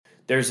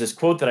there's this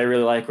quote that I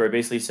really like where it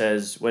basically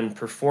says, when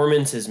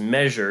performance is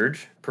measured,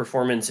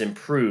 performance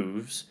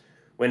improves.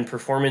 When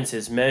performance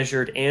is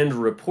measured and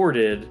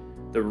reported,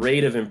 the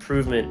rate of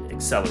improvement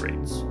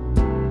accelerates.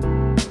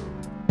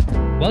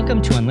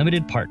 Welcome to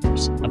Unlimited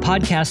Partners, a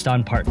podcast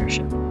on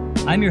partnership.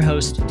 I'm your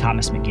host,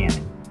 Thomas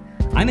McGannon.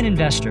 I'm an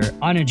investor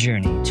on a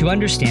journey to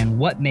understand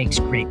what makes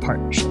great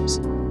partnerships.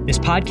 This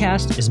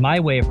podcast is my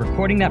way of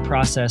recording that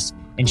process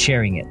and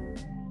sharing it.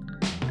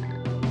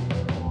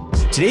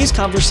 Today's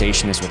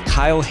conversation is with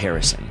Kyle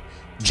Harrison,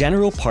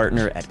 general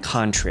partner at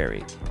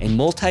Contrary, a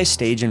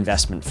multi-stage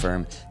investment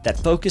firm that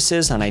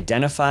focuses on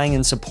identifying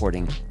and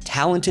supporting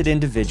talented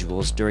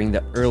individuals during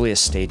the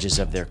earliest stages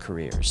of their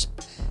careers.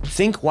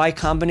 Think Y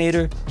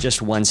Combinator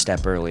just one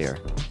step earlier.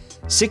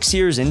 6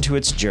 years into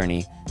its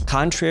journey,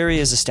 Contrary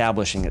is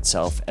establishing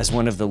itself as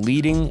one of the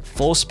leading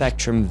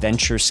full-spectrum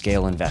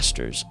venture-scale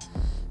investors.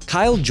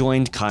 Kyle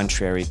joined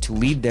Contrary to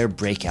lead their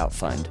breakout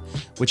fund,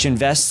 which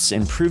invests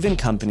in proven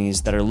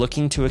companies that are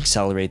looking to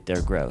accelerate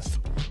their growth.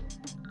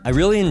 I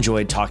really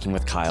enjoyed talking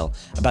with Kyle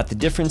about the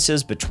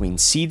differences between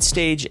seed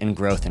stage and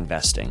growth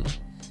investing.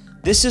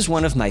 This is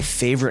one of my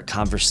favorite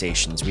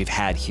conversations we've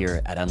had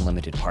here at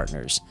Unlimited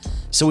Partners,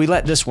 so we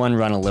let this one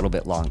run a little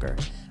bit longer.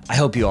 I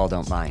hope you all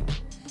don't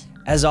mind.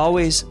 As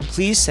always,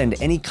 please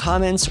send any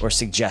comments or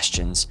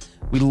suggestions.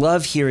 We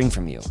love hearing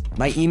from you.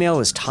 My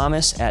email is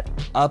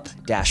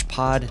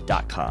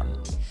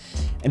thomas@up-pod.com.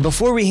 And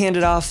before we hand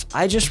it off,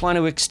 I just want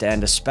to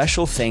extend a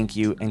special thank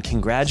you and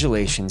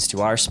congratulations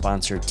to our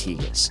sponsor,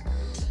 Tegas.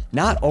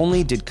 Not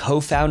only did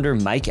co-founder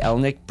Mike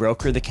Elnick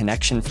broker the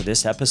connection for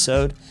this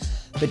episode,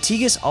 but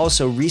Tegas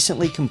also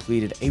recently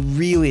completed a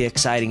really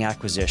exciting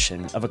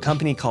acquisition of a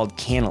company called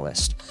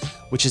Canalist,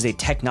 which is a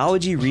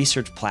technology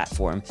research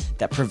platform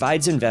that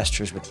provides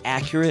investors with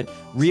accurate,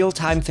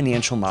 real-time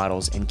financial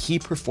models and key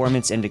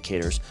performance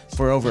indicators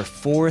for over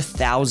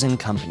 4,000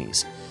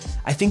 companies.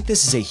 I think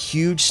this is a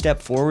huge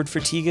step forward for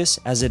Tegas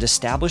as it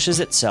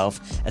establishes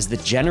itself as the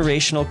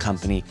generational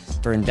company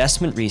for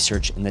investment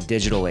research in the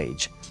digital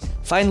age.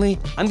 Finally,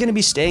 I'm going to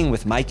be staying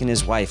with Mike and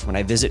his wife when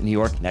I visit New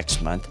York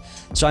next month,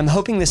 so I'm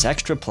hoping this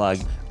extra plug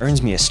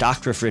earns me a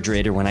stocked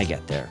refrigerator when I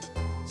get there.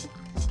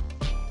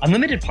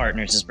 Unlimited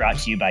Partners is brought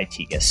to you by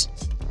Tegas.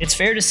 It's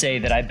fair to say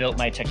that I built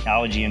my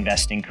technology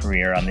investing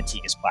career on the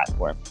Tegas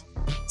platform.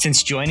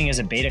 Since joining as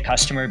a beta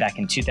customer back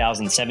in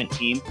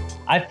 2017,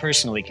 I've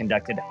personally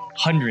conducted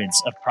hundreds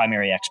of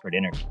primary expert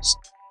interviews,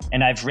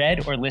 and I've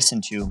read or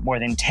listened to more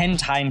than 10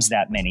 times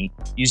that many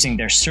using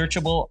their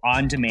searchable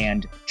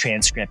on-demand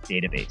transcript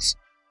database.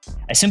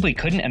 I simply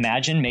couldn't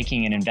imagine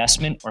making an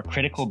investment or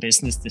critical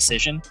business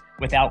decision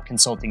without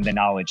consulting the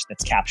knowledge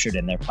that's captured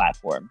in their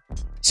platform.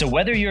 So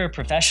whether you're a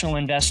professional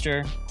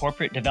investor,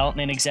 corporate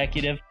development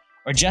executive,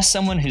 or just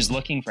someone who's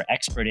looking for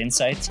expert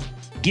insights,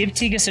 give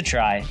Tegas a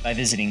try by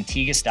visiting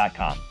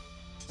tegas.com.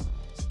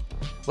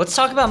 Let's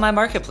talk about My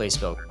Marketplace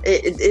Builder.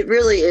 It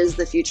really is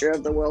the future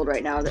of the world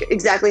right now.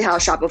 Exactly how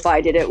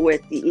Shopify did it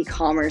with the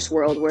e-commerce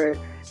world, where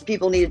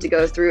people needed to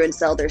go through and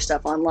sell their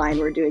stuff online.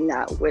 We're doing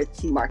that with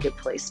the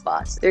marketplace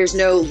spots. There's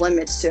no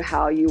limits to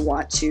how you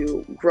want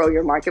to grow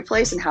your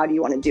marketplace and how do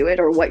you want to do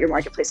it or what your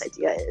marketplace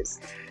idea is.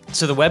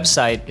 So the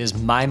website is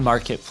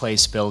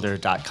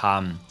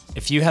mymarketplacebuilder.com.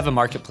 If you have a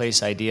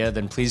marketplace idea,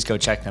 then please go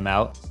check them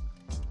out.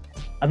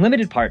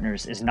 Unlimited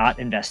Partners is not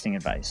investing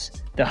advice.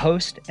 The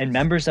host and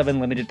members of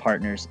Unlimited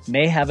Partners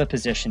may have a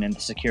position in the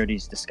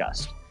securities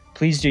discussed.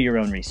 Please do your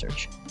own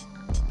research.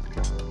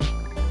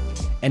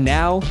 And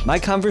now, my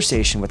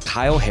conversation with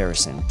Kyle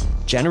Harrison,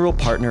 general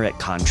partner at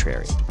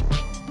Contrary.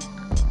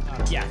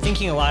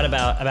 Thinking a lot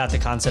about the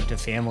concept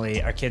of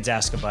family. Our kids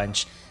ask a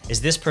bunch,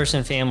 is this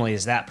person family?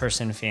 Is that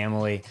person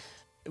family?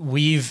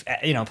 We've,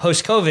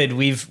 post-COVID,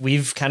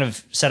 we've kind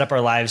of set up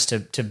our lives to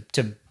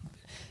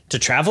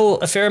travel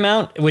a fair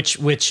amount, which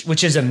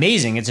is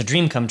amazing. It's a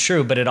dream come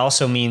true, but it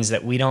also means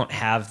that we don't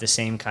have the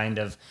same kind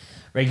of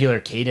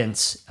regular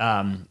cadence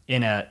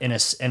in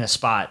a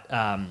spot,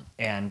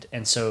 and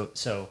so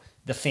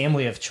the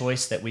family of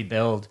choice that we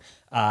build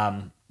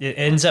it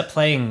ends up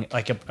playing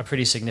like a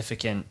pretty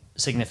significant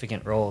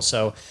role.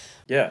 So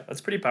yeah,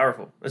 that's pretty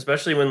powerful,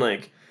 especially when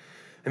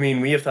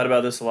we have thought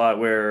about this a lot,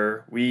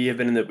 where we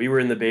were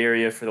in the Bay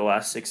Area for the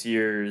last 6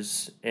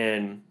 years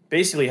and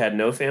basically had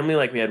no family.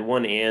 Like, we had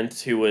one aunt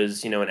who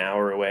was, an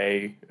hour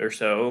away or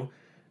so,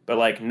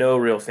 but no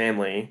real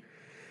family.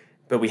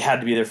 But we had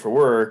to be there for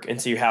work,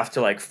 and so you have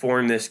to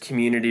form this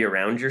community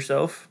around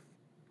yourself.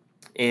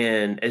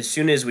 And as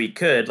soon as we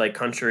could,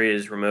 Contrary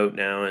is remote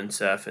now and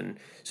stuff, and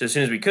so as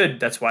soon as we could,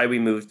 that's why we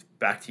moved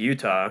back to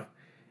Utah.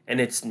 And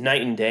it's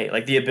night and day,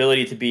 the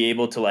ability to be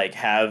able to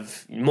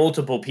have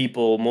multiple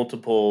people,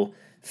 multiple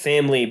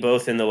family,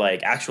 both in the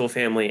actual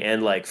family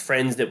and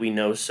friends that we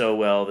know so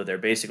well that they're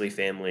basically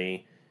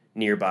family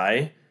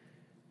nearby.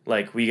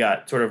 We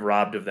got sort of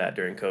robbed of that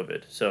during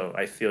COVID. So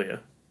I feel you.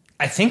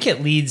 I think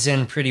it leads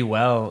in pretty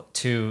well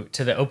to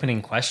the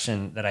opening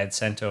question that I'd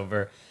sent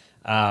over.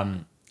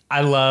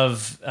 I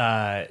love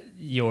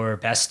your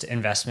best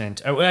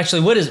investment.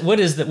 Actually, what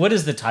is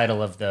the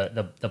title of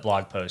the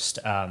blog post?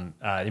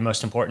 The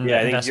most important Yeah, I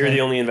think investment? you're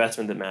the only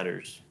investment that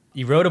matters.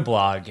 You wrote a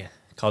blog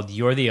called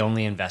 "You're the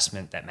Only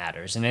Investment That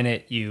Matters," and in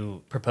it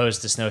you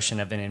proposed this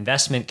notion of an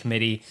investment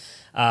committee,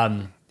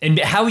 and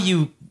how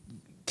you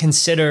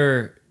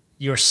consider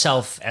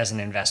yourself as an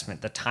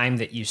investment, the time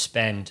that you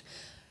spend,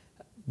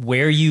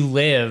 where you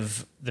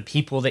live, the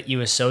people that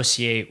you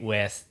associate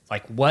with,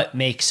 like what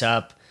makes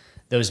up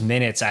those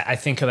minutes. I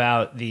think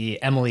about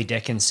the Emily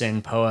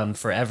Dickinson poem,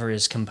 "Forever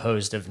is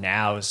composed of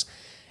nows."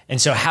 And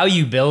so how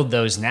you build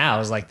those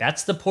nows, like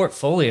that's the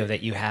portfolio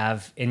that you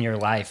have in your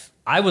life.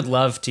 I would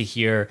love to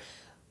hear,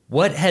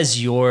 what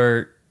has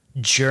your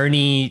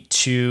journey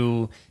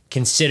to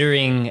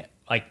considering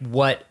like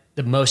what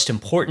the most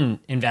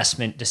important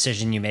investment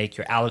decision you make,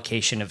 your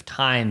allocation of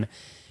time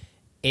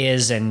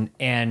is, and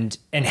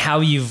how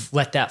you've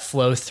let that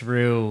flow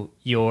through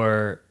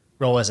your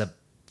role as a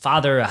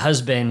father, a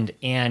husband,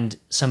 and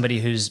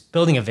somebody who's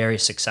building a very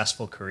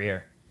successful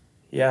career.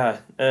 Yeah,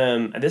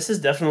 this is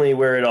definitely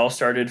where it all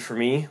started for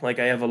me. Like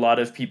I have a lot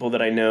of people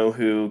that I know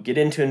who get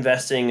into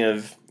investing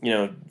of,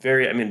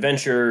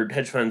 venture,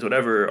 hedge funds,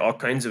 whatever, all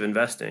kinds of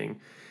investing.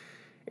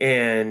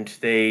 And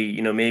they,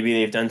 maybe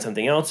they've done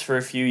something else for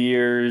a few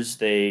years.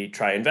 They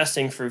try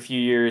investing for a few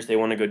years. They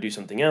want to go do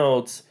something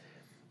else.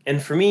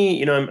 And for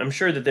me, I'm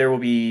sure that there will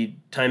be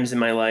times in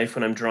my life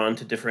when I'm drawn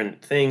to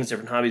different things,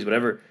 different hobbies,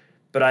 whatever.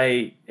 But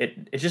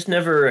it just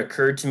never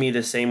occurred to me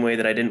the same way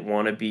that I didn't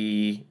want to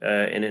be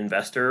an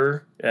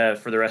investor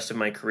for the rest of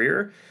my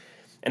career.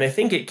 And I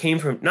think it came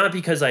from not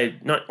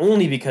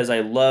only because I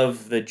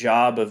love the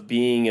job of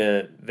being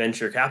a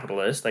venture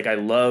capitalist. Like I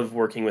love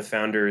working with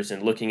founders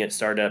and looking at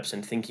startups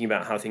and thinking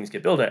about how things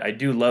get built. I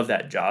do love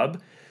that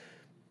job.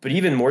 But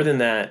even more than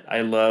that, I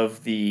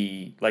love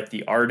the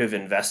art of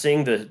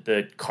investing,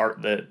 the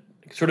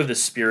sort of the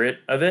spirit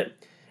of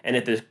it. And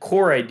at the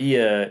core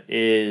idea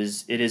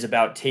is it is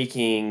about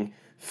taking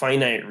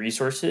finite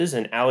resources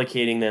and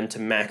allocating them to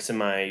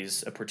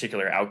maximize a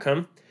particular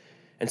outcome.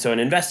 And so in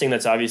investing,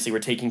 that's obviously we're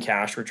taking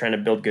cash, we're trying to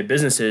build good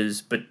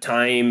businesses, but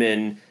time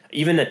and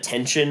even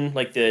attention,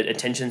 like the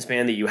attention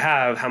span that you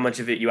have, how much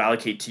of it you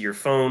allocate to your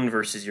phone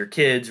versus your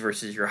kids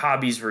versus your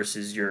hobbies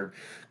versus your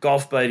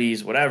golf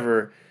buddies,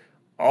 whatever.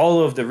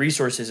 All of the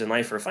resources in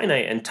life are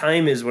finite, and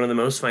time is one of the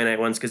most finite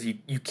ones because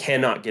you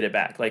cannot get it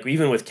back. Like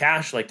even with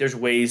cash, like there's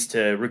ways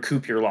to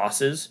recoup your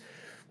losses.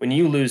 When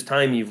you lose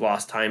time, you've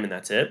lost time and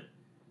that's it.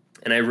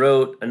 And I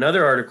wrote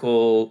another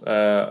article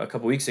a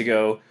couple weeks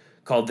ago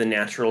called The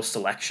Natural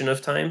Selection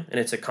of Time, and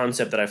it's a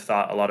concept that I've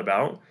thought a lot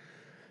about.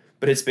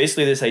 But it's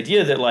basically this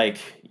idea that like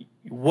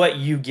what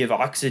you give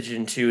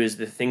oxygen to is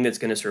the thing that's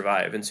going to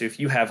survive. And so if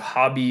you have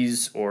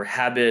hobbies or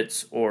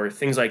habits or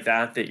things like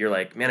that you're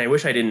like, man, I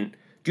wish I didn't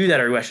do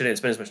that, or I wish I didn't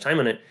spend as much time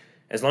on it.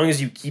 As long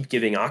as you keep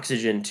giving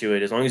oxygen to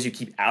it, as long as you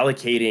keep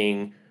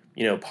allocating,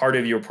 part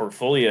of your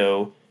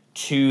portfolio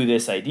to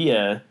this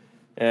idea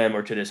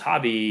or to this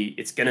hobby,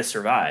 it's going to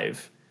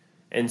survive.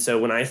 And so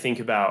when I think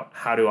about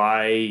how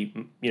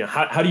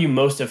do you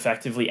most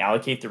effectively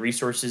allocate the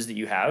resources that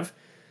you have,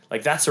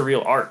 like that's a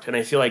real art. And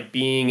I feel like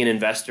being an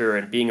investor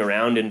and being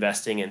around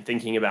investing and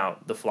thinking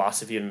about the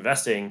philosophy of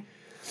investing,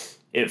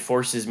 it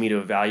forces me to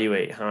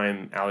evaluate how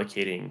I'm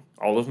allocating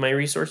all of my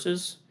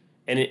resources.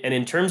 And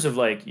in terms of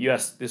like, you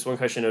asked this one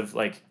question of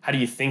like, how do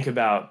you think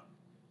about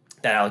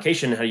that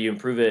allocation? How do you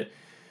improve it?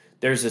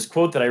 There's this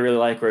quote that I really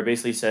like where it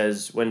basically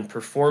says, when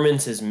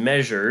performance is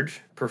measured,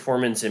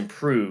 performance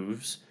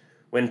improves.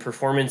 When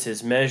performance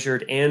is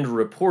measured and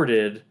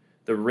reported,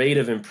 the rate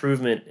of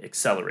improvement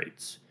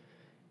accelerates.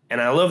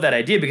 And I love that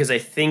idea because I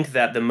think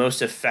that the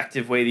most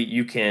effective way that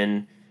you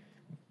can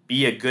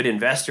be a good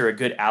investor, a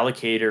good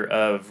allocator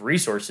of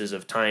resources,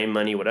 of time,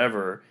 money,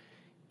 whatever,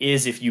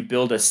 is if you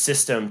build a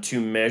system to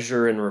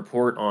measure and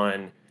report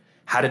on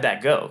how did that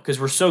go? Because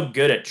we're so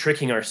good at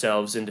tricking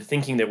ourselves into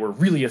thinking that we're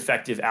really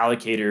effective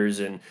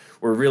allocators and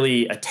we're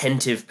really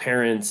attentive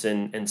parents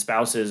and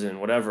spouses and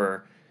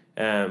whatever.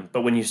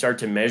 But when you start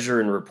to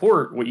measure and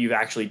report what you've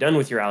actually done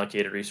with your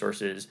allocated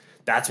resources,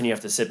 that's when you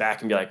have to sit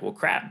back and be like, well,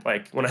 crap.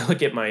 Like when I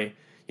look at my,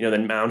 the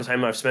amount of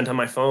time I've spent on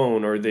my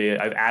phone, or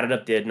I've added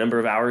up the number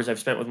of hours I've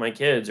spent with my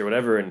kids or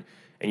whatever, and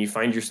you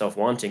find yourself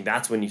wanting,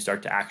 that's when you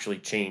start to actually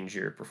change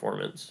your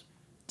performance.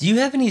 Do you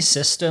have any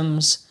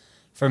systems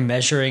for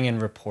measuring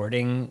and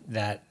reporting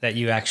that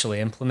you actually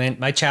implement?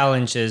 My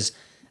challenge is,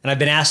 and I've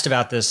been asked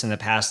about this in the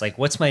past, like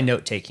what's my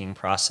note-taking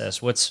process?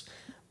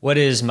 What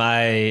is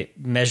my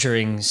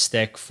measuring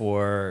stick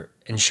for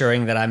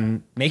ensuring that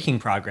I'm making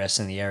progress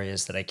in the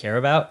areas that I care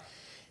about?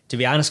 To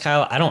be honest,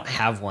 Kyle, I don't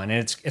have one.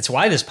 And it's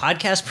why this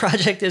podcast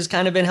project has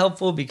kind of been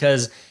helpful,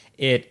 because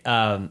it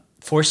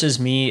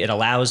it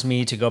allows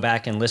me to go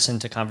back and listen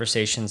to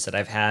conversations that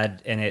I've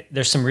had. And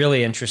there's some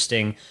really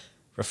interesting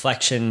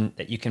reflection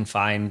that you can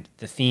find,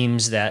 the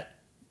themes that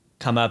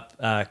come up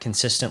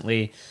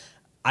consistently.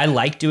 I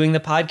like doing the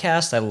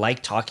podcast. I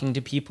like talking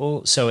to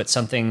people. So it's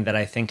something that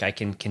I think I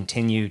can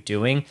continue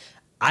doing.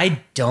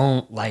 I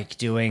don't like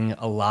doing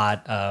a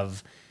lot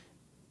of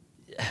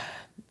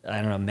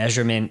I don't know,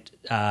 measurement.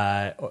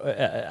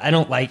 I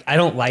don't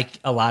like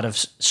a lot of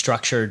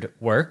structured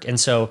work, and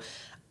so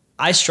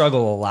I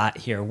struggle a lot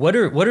here. What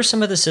are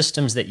some of the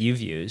systems that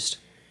you've used?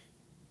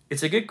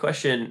 It's a good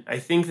question. I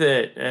think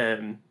that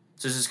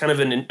so this is kind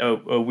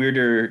of a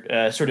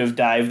weirder sort of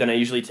dive than I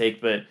usually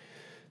take, but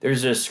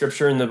there's a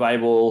scripture in the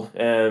Bible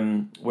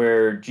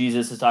where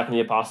Jesus is talking to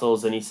the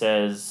apostles, and he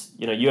says,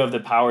 you have the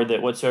power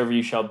that whatsoever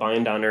you shall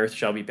bind on earth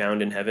shall be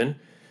bound in heaven.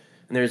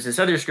 And there's this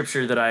other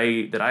scripture that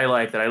I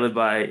like, that I live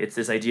by. It's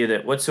this idea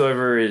that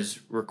whatsoever is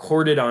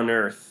recorded on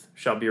earth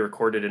shall be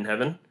recorded in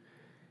heaven.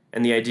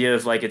 And the idea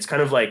of it's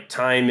kind of like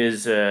time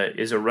is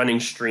a running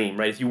stream,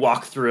 right? If you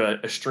walk through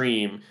a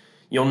stream,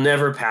 you'll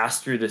never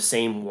pass through the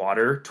same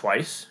water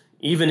twice.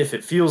 Even if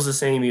it feels the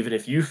same, even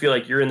if you feel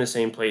like you're in the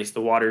same place,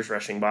 the water's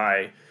rushing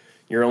by,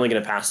 you're only going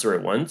to pass through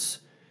it once.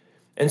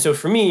 And so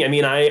for me, I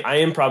mean, I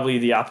am probably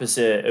the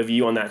opposite of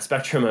you on that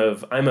spectrum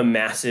of I'm a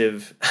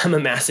massive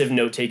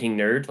note-taking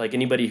nerd. Like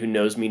anybody who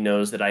knows me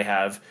knows that I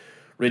have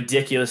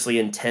ridiculously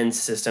intense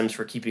systems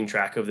for keeping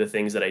track of the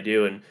things that I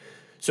do. And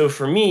so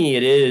for me,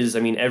 it is, I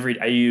mean,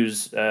 I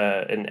use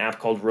an app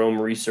called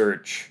Roam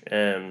Research,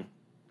 that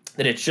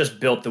it's just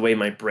built the way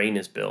my brain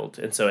is built.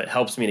 And so it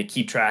helps me to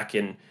keep track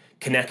and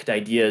connect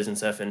ideas and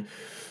stuff. And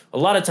a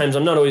lot of times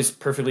I'm not always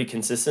perfectly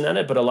consistent at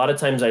it, but a lot of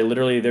times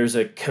there's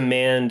a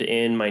command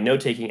in my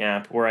note-taking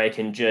app where I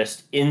can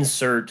just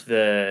insert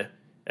the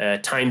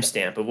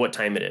timestamp of what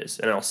time it is.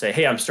 And I'll say,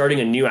 hey, I'm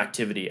starting a new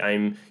activity.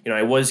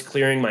 I was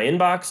clearing my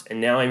inbox and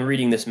now I'm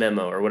reading this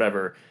memo or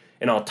whatever.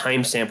 And I'll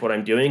timestamp what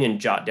I'm doing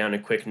and jot down a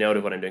quick note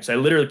of what I'm doing. So I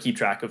literally keep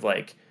track of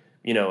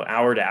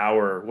hour to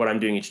hour what I'm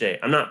doing each day.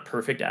 I'm not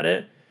perfect at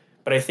it,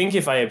 but I think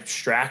if I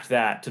abstract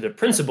that to the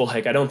principle, I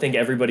don't think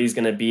everybody's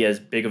going to be as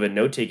big of a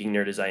note-taking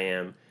nerd as I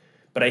am.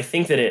 But I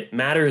think that it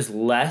matters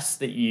less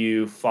that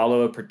you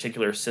follow a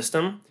particular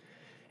system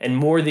and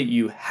more that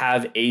you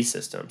have a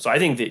system. So I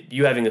think that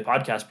you having the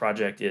podcast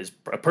project is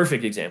a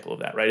perfect example of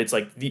that, right? It's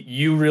like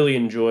you really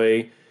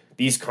enjoy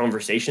these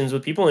conversations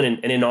with people,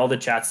 and in all the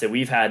chats that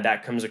we've had,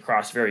 that comes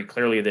across very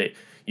clearly that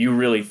you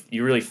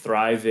really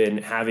thrive in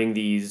having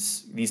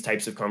these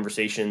types of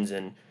conversations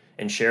and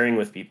sharing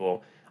with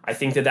people. I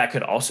think that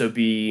could also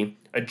be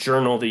a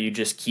journal that you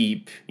just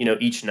keep,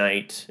 each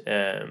night.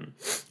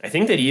 I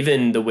think that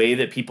even the way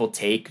that people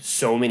take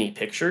so many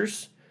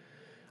pictures,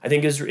 I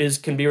think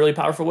can be a really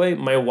powerful way.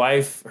 My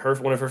wife,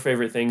 one of her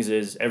favorite things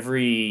is at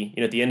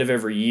the end of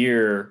every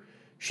year,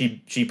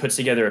 she puts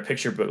together a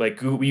picture book.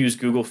 Like we use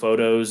Google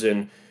Photos,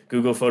 and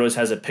Google Photos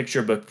has a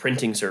picture book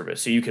printing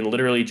service. So you can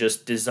literally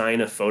just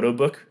design a photo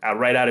book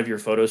right out of your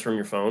photos from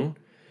your phone,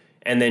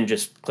 and then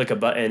just click a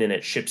button and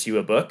it ships you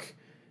a book.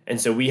 And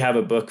so we have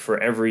a book for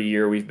every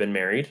year we've been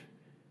married,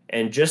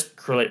 and just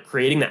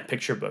creating that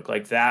picture book,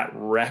 like that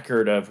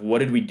record of what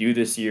did we do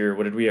this year?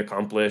 What did we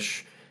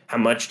accomplish? How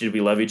much did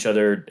we love each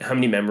other? How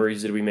many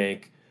memories did we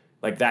make?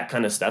 Like that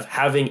kind of stuff.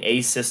 Having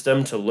a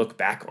system to look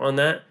back on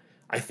that,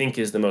 I think,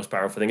 is the most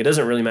powerful thing. It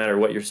doesn't really matter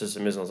what your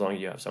system is as long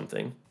as you have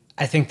something.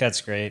 I think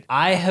that's great.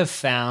 I have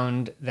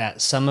found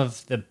that some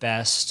of the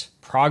best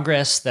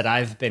progress that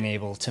I've been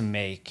able to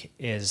make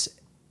is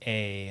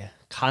a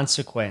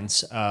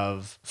consequence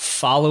of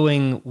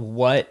following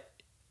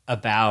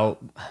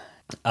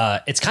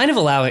it's kind of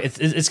allowing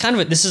it's kind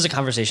of this is a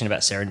conversation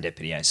about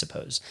serendipity, I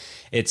suppose.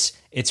 It's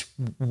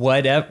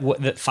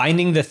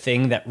finding the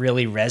thing that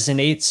really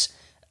resonates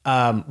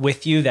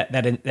with you,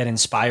 that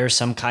inspires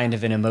some kind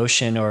of an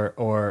emotion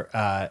or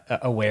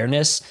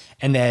awareness,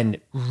 and then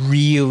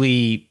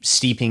really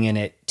steeping in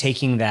it,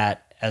 taking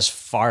that as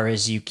far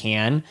as you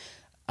can.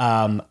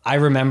 I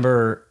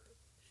remember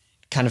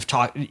kind of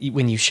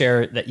when you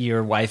share that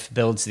your wife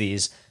builds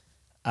these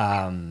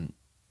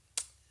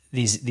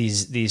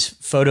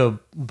photo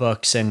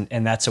books,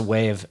 and that's a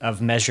way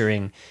of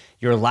measuring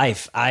your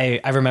life. I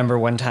remember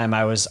one time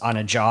I was on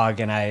a jog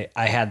and I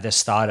had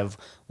this thought of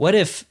what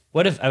if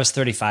I was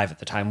 35 at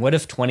the time, what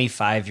if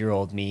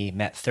 25-year-old me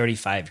met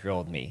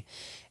 35-year-old me?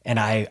 And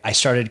I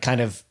started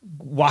kind of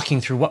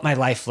walking through what my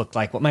life looked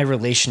like, what my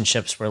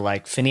relationships were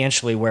like,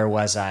 financially, where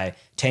was I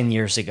 10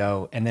 years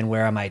ago, and then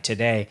where am I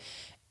today?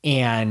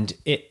 And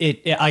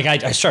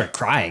I started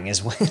crying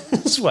is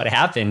what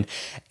happened.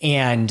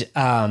 And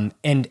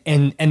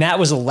that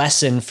was a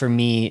lesson for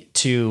me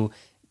to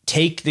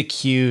take the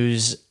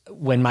cues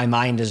when my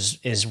mind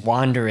is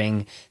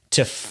wandering,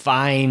 to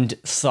find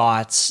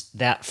thoughts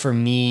that for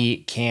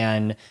me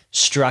can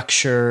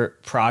structure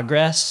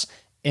progress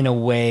in a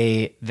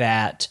way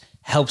that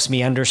helps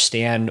me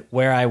understand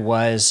where I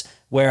was,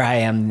 where I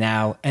am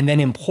now, and then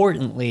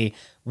importantly,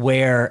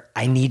 where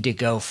I need to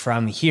go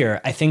from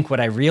here. I think what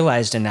I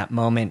realized in that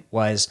moment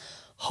was,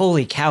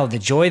 holy cow, the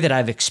joy that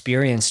I've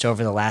experienced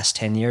over the last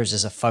 10 years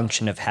is a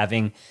function of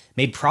having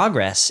made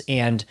progress.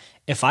 And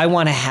if I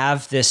want to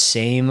have this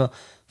same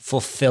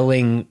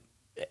fulfilling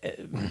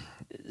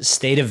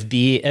state of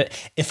being,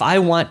 if I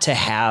want to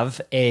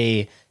have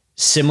a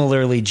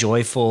similarly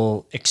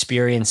joyful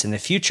experience in the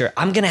future,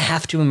 I'm going to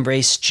have to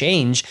embrace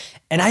change.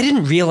 And I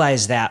didn't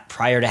realize that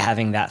prior to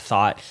having that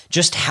thought,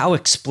 just how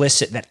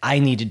explicit that I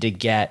needed to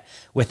get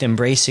with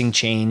embracing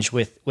change,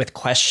 with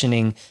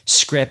questioning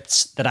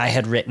scripts that I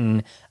had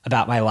written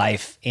about my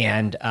life.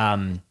 And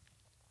I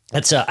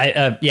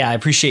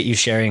appreciate you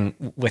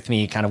sharing with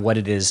me kind of what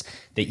it is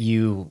that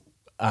you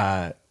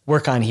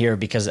work on here,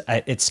 because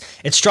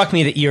it struck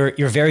me that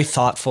you're very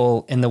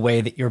thoughtful in the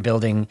way that you're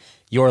building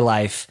your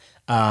life.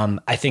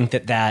 I think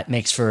that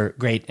makes for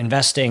great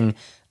investing,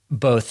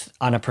 both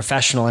on a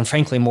professional and,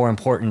 frankly, more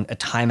important, a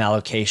time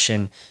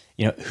allocation.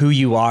 You know, who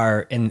you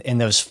are in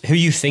those, who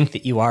you think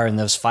that you are in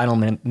those final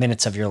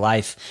minutes of your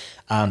life.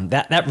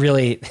 That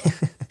really,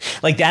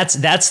 like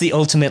that's the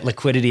ultimate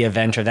liquidity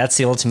event, or that's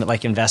the ultimate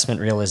like investment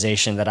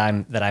realization that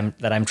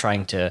I'm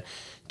trying to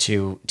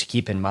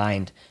keep in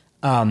mind.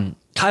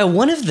 Kyle,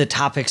 one of the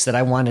topics that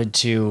I wanted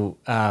to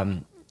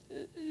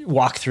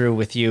walk through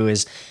with you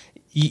is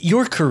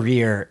your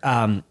career.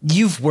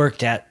 You've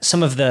worked at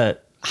some of the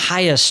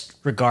highest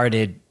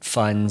regarded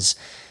funds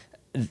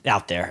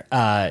out there.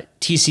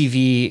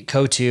 TCV,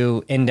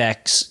 Coatue,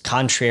 Index,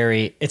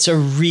 Contrary. It's a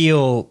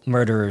real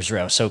murderer's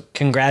row. So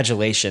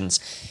congratulations.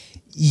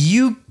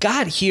 You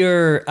got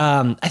here.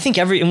 I think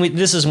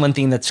this is one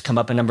thing that's come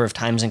up a number of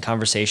times in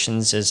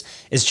conversations is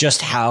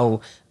just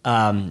how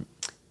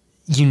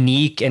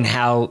unique and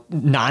how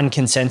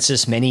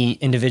non-consensus many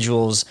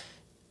individuals'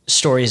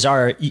 stories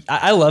are.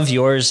 I love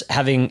yours,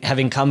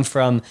 having come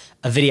from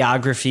a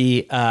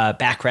videography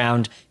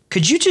background.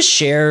 Could you just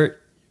share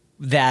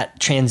that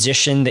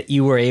transition that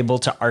you were able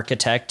to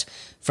architect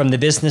from the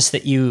business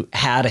that you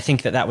had? I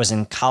think that was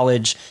in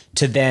college,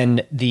 to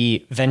then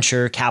the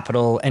venture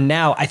capital. And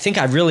now I think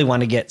I really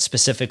want to get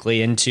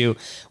specifically into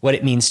what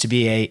it means to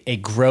be a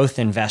growth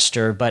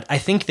investor. But I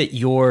think that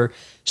your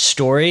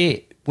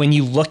story, when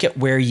you look at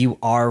where you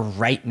are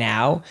right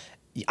now,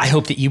 I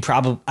hope that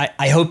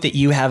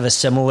you have a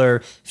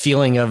similar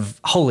feeling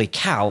of, holy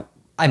cow,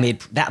 I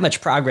made that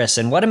much progress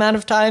in what amount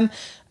of time?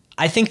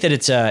 I think that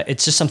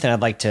it's just something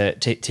I'd like to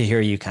hear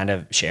you kind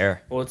of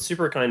share. Well, it's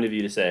super kind of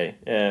you to say.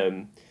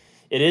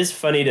 It is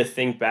funny to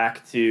think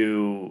back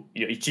to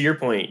your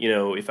point.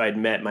 If I'd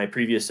met my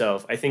previous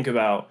self, I think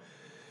about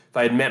if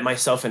I had met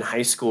myself in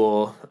high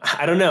school.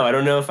 I don't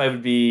know if I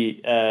would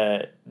be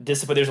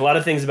disappointed. There's a lot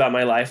of things about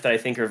my life that I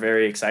think are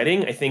very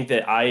exciting. I think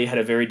that I had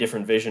a very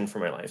different vision for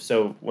my life.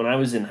 So when I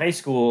was in high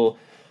school,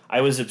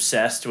 I was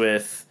obsessed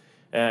with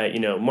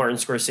Martin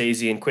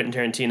Scorsese and Quentin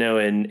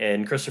Tarantino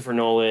and Christopher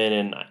Nolan,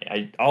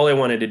 and all I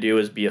wanted to do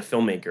was be a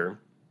filmmaker.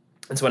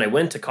 And so when I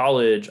went to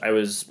college, I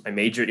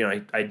majored.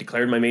 I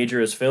declared my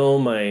major as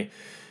film. I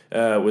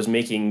was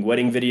making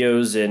wedding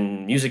videos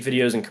and music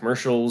videos and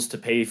commercials to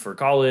pay for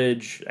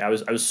college. I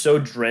was so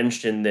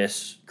drenched in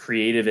this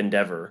creative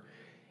endeavor,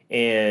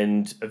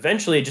 and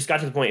eventually it just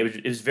got to the point.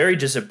 It was very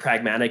just a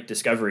pragmatic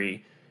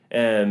discovery.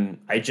 I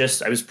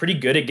was pretty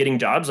good at getting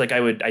jobs. Like, I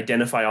would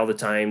identify all the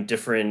time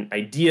different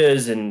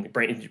ideas and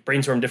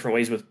brainstorm different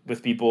ways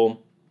with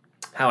people,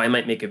 how I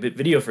might make a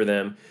video for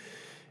them.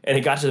 And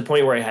it got to the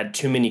point where I had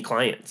too many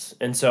clients.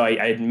 And so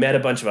I had met a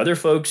bunch of other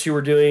folks who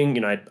were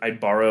doing, I'd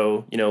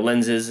borrow,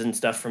 lenses and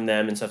stuff from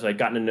them and stuff. So I'd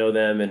gotten to know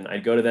them, and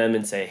I'd go to them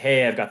and say,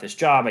 hey, I've got this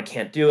job. I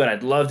can't do it.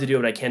 I'd love to do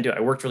it, but I can't do it.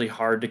 I worked really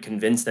hard to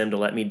convince them to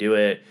let me do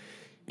it.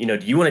 Do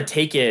you want to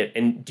take it?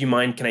 And do you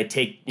mind, can I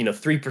take,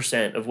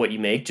 3% of what you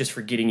make just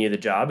for getting you the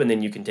job, and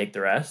then you can take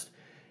the rest?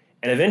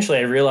 And eventually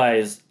I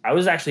realized I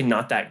was actually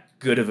not that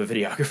good of a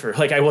videographer.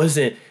 Like, I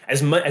wasn't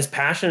as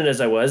passionate as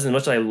I was, and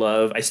much as I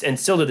love, and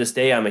still to this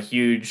day, I'm a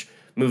huge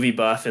movie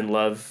buff and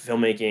love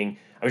filmmaking.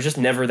 I was just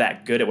never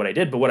that good at what I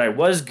did. But what I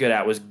was good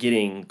at was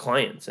getting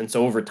clients. And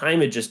so over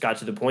time, it just got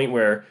to the point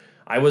where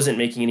I wasn't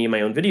making any of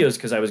my own videos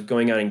because I was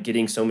going out and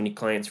getting so many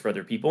clients for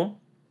other people.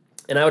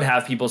 And I would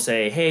have people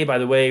say, hey, by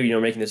the way,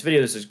 making this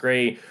video, this is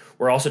great.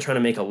 We're also trying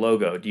to make a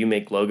logo. Do you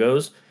make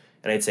logos?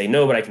 And I'd say,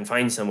 no, but I can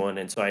find someone.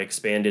 And so I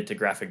expanded to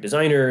graphic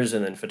designers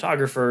and then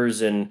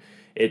photographers. And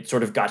it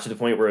sort of got to the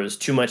point where it was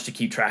too much to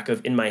keep track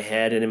of in my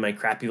head and in my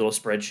crappy little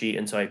spreadsheet.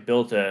 And so I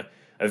built a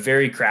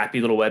very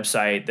crappy little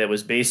website that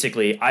was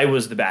basically, I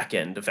was the back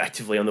end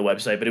effectively on the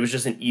website, but it was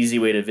just an easy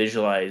way to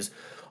visualize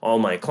all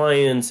my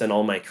clients and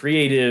all my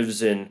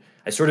creatives. And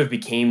I sort of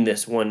became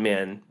this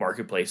one-man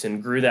marketplace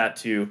and grew that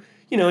to,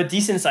 a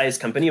decent-sized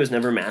company. It was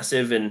never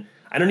massive. And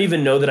I don't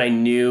even know that I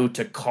knew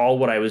to call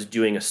what I was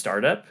doing a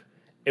startup.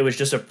 It was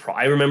just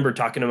I remember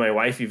talking to my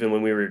wife even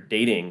when we were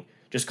dating,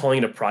 just calling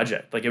it a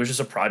project. Like, it was just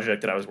a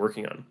project that I was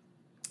working on.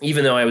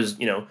 Even though I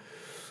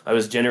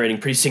was generating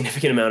pretty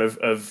significant amount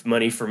of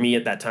money for me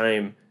at that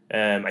time,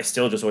 I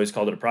still just always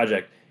called it a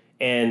project.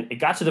 And it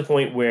got to the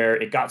point where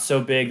it got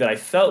so big that I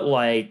felt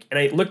like, and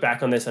I look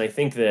back on this and I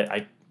think that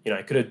I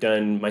could have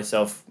done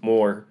myself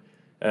more,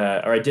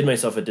 or I did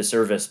myself a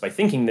disservice by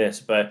thinking this,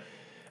 but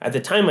at the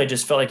time I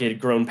just felt like it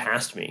had grown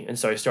past me. And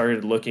so I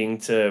started looking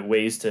to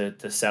ways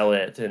to sell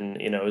it.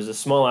 And, it was a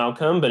small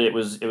outcome, but it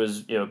was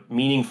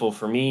meaningful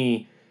for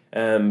me.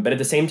 But at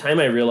the same time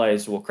I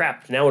realized, well,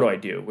 crap, now what do I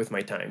do with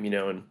my time,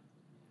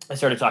 and I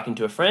started talking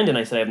to a friend and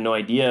I said, I have no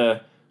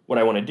idea what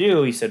I want to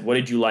do. He said, what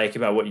did you like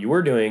about what you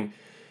were doing?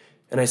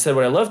 And I said,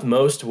 what I loved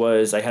most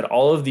was I had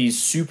all of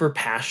these super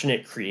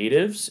passionate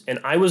creatives and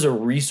I was a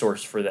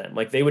resource for them.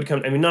 Like they would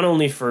come, I mean, not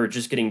only for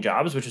just getting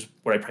jobs, which is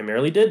what I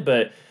primarily did,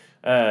 but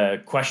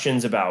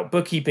questions about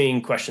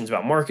bookkeeping, questions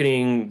about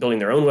marketing, building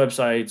their own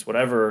websites,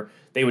 whatever.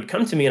 They would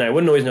come to me and I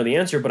wouldn't always know the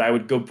answer, but I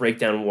would go break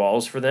down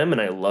walls for them. And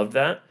I loved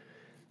that.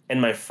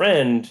 And my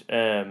friend,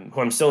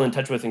 who I'm still in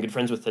touch with and good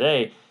friends with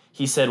today,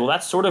 he said, well,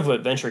 that's sort of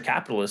what venture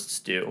capitalists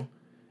do.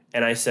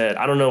 And I said,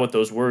 I don't know what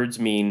those words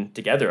mean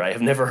together. I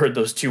have never heard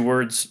those two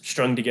words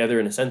strung together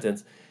in a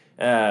sentence.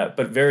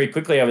 But very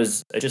quickly, I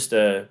was just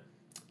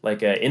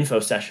like an info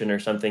session or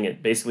something.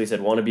 It basically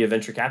said, want to be a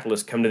venture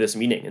capitalist, come to this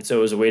meeting. And so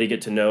it was a way to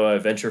get to know a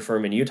venture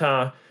firm in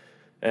Utah.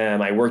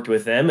 I worked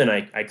with them, and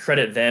I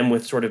credit them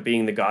with sort of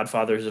being the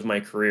godfathers of my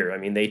career. I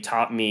mean, they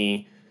taught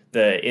me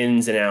the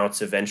ins and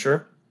outs of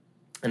venture,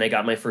 and I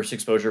got my first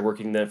exposure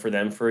working for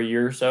them for a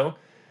year or so.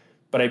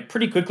 But I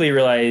pretty quickly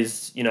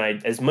realized,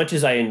 as much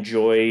as I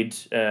enjoyed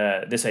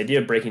this idea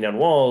of breaking down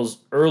walls,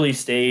 early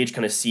stage,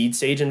 kind of seed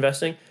stage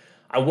investing,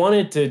 I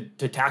wanted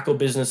to tackle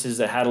businesses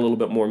that had a little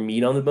bit more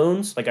meat on the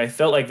bones. Like I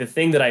felt like the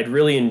thing that I'd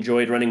really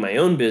enjoyed running my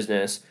own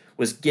business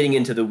was getting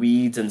into the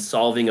weeds and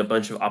solving a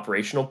bunch of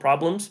operational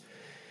problems.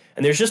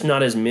 And there's just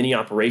not as many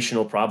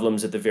operational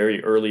problems at the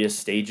very earliest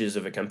stages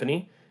of a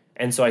company.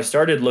 And so I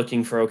started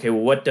looking for, okay,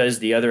 well, what does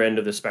the other end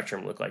of the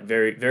spectrum look like?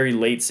 Very, very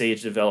late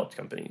stage developed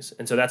companies.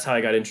 And so that's how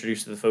I got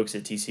introduced to the folks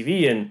at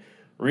TCV and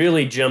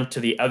really jumped to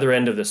the other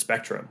end of the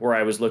spectrum where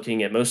I was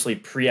looking at mostly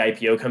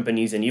pre-IPO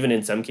companies and even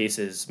in some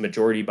cases,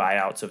 majority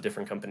buyouts of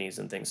different companies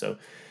and things. So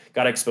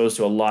got exposed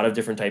to a lot of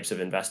different types of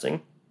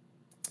investing.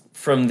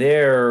 From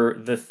there,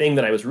 the thing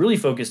that I was really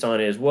focused on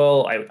is,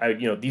 well,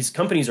 these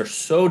companies are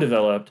so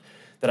developed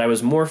that I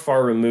was more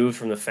far removed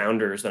from the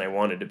founders than I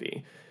wanted to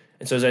be.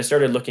 And so as I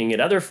started looking at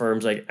other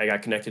firms, I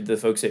got connected to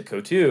the folks at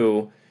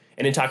Coatue.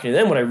 And in talking to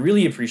them, what I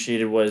really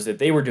appreciated was that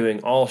they were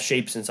doing all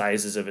shapes and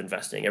sizes of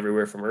investing,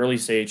 everywhere from early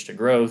stage to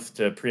growth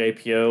to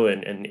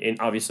pre-IPO and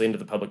obviously into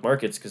the public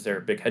markets because they're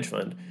a big hedge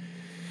fund.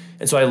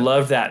 And so I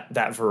loved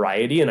that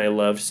variety, and I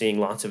loved seeing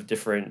lots of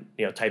different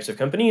types of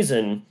companies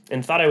and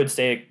thought I would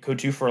stay at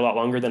Coatue for a lot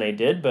longer than I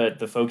did. But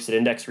the folks at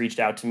Index reached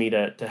out to me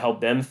to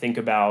help them think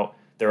about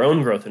their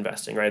own growth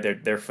investing, right?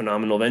 They're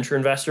phenomenal venture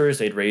investors.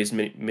 They'd raised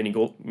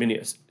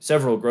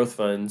several growth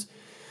funds.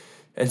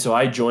 And so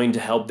I joined to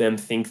help them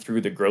think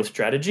through the growth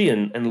strategy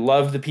and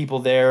love the people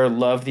there,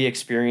 love the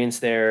experience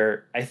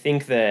there. I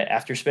think that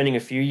after spending a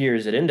few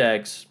years at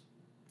Index,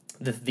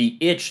 the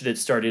itch that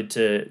started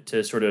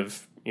to sort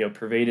of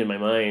pervade in my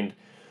mind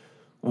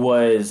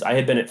was I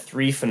had been at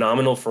 3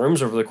 phenomenal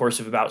firms over the course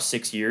of about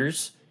 6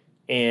 years.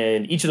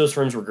 And each of those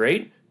firms were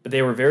great, but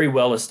they were very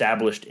well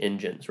established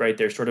engines, right?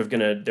 They're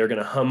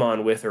gonna hum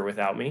on with or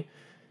without me.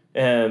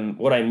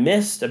 What I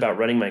missed about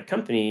running my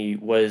company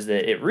was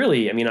that it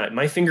really,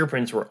 my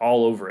fingerprints were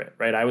all over it,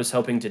 right? I was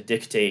helping to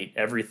dictate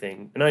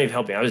everything, not even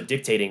helping, I was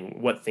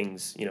dictating what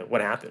things,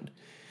 what happened.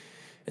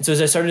 And so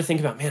as I started to think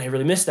about, man, I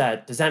really missed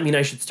that. Does that mean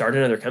I should start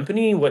another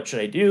company? What should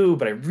I do?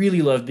 But I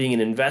really love being an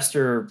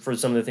investor for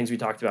some of the things we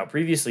talked about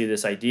previously,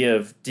 this idea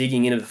of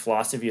digging into the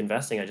philosophy of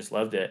investing. I just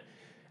loved it.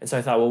 And so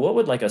I thought, well, what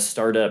would like a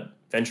startup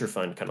venture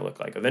fund kind of look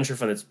like? A venture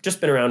fund that's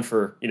just been around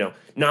for,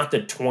 not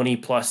the 20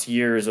 plus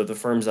years of the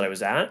firms that I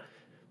was at,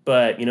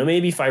 but,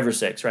 maybe 5 or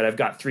 6, right? I've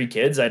got 3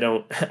 kids. I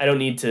don't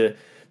need to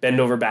bend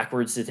over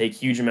backwards to take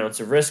huge amounts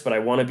of risk, but I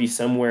want to be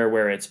somewhere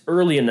where it's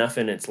early enough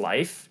in its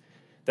life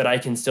that I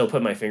can still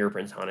put my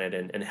fingerprints on it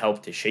and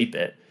help to shape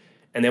it.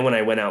 And then when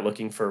I went out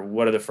looking for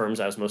what are the firms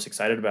I was most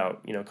excited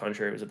about,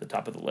 Contrary was at the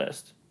top of the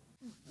list.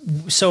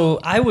 So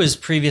I was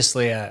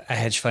previously a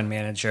hedge fund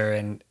manager,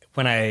 and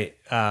when I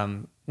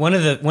one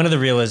of the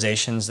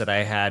realizations that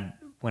I had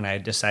when I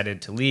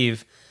decided to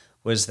leave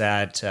was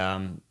that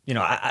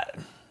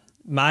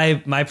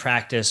my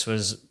practice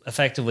was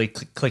effectively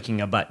clicking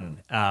a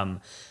button.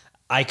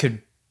 I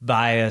could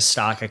buy a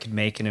stock, I could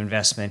make an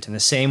investment in the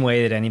same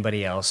way that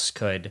anybody else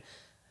could.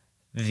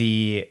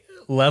 The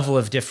level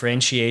of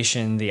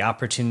differentiation, the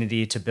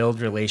opportunity to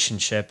build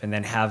relationship, and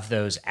then have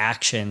those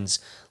actions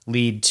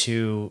lead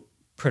to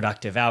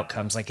productive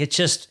outcomes, like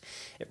it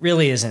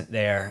really isn't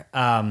there.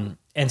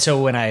 And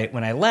so when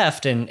I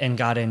left and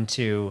got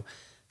into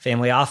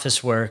family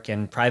office work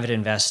and private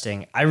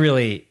investing, I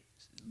really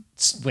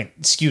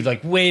skewed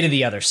like way to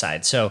the other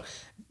side. So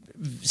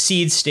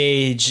seed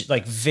stage,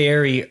 like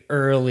very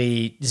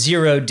early,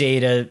 zero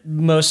data,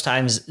 most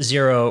times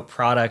zero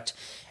product.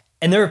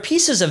 And there are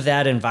pieces of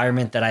that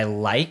environment that I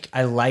like.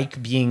 I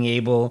like being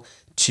able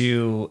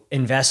to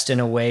invest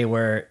in a way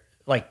where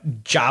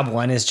like job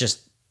one is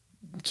just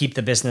keep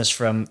the business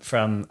from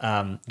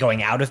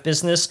going out of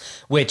business,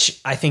 which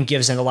I think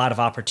gives a lot of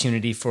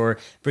opportunity for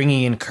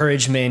bringing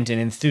encouragement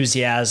and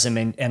enthusiasm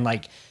and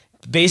like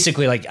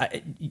basically like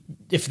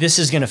if this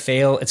is going to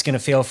fail, it's going to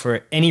fail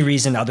for any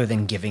reason other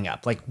than giving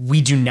up. Like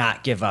we do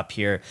not give up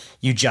here.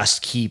 You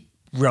just keep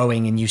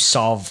rowing and you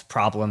solve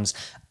problems.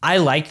 I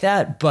like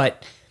that,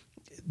 but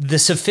the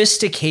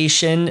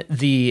sophistication,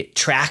 the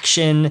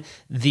traction,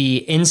 the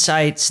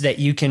insights that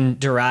you can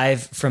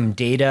derive from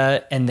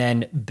data and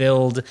then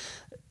build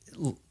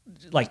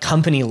like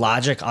company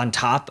logic on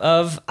top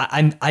of,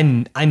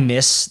 I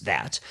miss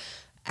that.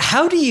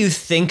 How do you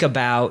think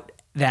about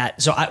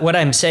that? So what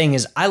I'm saying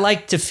is I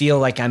like to feel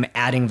like I'm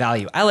adding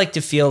value. I like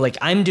to feel like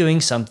I'm doing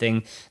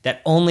something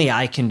that only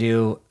I can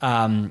do.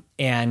 And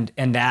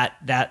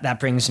that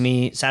brings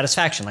me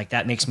satisfaction. Like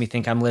that makes me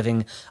think I'm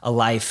living a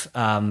life,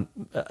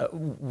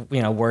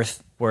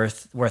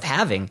 worth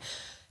having.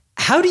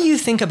 How do you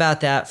think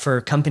about that for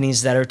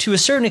companies that are to a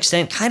certain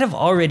extent kind of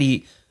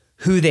already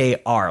who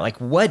they are? Like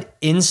what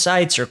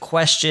insights or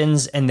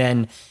questions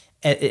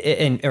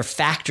or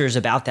factors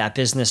about that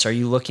business are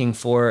you looking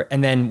for?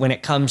 And then when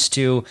it comes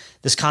to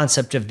this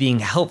concept of being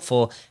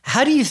helpful,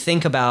 how do you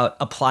think about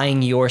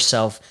applying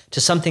yourself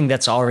to something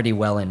that's already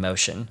well in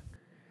motion?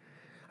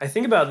 I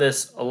think about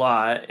this a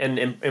lot, and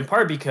in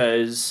part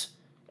because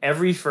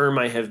every firm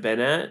I have been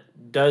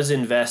at does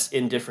invest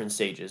in different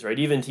stages, right?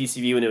 Even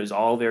TCV, when it was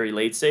all very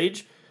late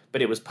stage,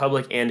 but it was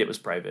public and it was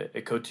private.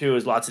 At Cotu, it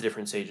was lots of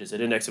different stages.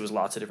 At Index, it was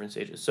lots of different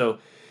stages. So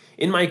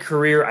in my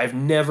career, I've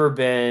never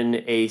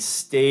been a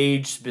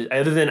stage,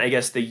 other than I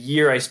guess the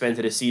year I spent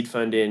at a seed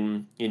fund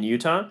in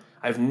Utah,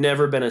 I've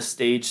never been a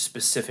stage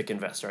specific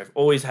investor. I've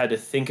always had to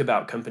think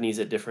about companies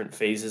at different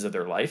phases of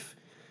their life.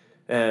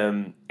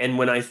 And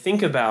when I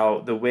think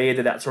about the way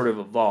that sort of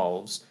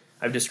evolves,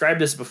 I've described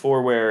this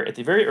before where at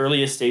the very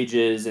earliest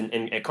stages,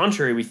 and at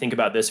Contrary, we think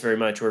about this very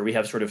much where we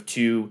have sort of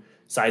two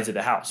sides of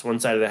the house. One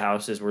side of the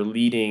house is we're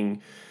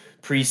leading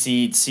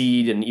pre-seed,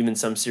 seed, and even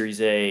some Series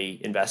A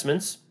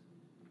investments.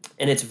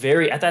 And it's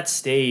very, at that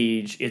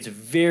stage, it's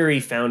very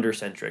founder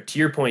centric. To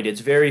your point, it's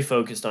very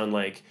focused on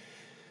like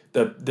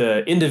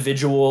the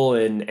individual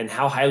and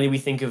how highly we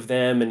think of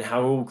them and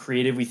how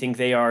creative we think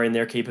they are in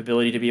their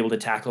capability to be able to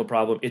tackle a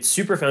problem. It's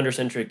super founder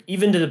centric,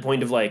 even to the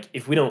point of like,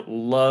 if we don't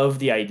love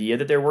the idea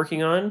that they're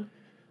working on,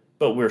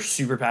 but we're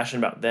super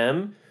passionate about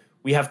them,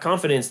 we have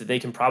confidence that they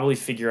can probably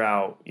figure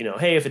out,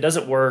 hey, if it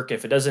doesn't work,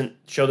 if it doesn't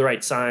show the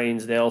right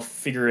signs, they'll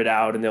figure it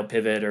out and they'll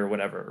pivot or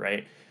whatever,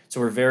 right? So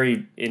we're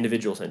very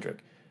individual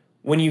centric.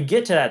 When you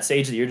get to that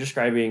stage that you're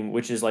describing,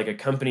 which is like a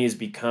company has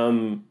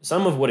become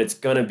some of what it's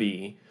going to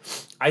be,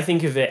 I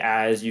think of it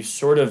as you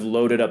sort of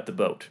loaded up the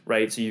boat,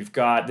 right? So you've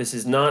got, this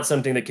is not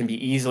something that can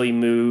be easily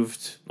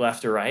moved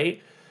left or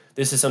right.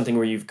 This is something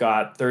where you've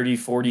got 30,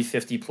 40,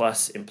 50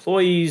 plus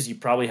employees. You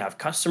probably have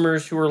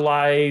customers who are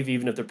live,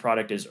 even if the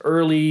product is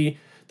early.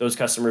 Those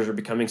customers are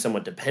becoming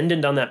somewhat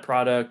dependent on that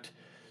product.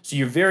 So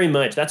you're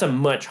that's a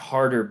much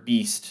harder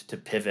beast to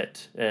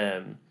pivot.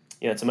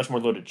 It's a much more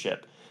loaded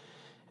ship.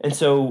 And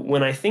so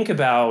when I think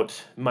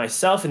about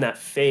myself in that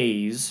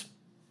phase,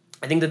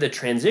 I think that the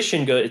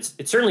transition it's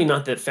certainly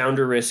not that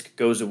founder risk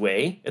goes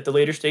away at the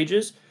later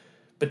stages,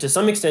 but to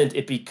some extent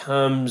it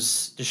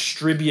becomes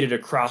distributed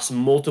across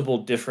multiple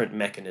different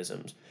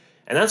mechanisms.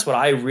 And that's what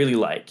I really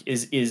like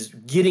is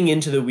getting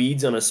into the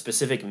weeds on a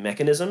specific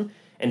mechanism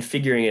and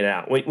figuring it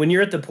out. When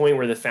you're at the point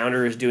where the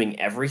founder is doing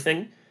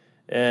everything,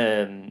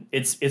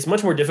 it's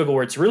much more difficult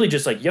where it's really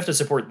just like you have to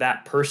support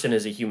that person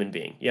as a human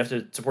being. You have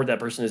to support that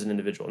person as an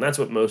individual. And that's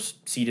what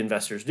most seed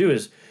investors do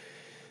is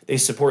they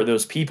support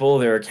those people.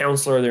 They're a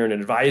counselor. They're an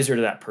advisor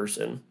to that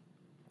person.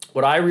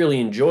 What I really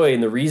enjoy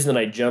and the reason that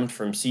I jumped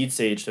from seed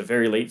stage to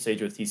very late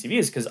stage with TCV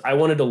is because I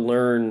wanted to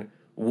learn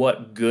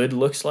what good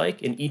looks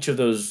like in each of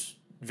those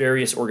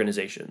various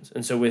organizations.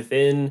 And so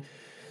within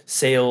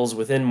sales,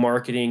 within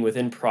marketing,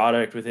 within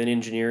product, within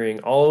engineering,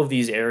 all of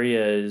these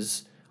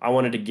areas, I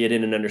wanted to get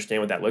in and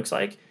understand what that looks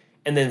like.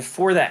 And then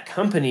for that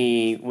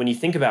company, when you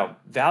think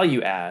about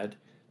value add,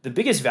 the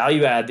biggest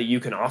value add that you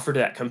can offer to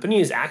that company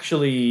is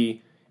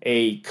actually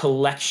a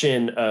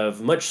collection of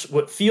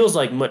what feels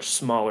like much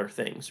smaller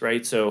things,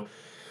 right? So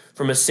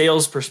from a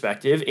sales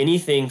perspective,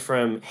 anything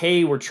from,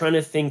 hey, we're trying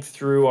to think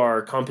through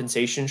our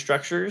compensation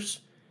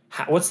structures.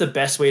 What's the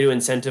best way to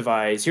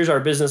incentivize? Here's our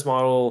business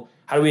model.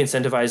 How do we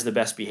incentivize the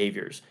best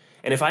behaviors?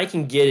 And if I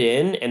can get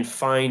in and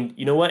find,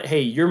 you know what,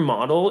 hey, your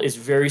model is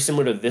very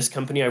similar to this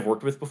company I've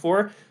worked with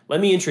before.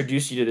 Let me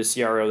introduce you to the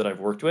CRO that I've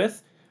worked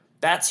with.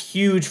 That's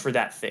huge for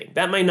that thing.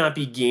 That might not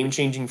be game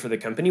changing for the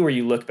company where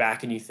you look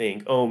back and you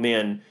think, oh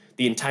man,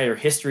 the entire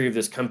history of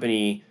this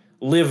company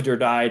lived or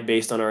died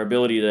based on our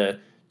ability to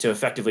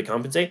effectively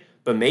compensate.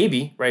 But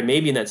maybe, right,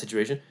 maybe in that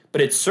situation.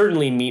 But it's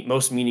certainly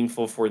most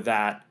meaningful for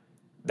that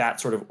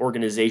sort of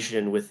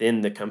organization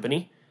within the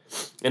company.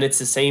 And it's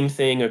the same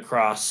thing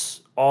across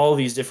all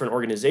these different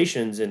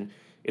organizations. And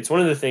it's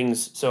one of the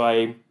things, so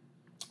I'm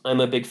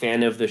a big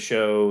fan of the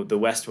show The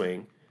West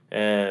Wing.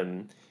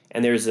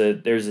 And there's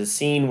a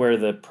scene where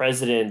the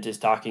president is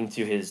talking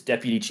to his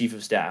deputy chief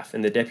of staff,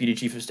 and the deputy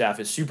chief of staff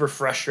is super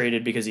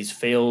frustrated because he's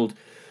failed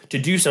to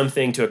do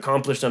something, to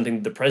accomplish something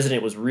that the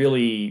president was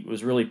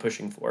really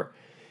pushing for.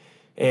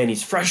 And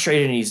he's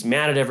frustrated and he's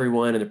mad at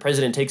everyone, and the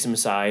president takes him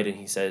aside and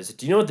he says,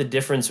 do you know what the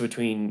difference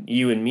between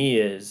you and me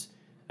is?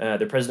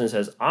 The president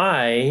says,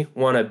 I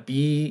want to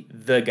be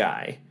the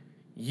guy.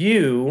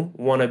 You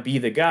want to be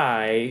the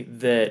guy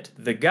that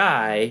the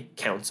guy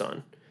counts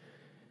on.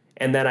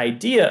 And that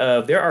idea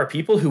of there are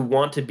people who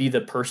want to be the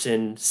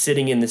person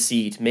sitting in the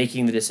seat,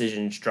 making the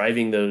decisions,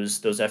 driving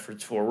those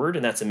efforts forward,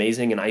 and that's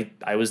amazing. And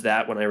I was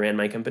that when I ran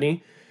my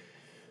company.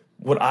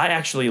 What I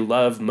actually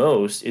love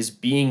most is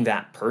being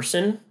that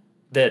person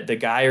that the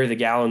guy or the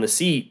gal in the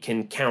seat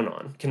can count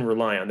on, can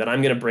rely on, that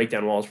I'm going to break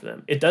down walls for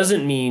them. It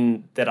doesn't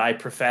mean that I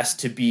profess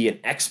to be an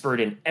expert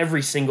in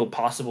every single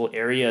possible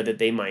area that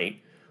they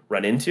might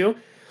run into.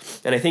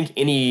 And I think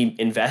any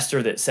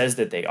investor that says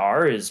that they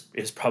are is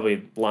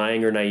probably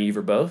lying or naive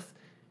or both.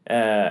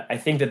 I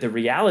think that the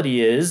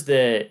reality is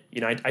that,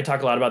 I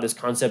talk a lot about this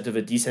concept of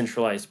a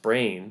decentralized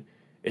brain.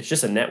 It's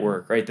just a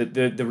network, right?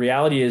 The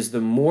reality is the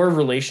more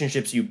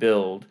relationships you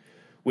build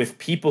with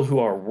people who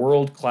are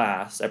world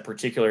class at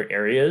particular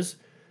areas,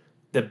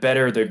 the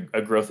better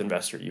a growth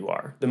investor you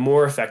are. The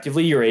more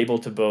effectively you're able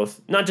to both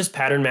not just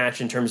pattern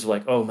match in terms of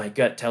like, oh, my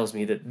gut tells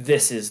me that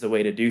this is the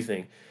way to do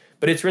things,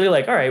 but it's really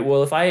like, all right,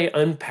 well, if I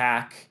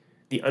unpack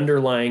the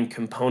underlying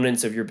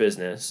components of your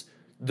business,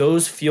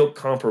 those feel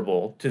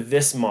comparable to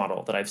this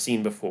model that I've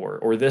seen before,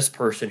 or this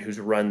person who's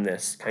run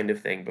this kind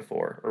of thing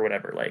before, or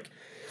whatever. Like,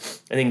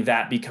 I think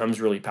that becomes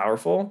really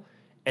powerful.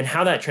 And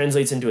how that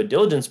translates into a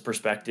diligence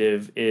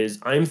perspective is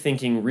I'm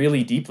thinking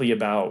really deeply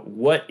about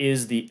what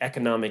is the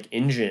economic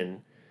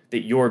engine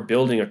that you're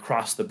building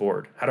across the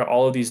board? How do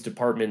all of these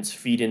departments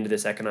feed into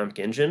this economic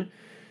engine?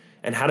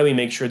 And how do we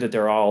make sure that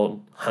they're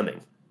all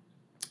humming?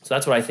 So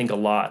that's what I think a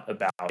lot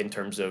about in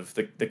terms of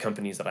the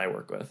companies that I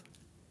work with.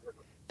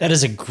 That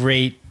is a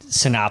great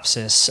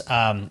synopsis.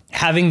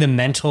 Having the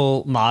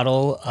mental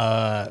model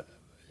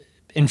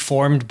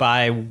informed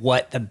by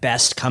what the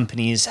best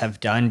companies have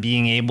done,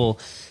 being able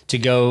to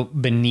go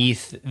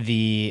beneath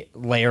the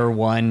layer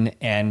one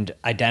and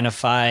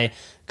identify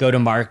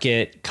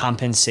go-to-market,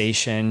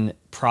 compensation,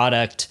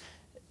 product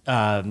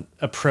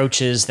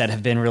approaches that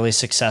have been really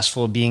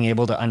successful, being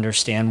able to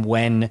understand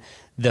when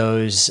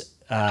those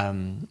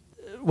comparables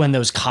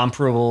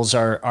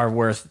are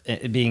worth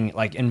being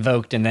like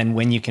invoked, and then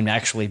when you can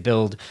actually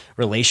build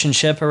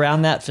relationship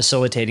around that,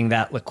 facilitating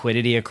that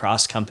liquidity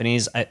across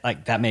companies,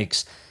 that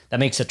makes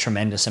a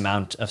tremendous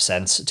amount of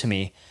sense to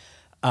me.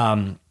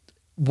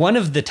 One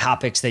of the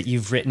topics that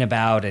you've written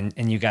about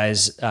and you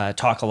guys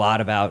talk a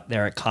lot about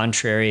there at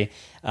Contrary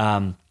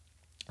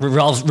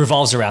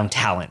revolves around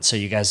talent. So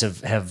you guys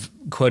have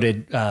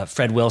quoted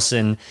Fred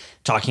Wilson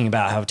talking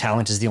about how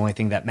talent is the only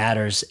thing that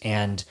matters,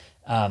 and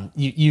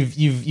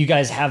you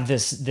guys have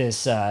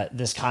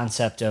this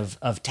concept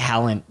of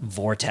talent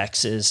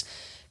vortexes.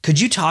 Could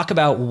you talk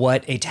about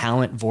what a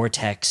talent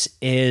vortex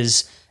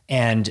is?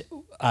 And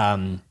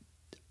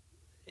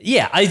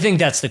I think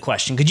that's the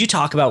question. Could you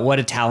talk about what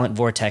a talent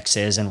vortex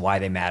is and why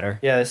they matter?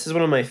 Yeah, this is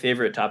one of my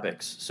favorite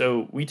topics.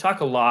 So we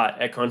talk a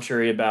lot at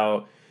Contrary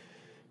about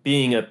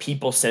being a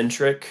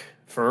people-centric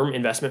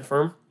investment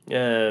firm,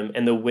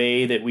 and the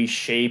way that we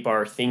shape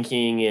our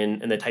thinking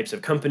and the types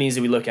of companies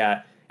that we look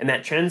at. And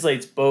that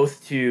translates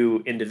both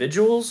to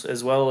individuals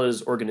as well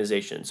as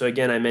organizations. So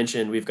again, I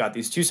mentioned we've got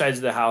these two sides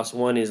of the house.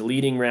 One is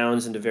leading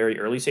rounds into very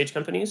early stage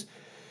companies,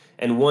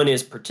 and one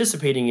is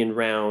participating in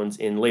rounds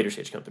in later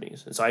stage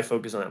companies. And so I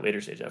focus on that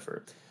later stage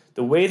effort.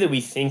 The way that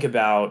we think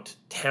about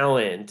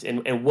talent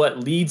and what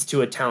leads to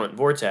a talent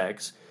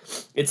vortex,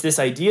 it's this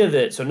idea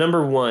that, so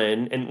number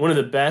one, and one of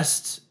the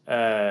best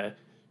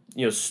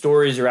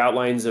stories or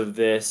outlines of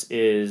this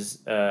is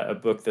a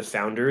book, The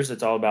Founders.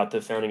 It's all about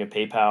the founding of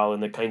PayPal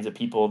and the kinds of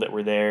people that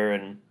were there.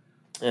 And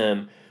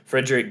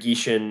Frederick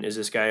Gieschen is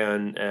this guy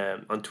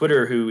on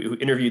Twitter who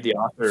interviewed the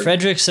author.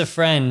 Frederick's a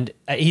friend.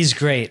 He's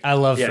great. I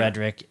love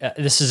Frederick.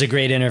 This is a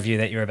great interview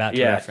that you're about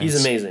to reference.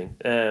 He's amazing.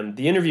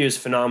 The interview is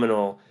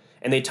phenomenal.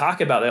 And they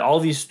talk about all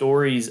these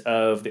stories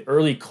of the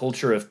early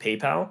culture of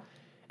PayPal.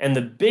 And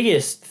the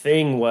biggest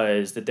thing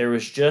was that there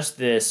was just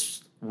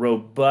this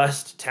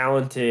robust,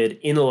 talented,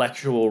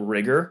 intellectual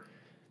rigor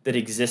that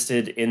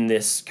existed in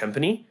this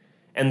company.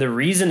 And the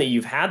reason that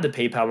you've had the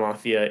PayPal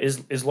mafia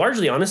is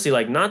largely, honestly,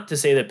 like, not to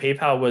say that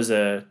PayPal was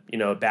a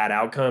bad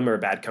outcome or a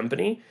bad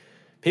company.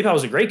 PayPal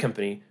was a great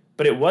company,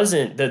 but it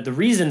wasn't the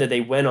reason that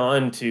they went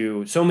on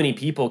to, so many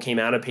people came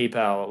out of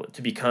PayPal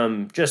to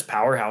become just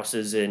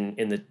powerhouses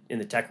in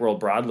the tech world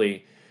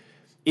broadly,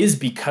 is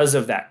because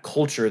of that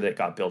culture that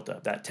got built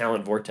up, that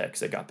talent vortex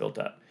that got built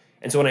up.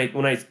 And so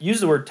when I use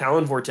the word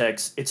talent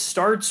vortex, it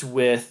starts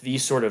with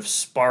these sort of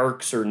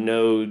sparks or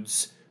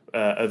nodes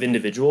of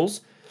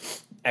individuals.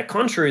 At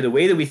Contrary, the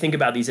way that we think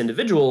about these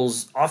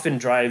individuals often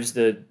drives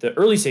the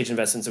early stage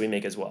investments that we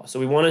make as well. So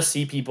we want to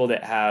see people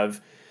that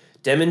have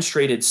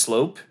demonstrated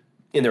slope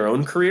in their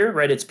own career,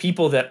 right? It's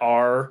people that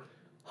are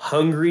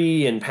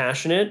hungry and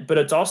passionate, but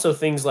it's also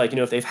things like,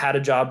 if they've had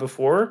a job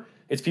before,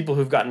 it's people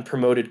who've gotten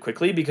promoted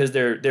quickly because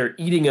they're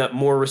eating up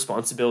more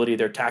responsibility,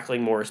 they're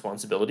tackling more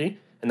responsibility,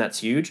 and that's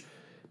huge.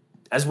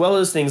 As well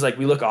as things like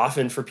we look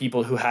often for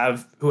people who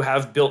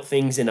have built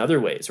things in other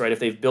ways, right? If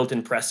they've built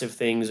impressive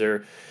things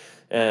or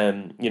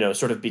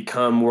sort of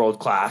become world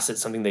class at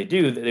something they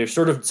do, there's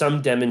sort of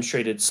some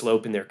demonstrated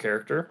slope in their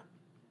character.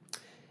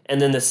 And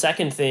then the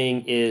second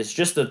thing is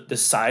just the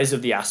size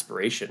of the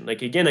aspiration.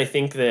 Like, again, I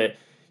think that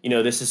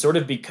this has sort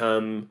of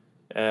become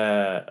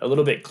a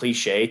little bit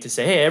cliche to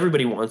say, hey,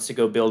 everybody wants to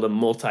go build a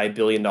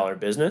multi-billion-dollar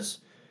business.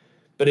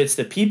 But it's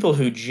the people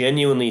who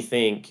genuinely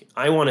think,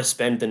 I want to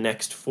spend the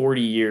next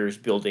 40 years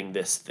building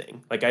this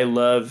thing. Like I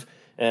love,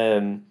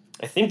 I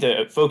think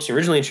the folks who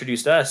originally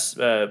introduced us,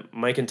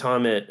 Mike and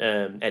Tom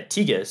at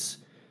Tigas,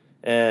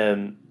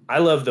 I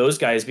love those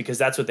guys because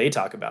that's what they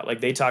talk about. Like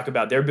they talk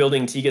about they're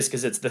building Tigas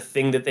because it's the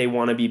thing that they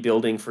want to be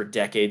building for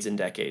decades and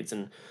decades.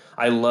 And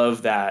I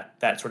love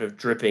that sort of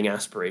dripping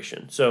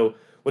aspiration. So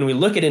when we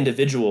look at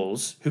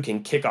individuals who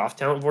can kick off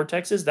talent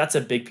vortexes, that's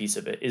a big piece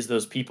of it, is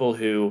those people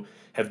who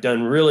have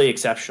done really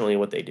exceptionally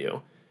what they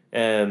do.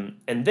 And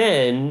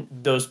then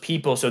those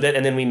people,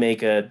 and then we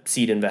make a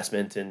seed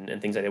investment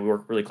and things like that. We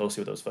work really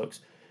closely with those folks.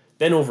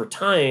 Then over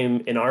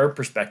time, in our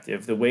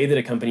perspective, the way that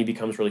a company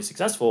becomes really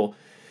successful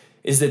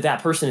is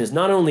that person is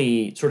not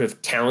only sort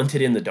of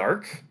talented in the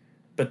dark,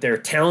 but they're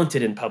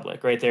talented in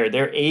public, right?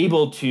 They're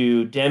able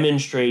to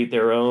demonstrate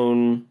their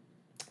own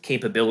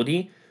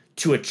capability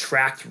to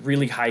attract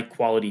really high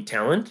quality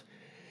talent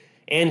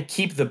and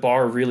keep the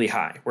bar really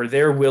high, where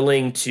they're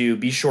willing to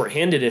be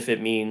shorthanded if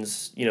it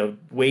means,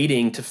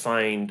 waiting to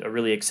find a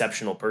really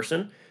exceptional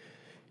person.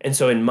 And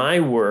so in my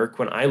work,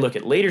 when I look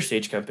at later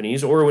stage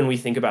companies or when we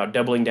think about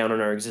doubling down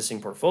on our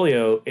existing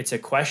portfolio, it's a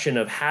question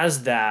of,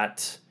 has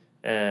that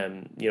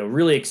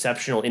really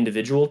exceptional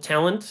individual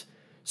talent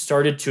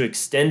started to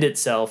extend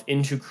itself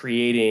into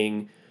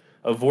creating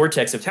a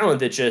vortex of talent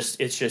that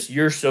it's just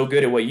you're so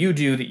good at what you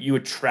do that you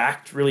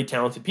attract really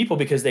talented people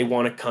because they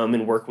want to come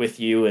and work with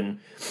you and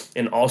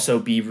also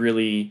be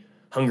really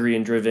hungry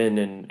and driven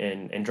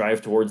and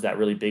drive towards that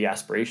really big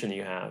aspiration that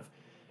you have.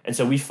 And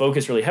so we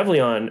focus really heavily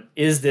on,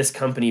 is this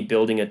company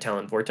building a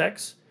talent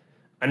vortex?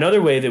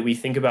 Another way that we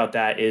think about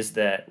that is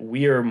that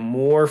we are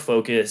more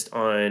focused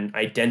on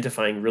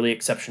identifying really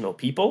exceptional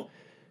people,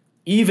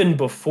 even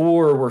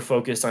before we're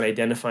focused on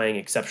identifying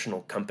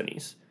exceptional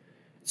companies.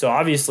 So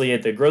obviously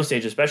at the growth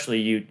stage, especially,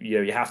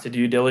 you have to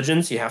do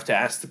diligence. You have to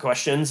ask the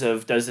questions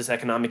of, does this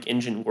economic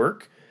engine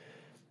work?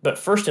 But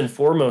first and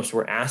foremost,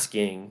 we're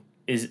asking,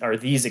 are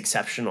these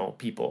exceptional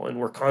people? And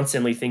we're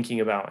constantly thinking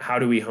about, how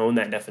do we hone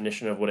that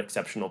definition of what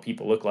exceptional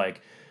people look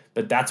like?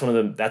 But that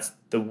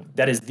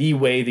is the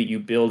way that you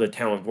build a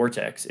talent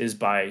vortex, is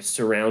by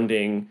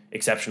surrounding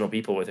exceptional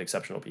people with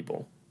exceptional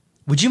people.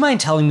 Would you mind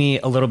telling me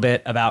a little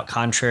bit about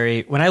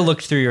Contrary? When I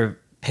looked through your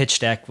pitch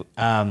deck,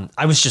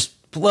 I was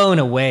just blown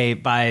away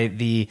by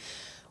the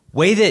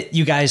way that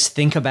you guys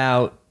think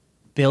about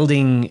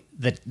building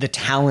the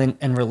talent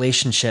and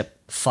relationship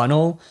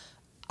funnel.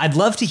 I'd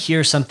love to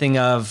hear something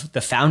of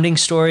the founding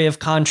story of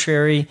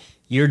Contrary,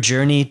 your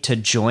journey to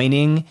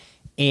joining,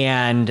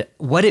 and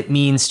what it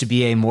means to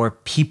be a more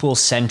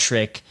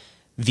people-centric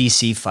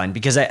VC fund.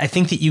 Because I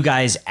think that you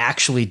guys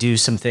actually do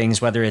some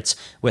things, whether it's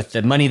with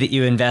the money that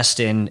you invest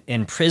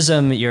in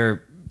Prism,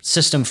 your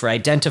system for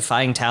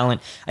identifying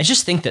talent. I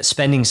just think that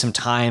spending some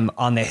time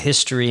on the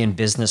history and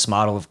business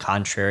model of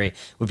Contrary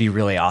would be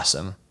really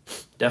awesome.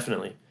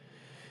 Definitely.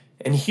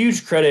 And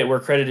huge credit where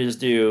credit is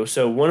due.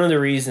 So one of the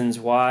reasons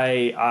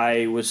why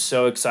I was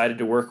so excited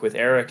to work with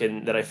Eric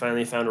and that I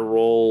finally found a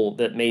role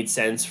that made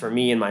sense for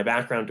me and my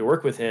background to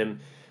work with him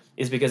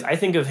is because I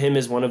think of him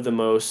as one of the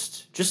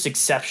most just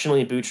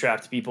exceptionally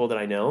bootstrapped people that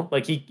I know.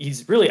 Like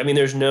he's really,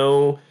 there's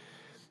no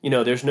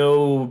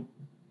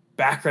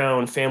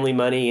background, family,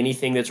 money,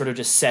 anything that sort of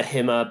just set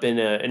him up in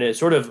a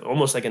sort of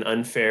almost like an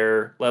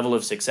unfair level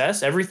of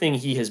success. Everything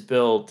he has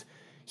built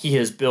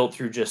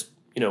through just,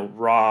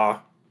 raw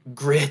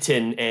grit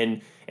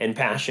and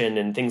passion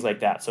and things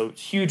like that. So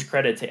huge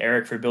credit to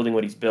Eric for building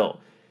what he's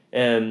built.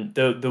 And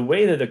the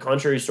way that the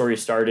Contrary story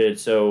started,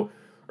 so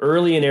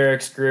early in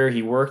Eric's career,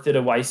 he worked at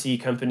a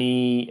YC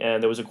company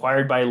that was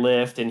acquired by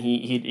Lyft, and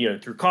he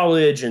through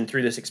college and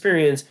through this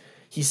experience,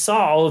 he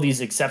saw all of these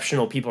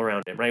exceptional people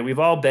around him, right? We've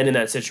all been in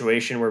that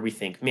situation where we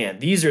think, man,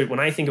 when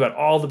I think about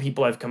all the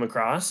people I've come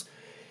across,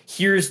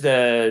 here's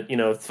the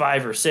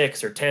 5 or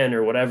 6 or 10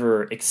 or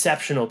whatever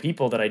exceptional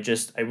people that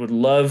I would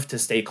love to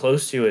stay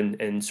close to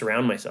and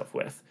surround myself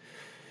with.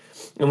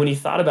 And when he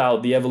thought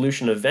about the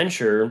evolution of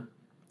venture,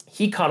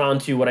 he caught on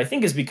to what I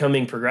think is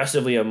becoming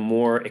progressively a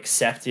more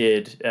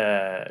accepted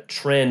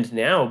trend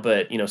now.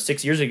 But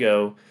 6 years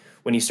ago,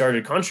 when he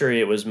started Contrary,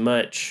 it was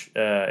much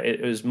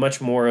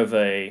more of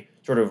a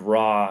sort of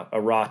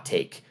raw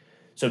take.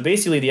 So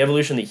basically, the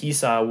evolution that he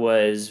saw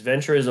was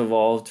venture has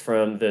evolved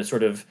from the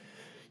sort of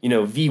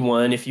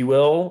V1, if you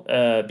will,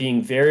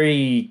 being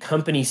very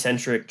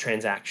company-centric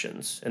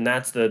transactions. And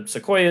that's the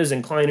Sequoias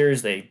and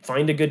Kleiners. They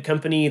find a good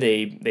company,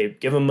 they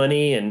give them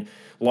money, and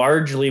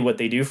largely what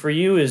they do for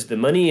you is the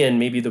money and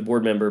maybe the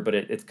board member, but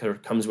it kind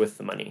of comes with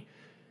the money.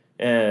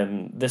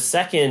 The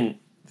second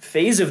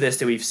phase of this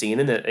that we've seen,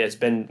 and that has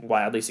been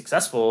wildly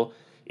successful,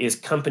 is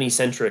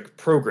company-centric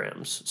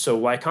programs. So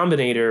Y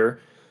Combinator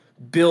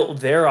built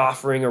their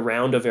offering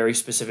around a very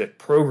specific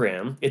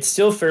program. It's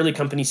still fairly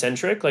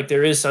company-centric. Like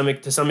there is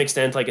to some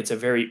extent, like it's a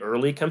very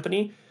early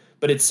company,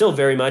 but it's still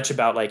very much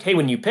about like, hey,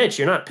 when you pitch,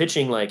 you're not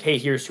pitching like, hey,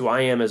 here's who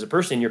I am as a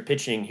person. You're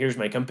pitching, here's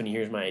my company,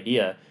 here's my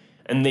idea.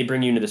 and they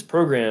bring you into this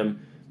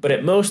program. But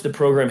at most, the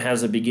program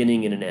has a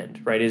beginning and an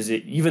end, right? Is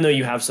it, even though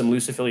you have some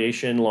loose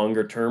affiliation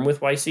longer term with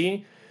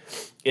YC,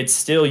 it's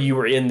still, you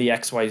were in the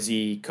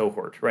XYZ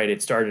cohort, right?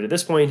 It started at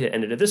this point, it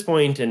ended at this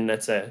point, and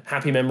that's a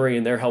happy memory,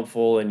 and they're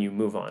helpful, and you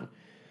move on.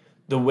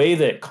 The way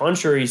that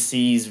Contrary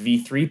sees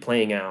V3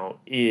 playing out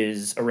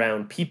is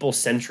around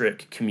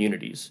people-centric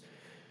communities.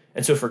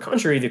 And so for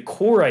Contrary, the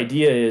core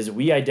idea is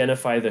we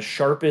identify the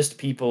sharpest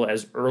people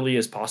as early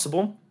as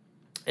possible,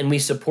 and we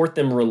support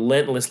them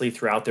relentlessly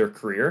throughout their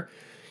career,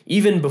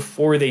 even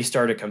before they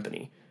start a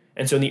company.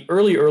 And so in the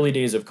early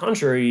days of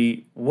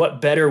Contrary,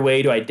 what better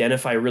way to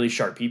identify really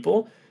sharp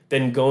people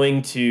than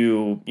going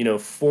to,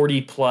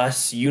 40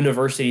 plus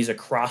universities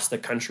across the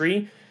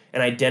country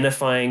and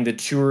identifying the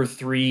 2 or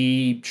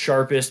 3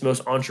 sharpest,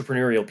 most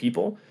entrepreneurial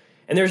people.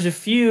 And there's a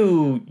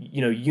few,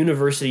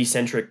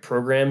 university-centric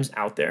programs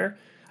out there.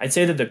 I'd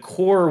say that the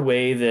core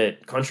way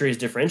that Contrary has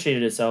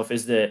differentiated itself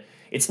is that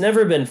it's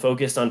never been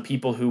focused on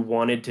people who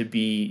wanted to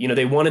be,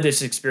 they wanted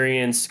this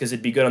experience because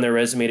it'd be good on their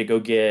resume to go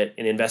get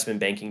an investment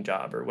banking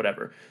job or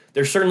whatever.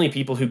 There's certainly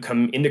people who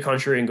come into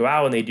Contrary and go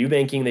out and they do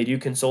banking, they do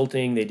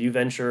consulting, they do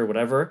venture,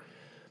 whatever.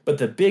 But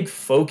the big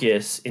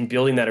focus in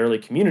building that early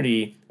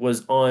community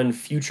was on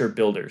future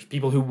builders,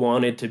 people who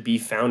wanted to be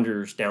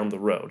founders down the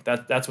road.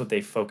 That's what they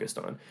focused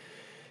on.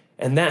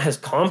 And that has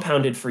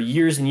compounded for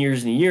years and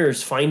years and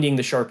years, finding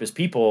the sharpest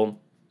people,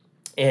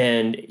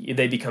 and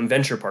they become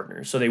venture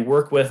partners. So they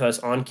work with us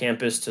on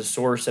campus to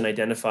source and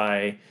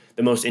identify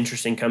the most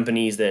interesting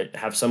companies that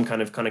have some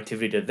kind of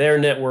connectivity to their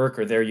network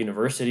or their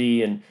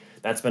university. And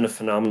that's been a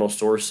phenomenal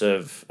source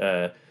of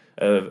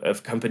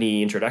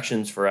company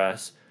introductions for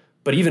us.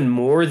 But even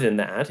more than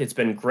that, it's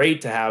been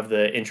great to have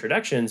the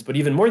introductions. But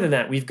even more than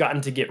that, we've gotten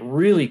to get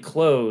really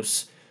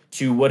close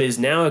to what is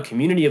now a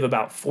community of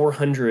about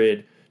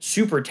 400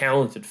 super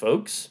talented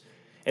folks,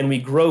 and we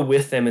grow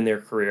with them in their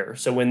career.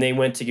 So when they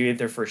went to get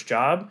their first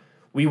job,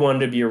 we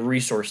wanted to be a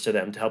resource to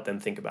them to help them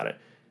think about it.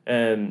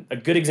 A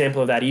good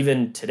example of that,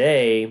 even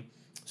today,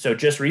 so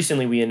just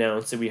recently we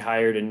announced that we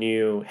hired a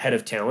new head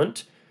of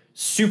talent,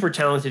 super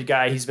talented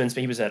guy.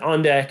 He was at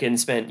On Deck and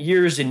spent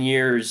years and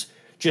years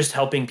just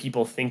helping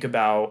people think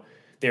about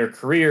their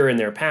career and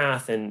their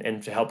path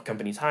and to help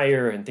companies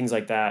hire and things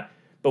like that.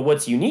 But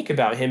what's unique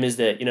about him is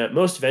that, at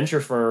most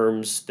venture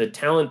firms, the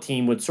talent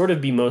team would sort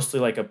of be mostly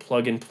like a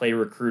plug and play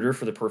recruiter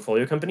for the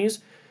portfolio companies.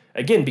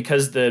 Again,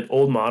 because the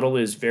old model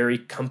is very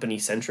company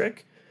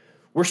centric,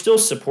 we're still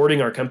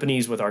supporting our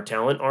companies with our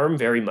talent arm,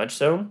 very much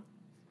so.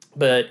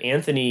 But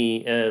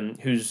Anthony,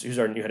 who's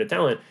our new head of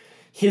talent,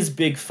 his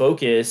big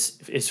focus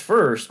is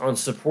first on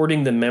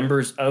supporting the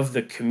members of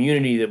the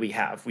community that we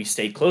have. We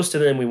stay close to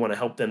them. We want to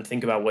help them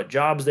think about what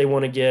jobs they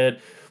want to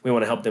get. We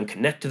want to help them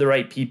connect to the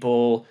right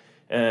people.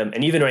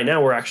 And even right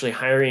now, we're actually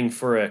hiring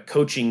for a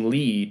coaching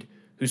lead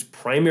whose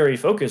primary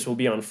focus will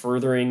be on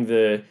furthering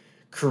the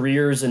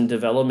careers and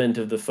development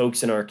of the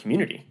folks in our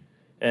community.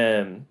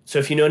 So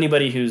if you know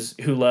anybody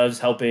who loves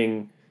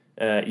helping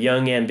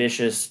young,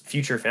 ambitious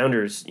future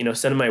founders, send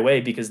them my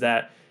way, because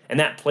that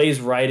plays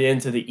right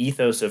into the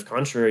ethos of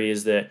Contrary,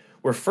 is that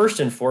we're first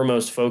and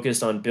foremost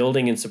focused on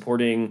building and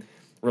supporting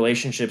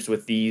relationships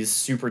with these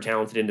super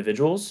talented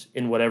individuals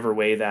in whatever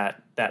way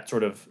that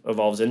sort of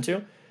evolves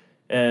into.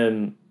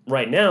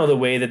 Right now, the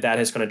way that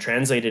has kind of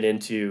translated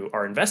into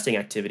our investing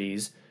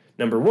activities,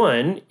 number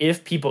one,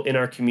 if people in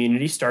our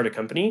community start a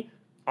company,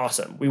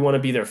 awesome. We want to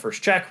be their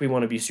first check. We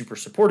want to be super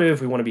supportive.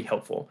 We want to be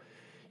helpful.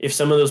 If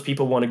some of those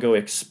people want to go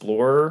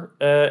explore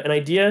an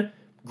idea,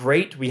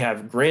 great. We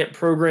have grant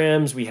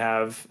programs. We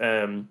have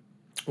what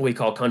we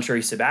call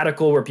Contrary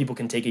Sabbatical, where people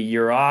can take a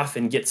year off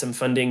and get some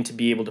funding to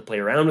be able to play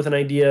around with an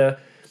idea.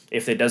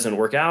 If it doesn't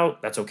work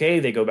out, that's okay.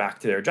 They go back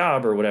to their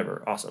job or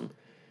whatever. Awesome.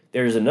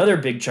 There's another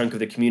big chunk of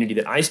the community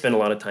that I spend a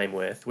lot of time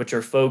with, which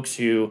are folks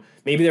who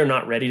maybe they're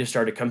not ready to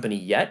start a company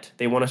yet.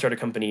 They want to start a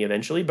company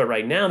eventually, but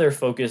right now they're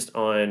focused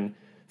on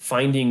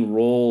finding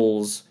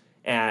roles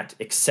at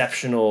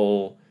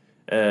exceptional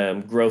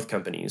growth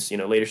companies,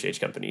 later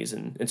stage companies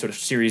and sort of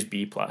Series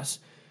B plus.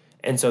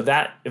 And so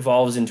that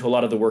evolves into a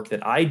lot of the work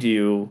that I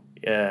do,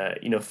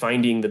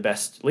 finding the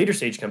best later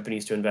stage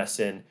companies to invest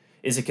in.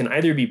 Is it can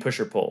either be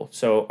push or pull.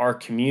 So our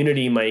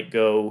community might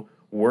go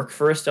work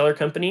for a stellar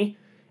company,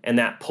 and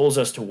that pulls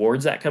us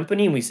towards that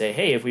company. And we say,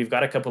 hey, if we've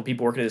got a couple of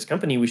people working at this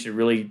company, we should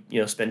really,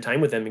 spend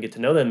time with them and get to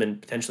know them and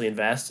potentially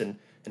invest and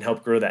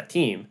help grow that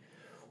team.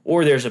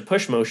 Or there's a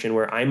push motion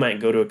where I might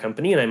go to a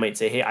company and I might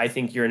say, hey, I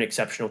think you're an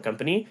exceptional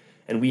company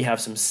and we have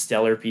some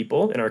stellar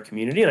people in our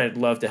community and I'd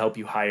love to help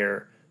you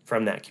hire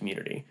from that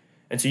community.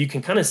 And so you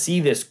can kind of see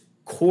this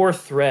core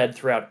thread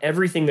throughout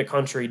everything that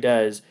Contrary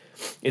does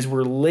is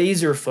we're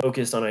laser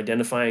focused on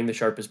identifying the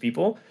sharpest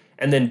people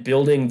and then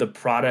building the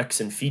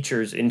products and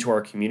features into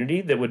our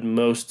community that would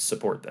most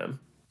support them.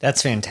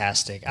 That's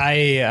fantastic.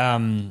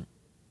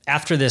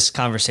 After this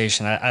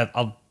conversation,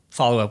 I'll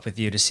follow up with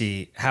you to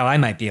see how I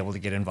might be able to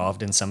get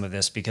involved in some of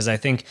this, because I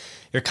think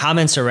your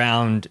comments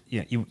around,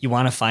 you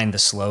want to find the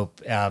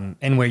slope,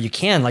 and where you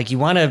can, like, you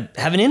want to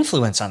have an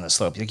influence on the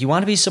slope. Like, you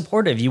want to be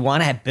supportive. You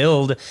want to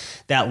build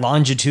that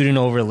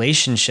longitudinal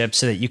relationship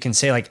so that you can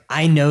say, like,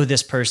 I know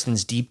this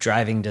person's deep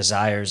driving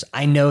desires.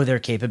 I know their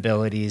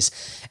capabilities.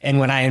 And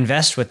when I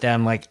invest with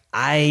them, like,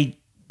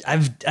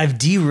 I've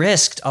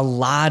de-risked a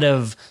lot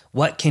of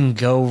what can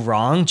go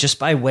wrong just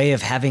by way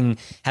of having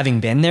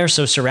been there.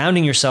 So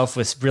surrounding yourself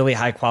with really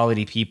high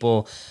quality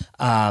people,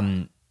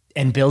 and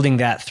building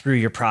that through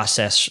your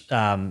process,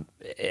 and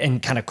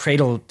kind of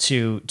cradle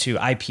to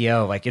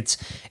IPO, like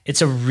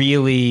it's a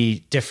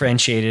really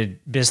differentiated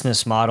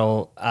business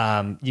model.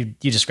 You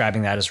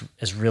describing that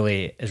is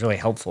really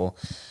helpful.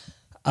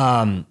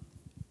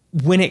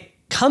 When it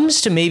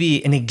comes to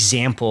maybe an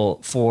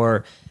example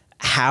for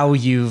how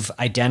you've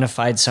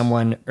identified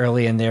someone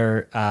early in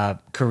their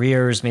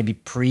careers, maybe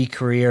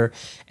pre-career,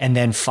 and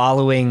then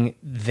following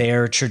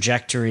their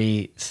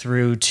trajectory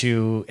through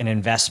to an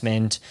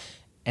investment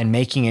and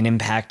making an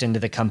impact into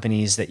the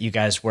companies that you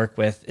guys work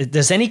with.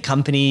 Does any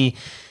company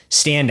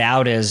stand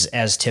out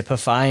as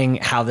typifying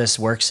how this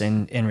works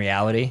in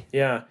reality?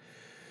 Yeah.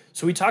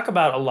 So we talk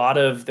about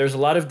there's a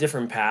lot of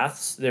different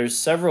paths. There's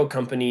several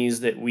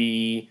companies that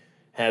we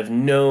have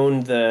known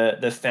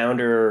the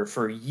founder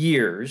for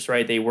years,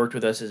 right? They worked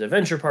with us as a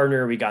venture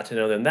partner. We got to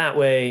know them that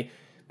way.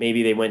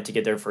 Maybe they went to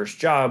get their first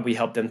job. We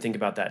helped them think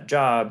about that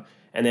job.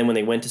 And then when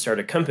they went to start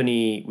a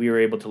company, we were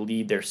able to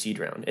lead their seed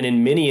round. And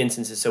in many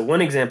instances, so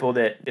one example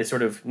that is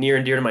sort of near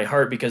and dear to my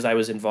heart because I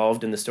was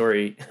involved in the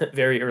story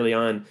very early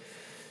on.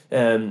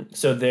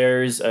 So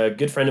there's a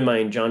good friend of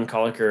mine, John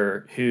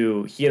Colliker,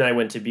 who he and I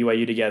went to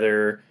BYU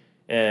together.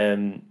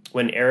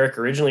 When Eric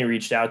originally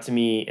reached out to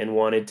me and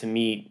wanted to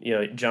meet,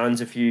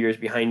 John's a few years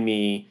behind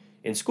me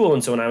in school.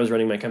 And so when I was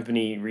running my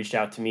company, reached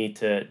out to me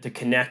to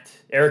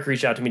connect. Eric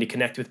reached out to me to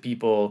connect with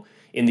people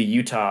in the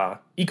Utah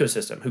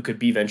ecosystem who could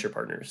be venture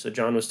partners. So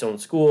John was still in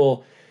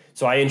school.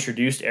 So I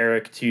introduced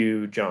Eric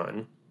to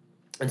John.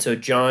 And so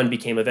John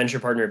became a venture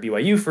partner at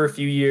BYU for a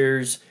few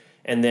years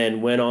and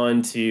then went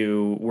on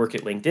to work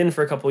at LinkedIn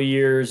for a couple of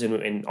years.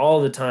 And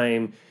all the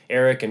time,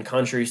 Eric and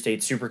Contrary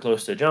stayed super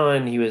close to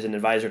John. He was an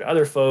advisor to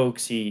other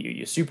folks.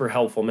 He a super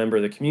helpful member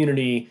of the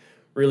community,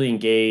 really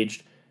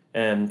engaged.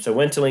 So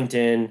went to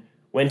LinkedIn,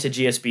 went to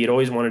GSB, had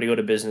always wanted to go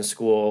to business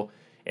school.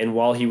 And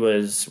while he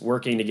was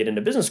working to get into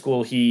business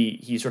school,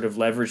 he sort of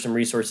leveraged some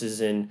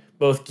resources in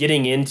both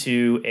getting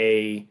into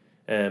a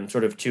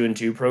sort of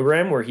 2-and-2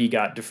 program where he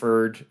got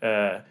deferred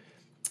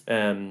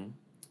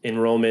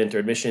enrollment or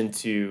admission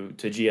to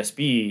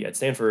GSB at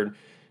Stanford.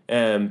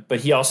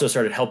 But he also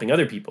started helping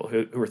other people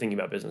who were thinking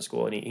about business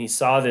school. And he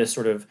saw this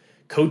sort of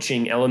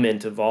coaching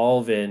element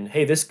evolve in,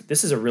 hey, this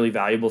is a really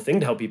valuable thing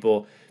to help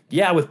people.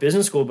 Yeah, with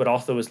business school, but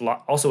also with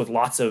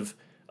lots of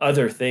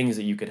other things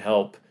that you could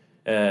help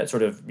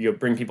sort of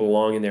bring people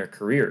along in their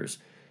careers.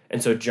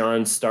 And so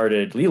John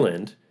started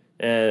Leland,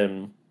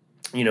 while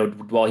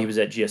he was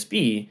at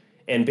GSB,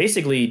 and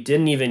basically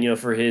didn't even,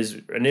 for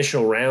his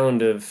initial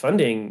round of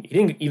funding, he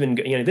didn't even,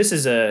 this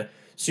is a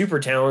super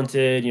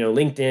talented,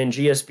 LinkedIn,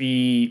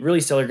 GSB, really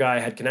stellar guy,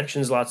 had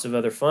connections, lots of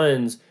other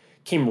funds,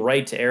 came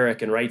right to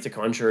Eric and right to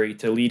Contrary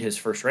to lead his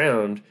first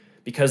round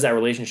because that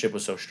relationship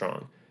was so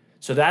strong.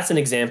 So that's an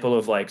example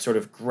of like sort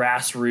of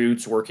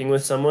grassroots working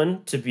with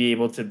someone to be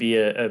able to be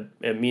a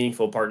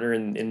meaningful partner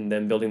in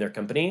them building their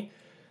company.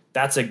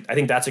 I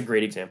think that's a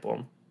great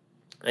example.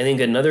 I think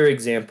another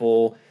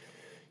example,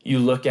 you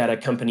look at a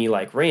company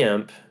like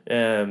Ramp,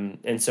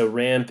 and so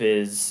Ramp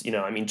is,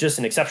 just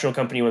an exceptional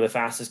company, one of the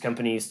fastest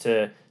companies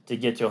to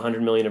get to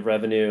 100 million of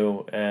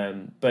revenue.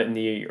 But in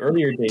the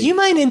earlier days, do you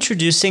mind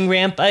introducing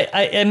Ramp?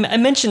 I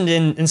mentioned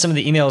in some of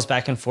the emails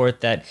back and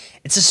forth that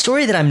it's a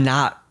story that I'm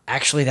not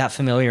actually that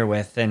familiar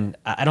with, and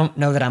I don't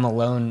know that I'm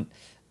alone.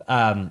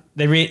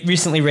 They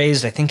recently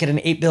raised, I think, at an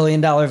 $8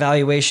 billion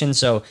valuation,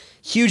 so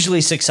hugely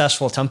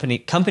successful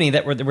company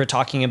that we're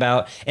talking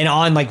about, and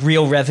on like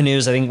real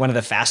revenues, I think one of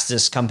the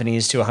fastest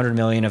companies to 100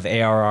 million of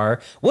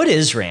ARR. What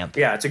is Ramp?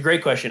 Yeah, it's a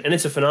great question, and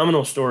it's a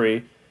phenomenal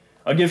story.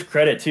 I'll give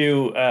credit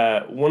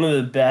to one of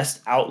the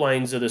best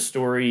outlines of the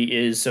story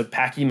is, so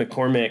Packy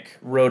McCormick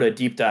wrote a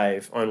deep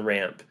dive on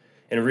Ramp,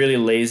 and it really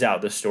lays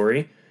out the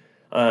story.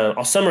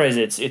 I'll summarize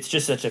it. It's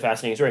just such a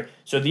fascinating story.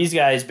 So these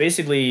guys,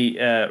 basically,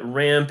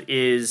 Ramp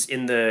is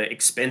in the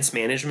expense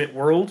management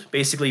world,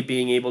 basically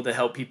being able to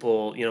help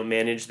people,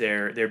 manage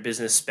their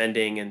business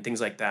spending and things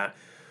like that.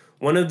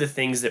 One of the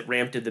things that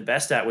Ramp did the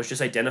best at was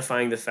just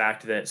identifying the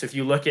fact that, so if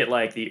you look at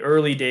like the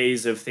early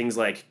days of things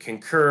like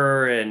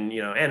Concur and,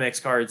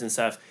 Amex cards and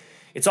stuff,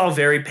 it's all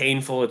very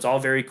painful. It's all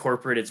very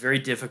corporate. It's very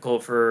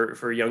difficult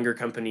for younger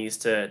companies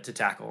to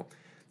tackle.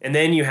 And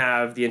then you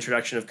have the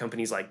introduction of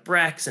companies like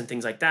Brex and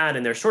things like that,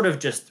 and they're sort of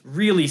just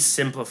really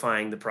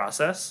simplifying the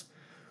process.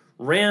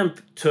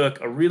 Ramp took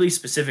a really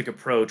specific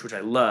approach, which I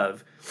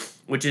love,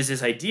 which is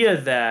this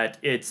idea that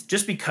it's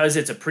just because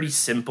it's a pretty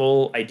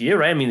simple idea,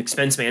 right? I mean,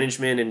 expense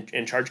management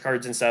and charge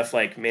cards and stuff,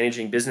 like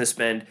managing business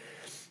spend,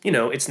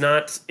 it's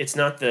not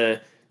the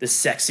the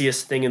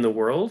sexiest thing in the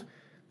world,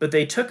 but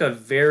they took a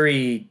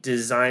very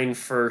design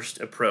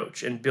first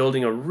approach and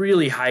building a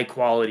really high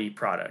quality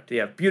product. They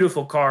have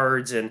beautiful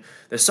cards and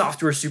the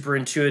software is super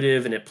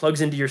intuitive and it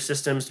plugs into your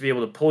systems to be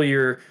able to pull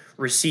your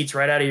receipts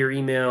right out of your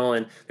email.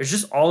 And there's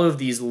just all of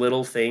these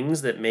little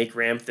things that make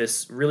Ramp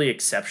this really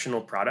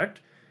exceptional product.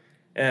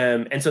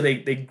 And so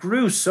they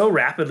grew so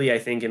rapidly, I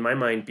think, in my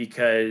mind,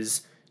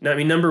 because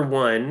number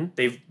one,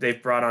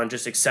 they've brought on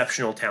just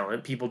exceptional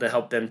talent, people to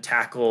help them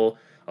tackle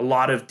a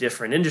lot of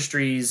different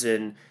industries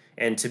and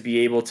to be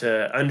able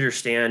to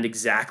understand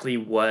exactly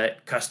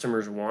what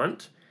customers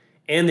want.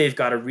 And they've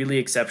got a really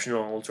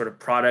exceptional sort of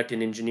product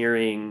and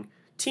engineering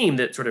team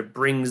that sort of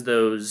brings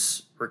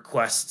those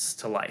requests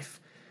to life.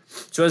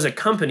 So as a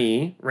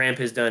company, Ramp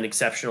has done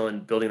exceptional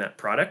in building that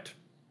product.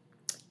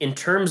 In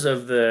terms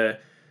of the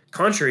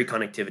contrary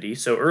connectivity,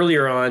 so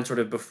earlier on, sort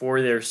of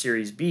before their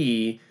Series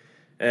B,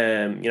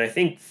 I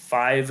think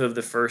 5 of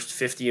the first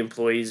 50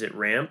 employees at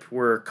Ramp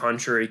were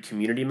contrary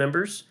community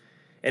members.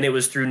 And it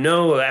was through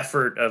no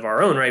effort of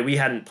our own, right? We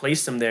hadn't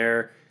placed them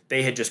there.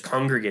 They had just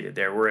congregated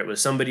there, where it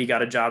was somebody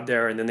got a job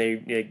there and then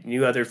they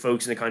knew other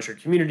folks in the contrary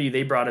community.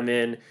 They brought them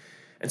in.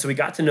 And so we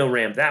got to know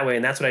Ramp that way.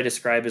 And that's what I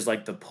describe as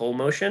like the pull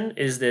motion,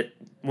 is that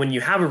when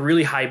you have a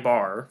really high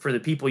bar for the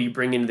people you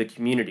bring into the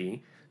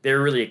community,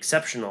 they're really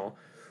exceptional.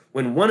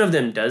 When one of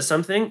them does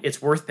something,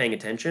 it's worth paying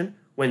attention.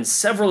 When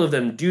several of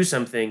them do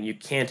something, you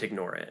can't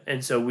ignore it.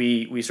 And so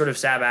we sort of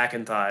sat back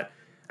and thought,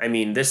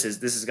 this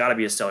has got to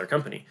be a stellar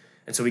company.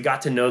 And so we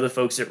got to know the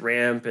folks at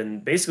Ramp,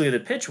 and basically the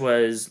pitch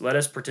was, let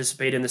us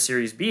participate in the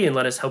Series B and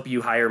let us help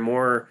you hire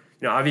more.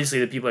 Obviously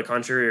the people at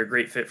Contrary are a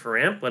great fit for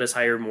Ramp. Let us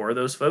hire more of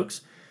those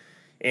folks.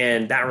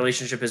 And that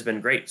relationship has been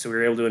great. So we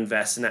were able to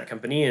invest in that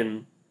company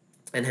and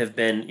have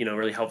been,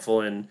 really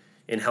helpful in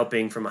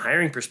helping from a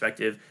hiring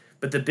perspective.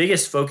 But the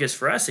biggest focus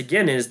for us,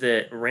 again, is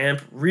that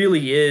Ramp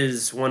really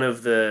is one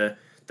of the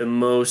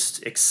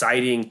most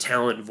exciting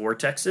talent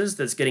vortexes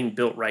that's getting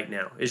built right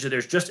now. Is that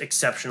there's just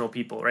exceptional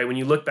people, right? When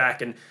you look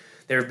back, and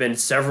there have been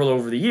several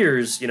over the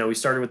years, we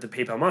started with the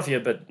PayPal Mafia,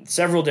 but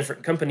several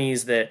different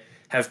companies that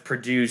have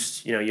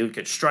produced, you look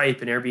at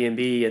Stripe and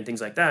Airbnb and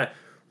things like that.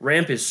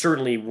 Ramp is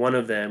certainly one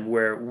of them,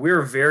 where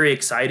we're very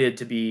excited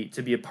to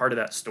be a part of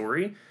that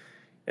story.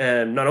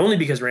 And not only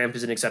because Ramp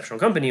is an exceptional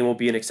company and will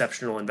be an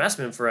exceptional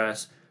investment for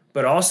us,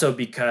 but also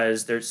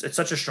because it's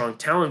such a strong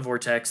talent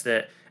vortex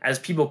that as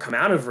people come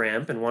out of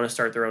Ramp and want to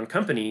start their own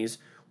companies,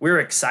 we're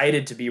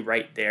excited to be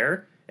right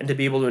there and to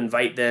be able to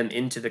invite them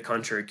into the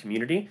Contrary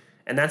community.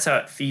 And that's how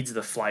it feeds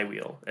the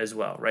flywheel as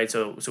well, right?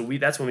 So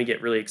that's when we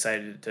get really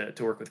excited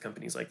to work with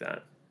companies like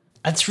that.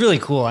 That's really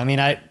cool.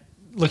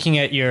 Looking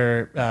at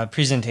your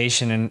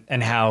presentation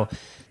and how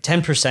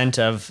 10%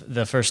 of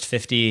the first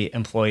 50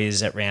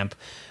 employees at Ramp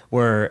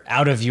were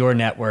out of your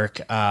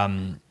network,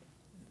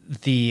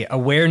 the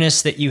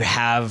awareness that you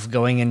have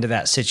going into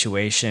that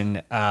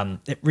situation,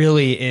 it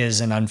really is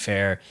an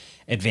unfair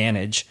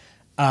advantage.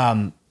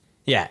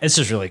 It's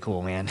just really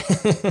cool, man.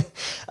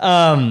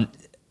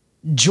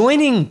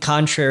 Joining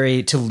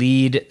Contrary to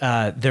lead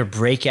their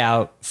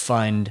breakout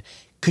fund,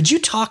 could you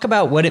talk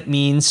about what it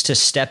means to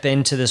step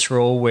into this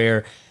role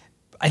where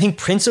I think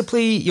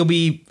principally you'll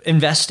be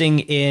investing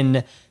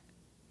in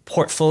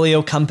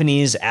portfolio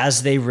companies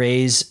as they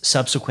raise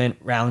subsequent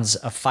rounds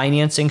of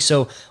financing?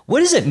 So what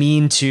does it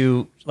mean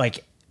to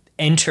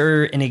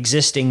enter an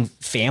existing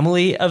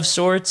family of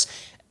sorts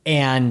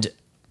and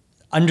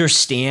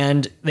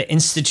understand the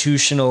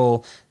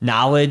institutional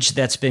knowledge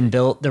that's been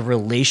built, the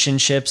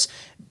relationships,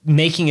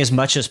 making as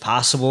much as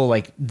possible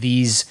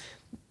these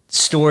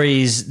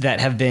stories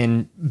that have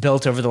been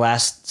built over the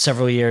last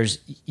several years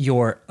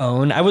your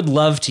own? I would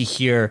love to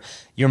hear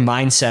your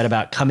mindset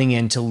about coming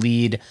in to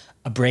lead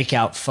a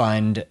breakout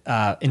fund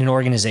in an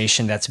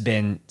organization that's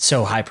been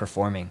so high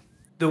performing.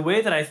 The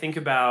way that I think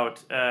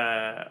about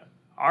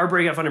our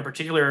breakout fund in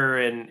particular,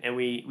 and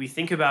we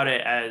think about it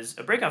as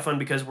a breakout fund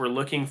because we're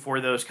looking for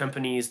those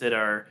companies that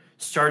are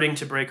starting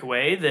to break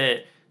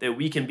away that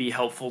we can be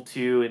helpful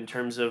to in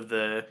terms of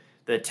the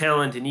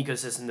talent and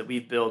ecosystem that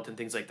we've built and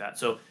things like that.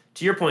 So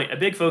to your point, a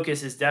big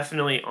focus is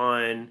definitely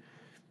on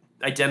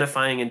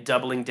identifying and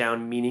doubling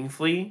down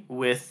meaningfully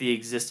with the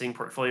existing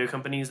portfolio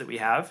companies that we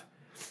have.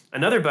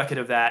 Another bucket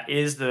of that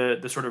is the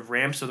sort of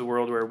Ramps of the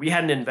world, where we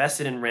hadn't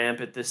invested in Ramp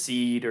at the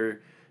seed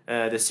or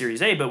the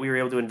Series A, but we were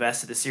able to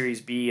invest at the Series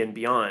B and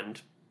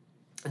beyond.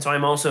 And so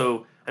I'm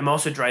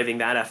also driving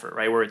that effort,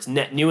 right, where it's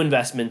net new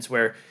investments,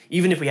 where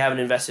even if we haven't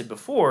invested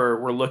before,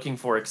 we're looking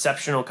for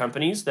exceptional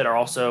companies that are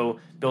also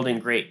building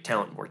great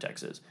talent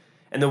vortexes.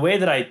 And the way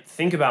that I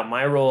think about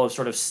my role of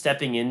sort of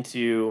stepping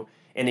into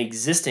an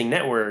existing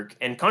network,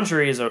 and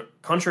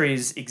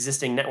Contrary's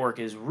existing network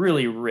is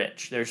really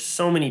rich. There's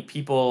so many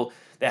people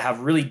that have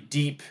really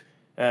deep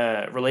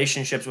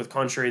relationships with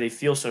Contrary. They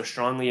feel so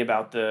strongly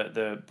about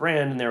the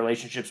brand and their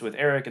relationships with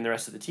Eric and the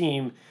rest of the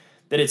team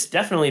that it's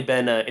definitely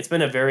been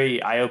a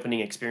very eye-opening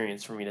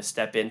experience for me to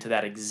step into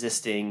that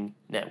existing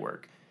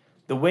network.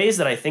 The ways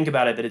that I think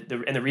about it,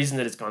 and the reason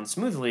that it's gone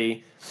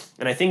smoothly,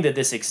 and I think that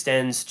this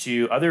extends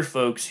to other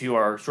folks who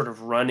are sort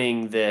of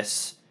running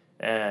this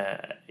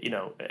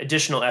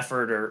additional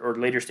effort or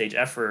later stage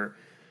effort.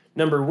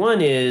 Number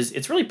one is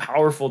it's really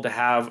powerful to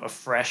have a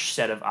fresh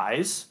set of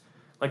eyes.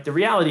 Like the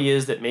reality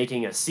is that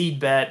making a seed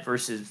bet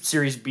versus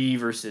Series B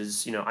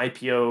versus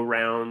IPO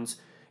rounds,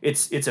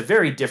 it's a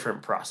very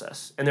different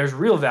process, and there's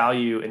real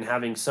value in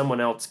having someone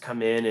else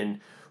come in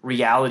and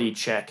reality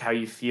check how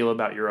you feel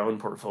about your own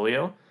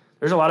portfolio.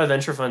 There's a lot of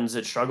venture funds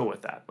that struggle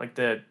with that. Like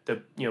the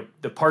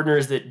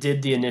partners that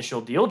did the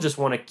initial deal just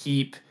want to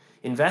keep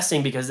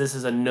investing because this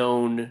is a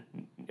known,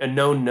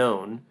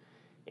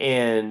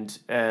 and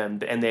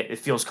that it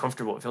feels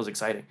comfortable, it feels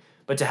exciting.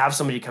 But to have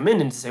somebody come in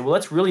and to say, well,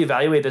 let's really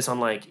evaluate this on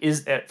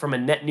from a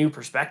net new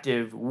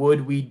perspective,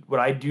 would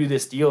I do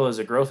this deal as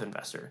a growth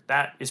investor?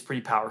 That is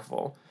pretty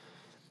powerful.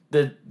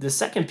 The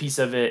second piece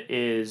of it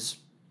is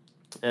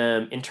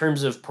in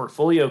terms of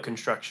portfolio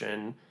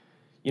construction.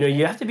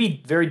 You have to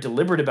be very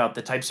deliberate about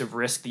the types of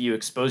risk that you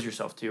expose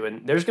yourself to.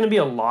 And there's going to be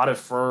a lot of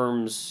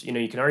firms,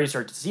 you can already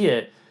start to see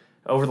it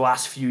over the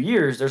last few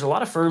years. There's a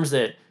lot of firms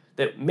that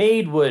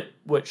made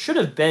what should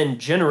have been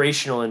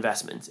generational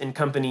investments in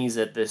companies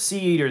at the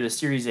seed or the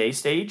Series A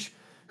stage,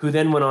 who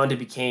then went on to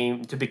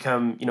become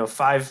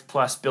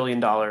 $5+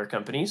 billion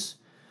companies.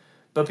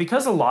 But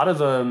because a lot of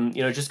them,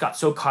 just got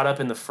so caught up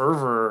in the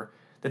fervor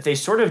that they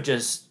sort of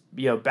just,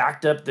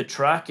 backed up the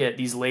truck at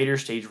these later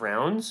stage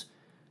rounds,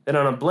 then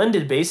on a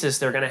blended basis,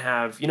 they're going to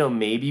have,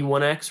 maybe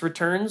 1x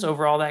returns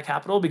over all that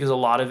capital, because a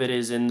lot of it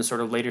is in the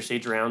sort of later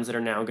stage rounds that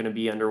are now going to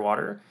be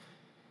underwater.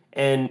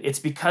 And it's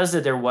because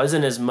that there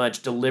wasn't as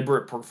much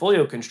deliberate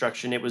portfolio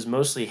construction. It was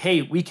mostly,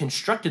 hey, we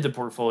constructed the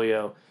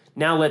portfolio.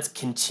 Now let's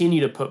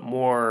continue to put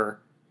more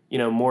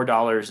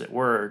dollars at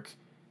work.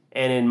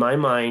 And in my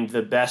mind,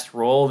 the best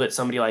role that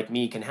somebody like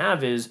me can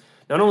have is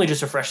not only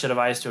just a fresh set of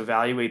eyes to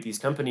evaluate these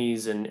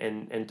companies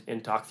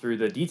and talk through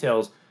the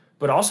details,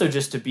 but also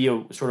just to be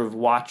a sort of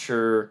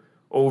watcher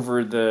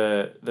over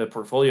the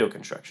portfolio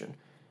construction.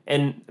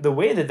 And the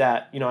way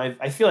that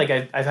I feel like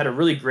I've had a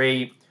really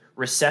great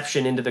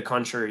reception into the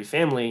Contrary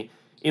family,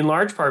 in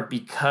large part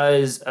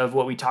because of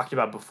what we talked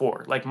about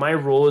before. Like my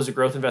role as a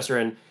growth investor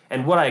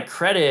and what I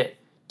credit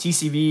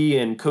TCV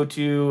and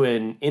Cotu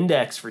and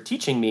Index for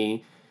teaching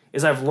me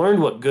is I've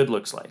learned what good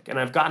looks like. And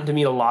I've gotten to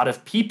meet a lot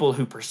of people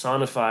who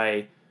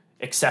personify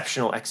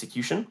exceptional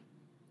execution.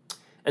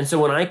 And so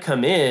when I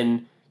come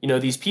in,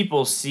 these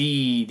people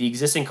see the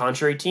existing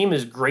Contrary team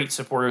as great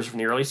supporters from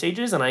the early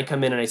stages. And I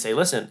come in and I say,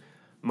 listen,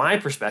 my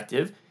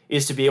perspective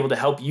is to be able to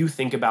help you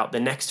think about the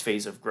next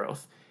phase of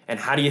growth. And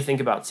how do you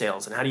think about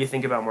sales? And how do you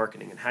think about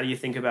marketing? And how do you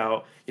think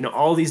about,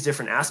 all these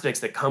different aspects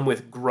that come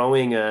with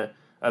growing a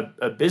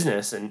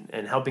business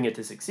and helping it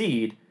to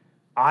succeed?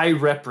 I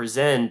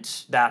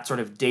represent that sort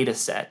of data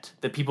set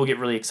that people get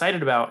really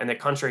excited about and that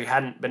Contrary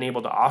hadn't been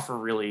able to offer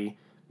really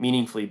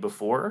meaningfully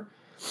before.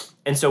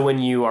 And so when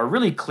you are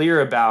really clear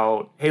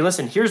about, hey,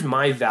 listen, here's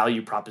my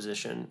value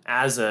proposition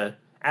as a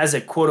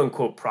quote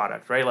unquote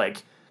product, right?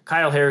 Like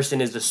Kyle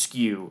Harrison is the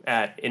SKU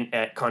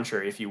at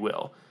Contrary, if you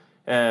will.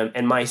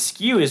 And my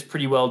SKU is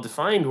pretty well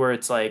defined, where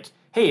it's like,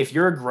 hey, if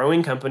you're a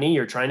growing company,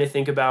 you're trying to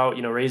think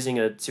about, raising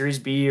a Series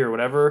B or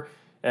whatever,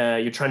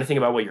 you're trying to think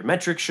about what your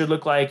metrics should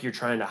look like, you're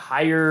trying to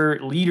hire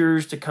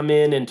leaders to come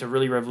in and to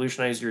really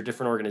revolutionize your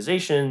different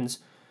organizations,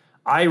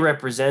 I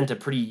represent a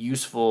pretty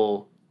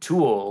useful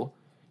tool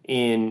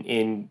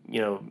in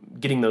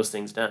getting those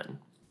things done.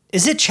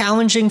 Is it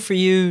challenging for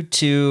you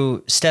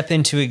to step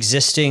into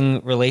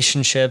existing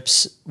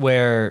relationships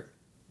where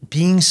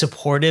being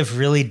supportive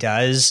really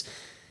does,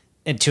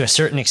 and to a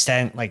certain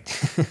extent, like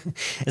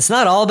it's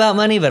not all about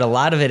money, but a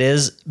lot of it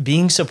is,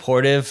 being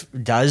supportive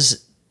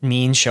does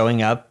mean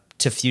showing up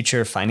to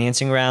future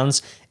financing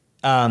rounds?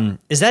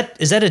 Is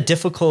that a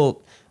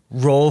difficult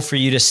role for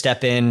you to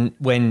step in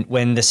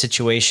when the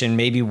situation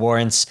maybe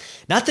warrants,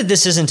 not that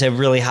this isn't a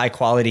really high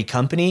quality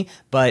company,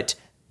 but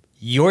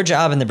your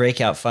job in the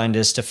breakout fund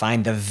is to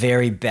find the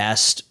very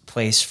best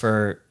place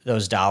for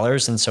those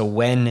dollars. And so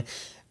when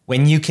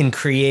you can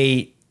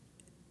create,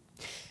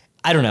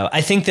 I don't know,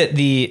 I think that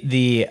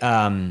the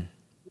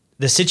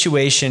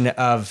situation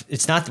of,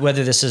 it's not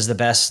whether this is the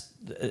best,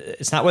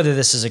 it's not whether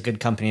this is a good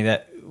company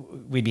that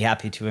we'd be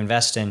happy to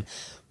invest in,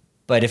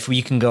 but if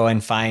we can go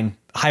and find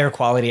higher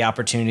quality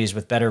opportunities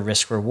with better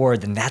risk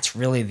reward, then that's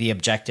really the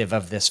objective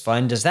of this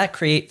fund. Does that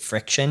create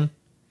friction?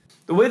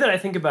 The way that I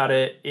think about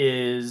it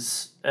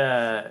is,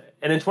 and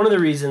it's one of the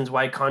reasons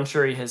why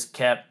Contrary has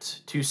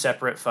kept two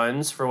separate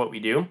funds for what we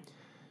do.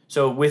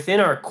 So within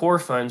our core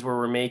funds, where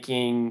we're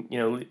making,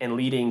 and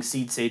leading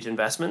seed stage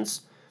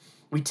investments,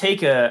 we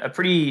take a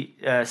pretty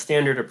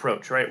standard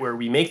approach, right? Where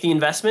we make the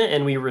investment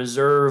and we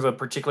reserve a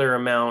particular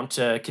amount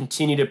to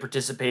continue to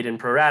participate in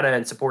pro rata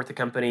and support the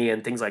company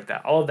and things like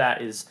that. All of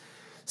that is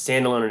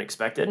standalone and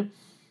expected.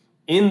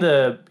 In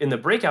the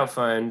breakout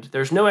fund,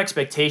 there's no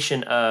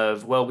expectation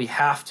of, well, we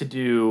have to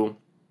do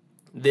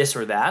this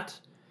or that.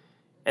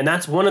 And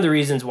that's one of the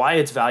reasons why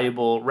it's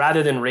valuable,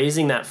 rather than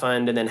raising that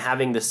fund and then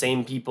having the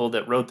same people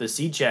that wrote the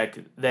seed check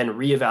then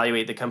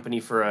reevaluate the company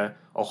for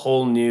a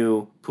whole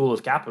new pool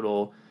of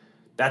capital.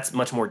 That's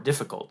much more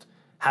difficult.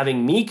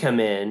 having me come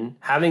in,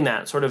 having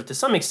that sort of, to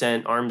some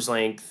extent, arm's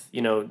length,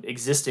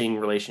 existing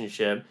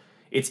relationship,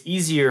 it's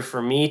easier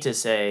for me to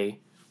say,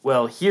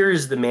 well,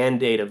 here's the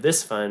mandate of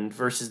this fund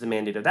versus the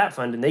mandate of that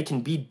fund, and they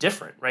can be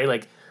different, right?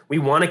 Like, we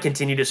want to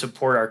continue to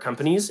support our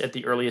companies at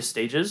the earliest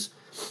stages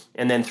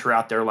and then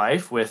throughout their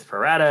life with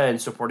pro rata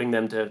and supporting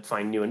them to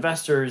find new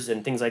investors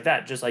and things like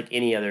that, just like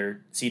any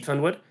other seed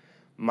fund would.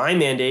 My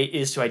mandate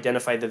is to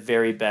identify the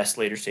very best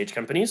later stage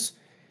companies.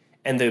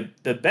 And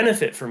the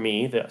benefit for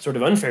me, the sort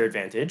of unfair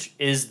advantage,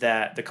 is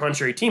that the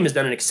Contrary team has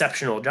done an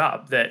exceptional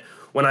job. That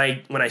when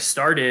I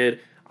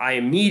started, I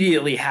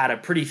immediately had a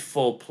pretty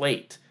full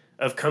plate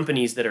of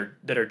companies that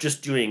are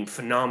just doing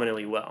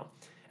phenomenally well.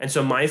 And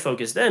so my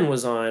focus then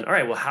was on, all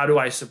right, well, how do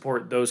I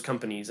support those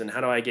companies and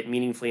how do I get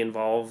meaningfully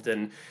involved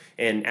and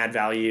add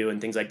value and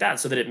things like that,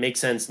 so that it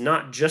makes sense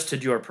not just to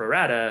do our pro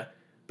rata,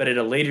 but at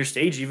a later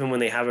stage, even when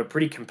they have a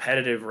pretty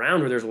competitive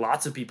round where there's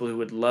lots of people who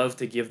would love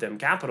to give them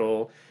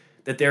capital,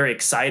 that they're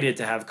excited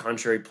to have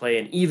Contrary play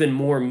an even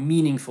more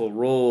meaningful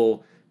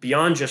role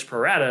beyond just pro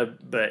rata,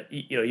 but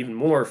even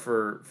more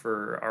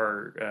for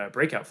our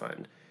breakout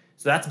fund.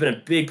 So that's been a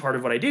big part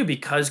of what I do,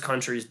 because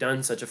Contrary's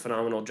done such a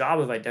phenomenal job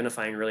of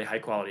identifying really high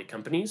quality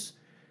companies.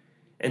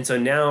 And so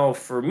now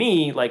for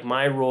me, like,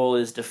 my role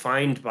is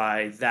defined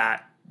by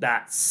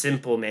that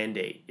simple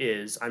mandate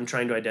is I'm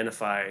trying to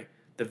identify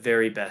the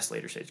very best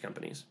later stage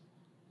companies.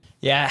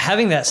 Yeah,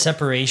 having that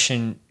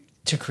separation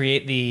to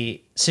create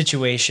the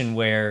situation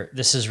where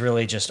this is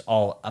really just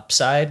all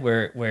upside,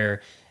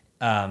 where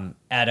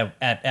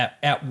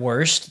at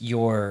worst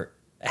you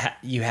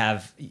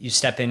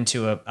step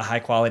into a high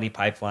quality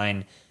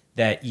pipeline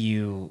that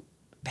you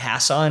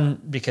pass on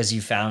because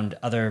you found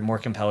other more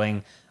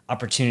compelling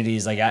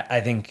opportunities. Like,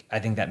 I think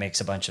that makes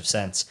a bunch of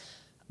sense.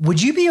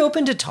 Would you be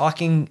open to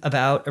talking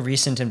about a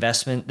recent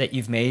investment that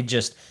you've made,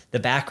 just the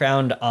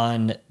background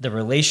on the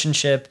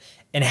relationship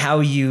and how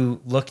you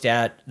looked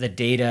at the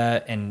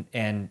data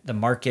and the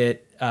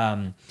market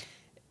and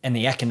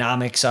the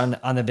economics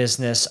on the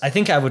business? I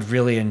think I would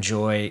really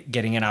enjoy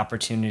getting an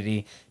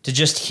opportunity to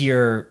just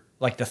hear,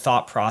 like, the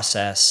thought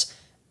process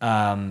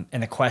and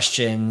the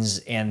questions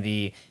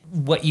and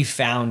what you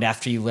found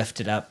after you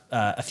lifted up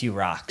a few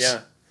rocks.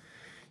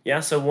 Yeah.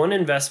 So one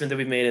investment that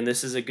we've made, and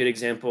this is a good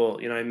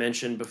example, I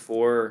mentioned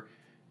before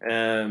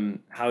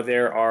how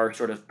there are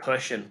sort of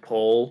push and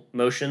pull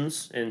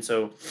motions. And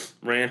so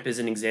ramp is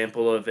an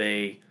example of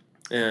a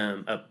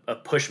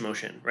push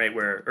motion, right?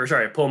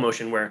 A pull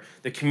motion where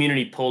the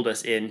community pulled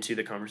us into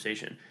the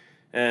conversation.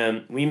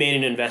 We made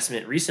an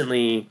investment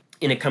recently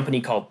in a company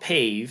called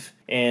Pave.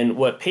 And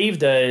what Pave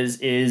does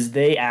is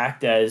they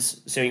act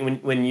as, so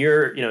when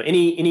you're,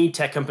 any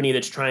tech company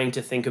that's trying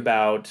to think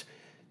about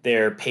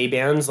their pay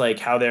bands, like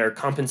how they're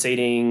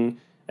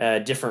compensating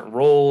different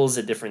roles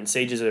at different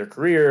stages of their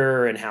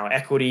career and how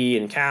equity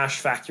and cash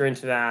factor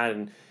into that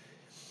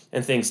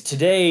and things.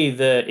 Today,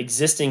 the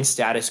existing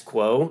status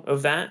quo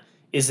of that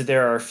is that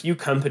there are a few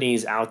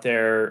companies out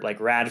there like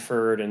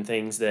Radford and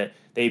things that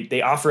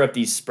they offer up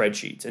these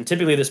spreadsheets. And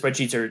typically the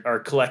spreadsheets are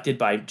collected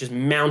by just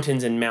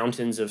mountains and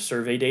mountains of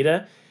survey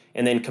data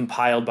and then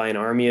compiled by an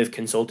army of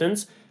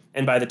consultants.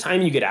 And by the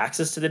time you get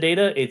access to the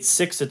data, it's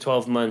 6 to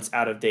 12 months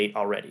out of date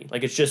already.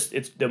 Like,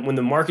 when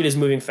the market is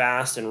moving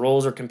fast and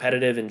roles are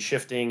competitive and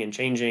shifting and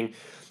changing,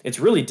 it's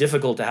really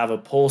difficult to have a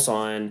pulse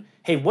on,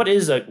 hey, what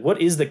is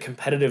the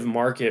competitive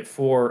market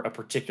for a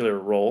particular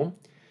role?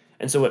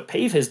 And so what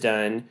Pave has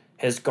done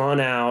has gone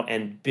out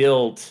and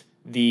built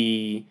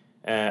a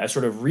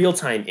sort of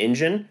real-time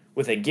engine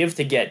with a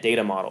give-to-get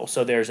data model.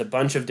 So there's a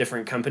bunch of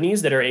different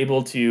companies that are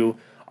able to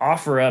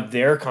offer up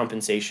their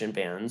compensation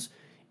bands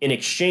in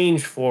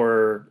exchange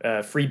for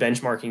free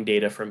benchmarking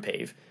data from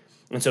Pave.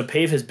 And so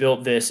Pave has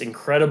built this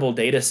incredible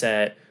data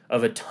set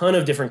of a ton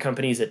of different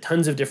companies at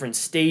tons of different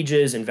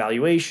stages and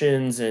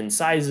valuations and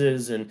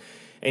sizes, and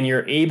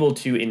you're able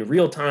to, in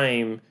real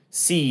time,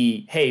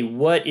 see, hey,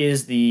 what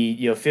is the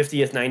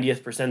 50th,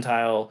 90th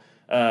percentile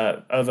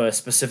of a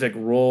specific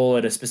role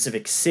at a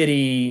specific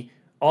city,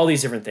 all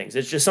these different things.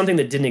 It's just something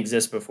that didn't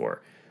exist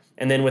before.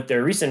 And then with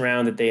their recent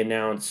round that they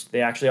announced,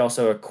 they actually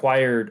also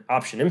acquired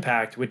Option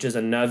Impact, which is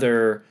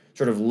another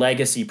sort of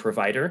legacy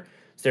provider.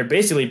 So they're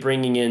basically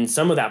bringing in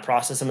some of that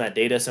process, some of that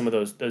data, some of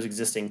those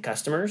existing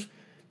customers.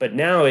 But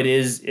now it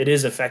is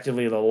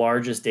effectively the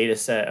largest data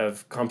set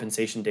of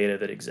compensation data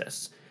that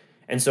exists.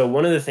 And so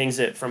one of the things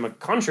that, from a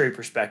Contrary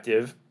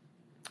perspective,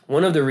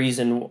 one of the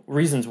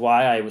reasons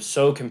why I was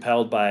so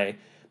compelled by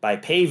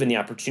Pave and the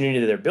opportunity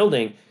that they're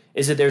building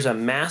is that there's a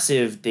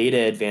massive data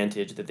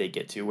advantage that they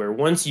get to, where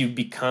once you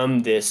become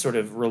this sort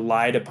of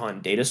relied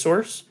upon data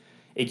source,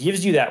 it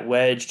gives you that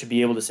wedge to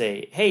be able to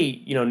say, hey,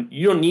 you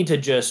don't need to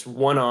just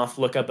one-off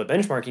look up a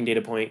benchmarking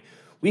data point.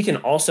 We can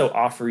also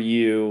offer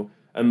you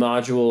a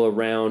module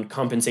around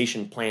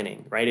compensation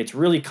planning, right? It's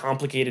really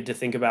complicated to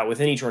think about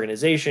within each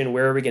organization.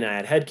 Where are we going to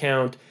add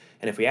headcount?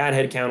 And if we add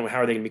headcount, how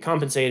are they going to be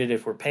compensated?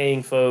 If we're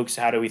paying folks,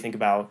 how do we think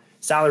about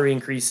salary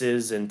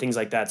increases and things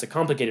like that? It's a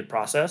complicated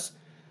process.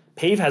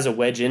 Pave has a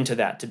wedge into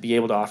that to be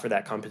able to offer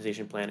that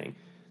compensation planning.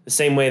 The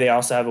same way they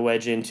also have a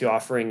wedge into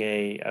offering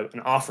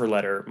an offer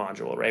letter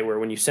module, right? Where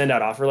when you send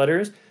out offer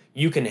letters,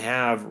 you can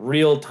have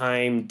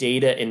real-time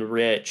data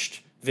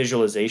enriched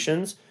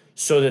visualizations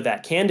so that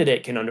that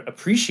candidate can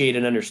appreciate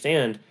and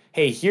understand,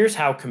 hey, here's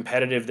how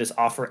competitive this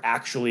offer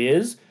actually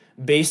is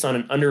based on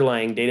an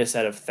underlying data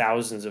set of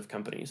thousands of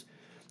companies.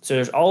 So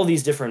there's all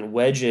these different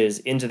wedges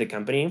into the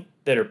company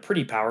that are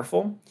pretty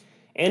powerful.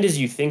 And as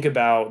you think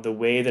about the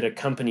way that a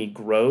company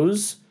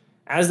grows,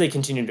 as they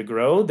continue to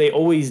grow, they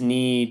always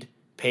need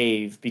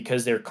Pave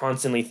because they're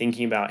constantly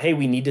thinking about, hey,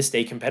 we need to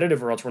stay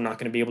competitive or else we're not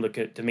going to be able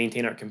to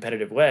maintain our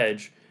competitive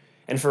wedge.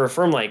 And for a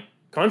firm like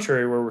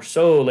Contrary, where we're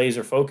so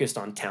laser focused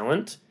on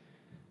talent,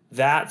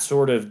 that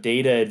sort of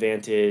data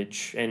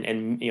advantage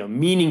and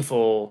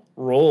meaningful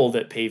role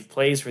that Pave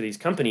plays for these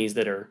companies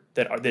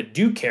that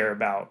do care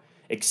about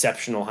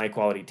exceptional high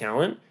quality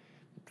talent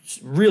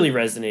really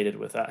resonated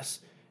with us.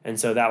 And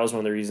so that was one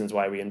of the reasons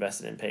why we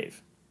invested in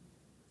Pave.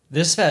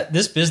 This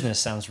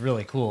business sounds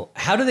really cool.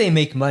 How do they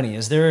make money?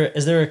 Is there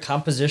a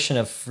composition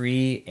of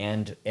free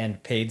and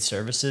paid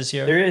services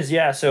here? There is,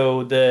 yeah.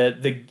 So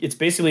it's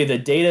basically the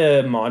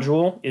data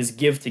module is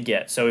give to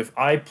get. So if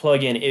I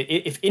plug in,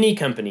 if any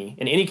company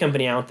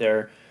out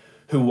there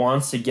who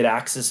wants to get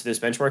access to this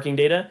benchmarking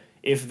data,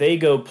 if they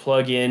go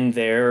plug in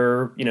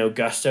their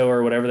Gusto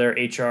or whatever their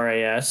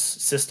HRIS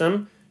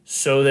system,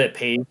 so that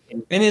Pave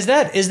can. And is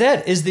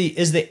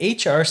the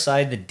HR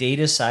side, the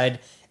data side,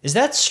 is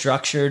that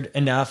structured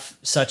enough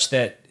such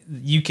that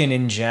you can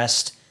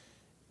ingest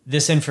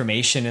this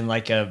information in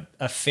like a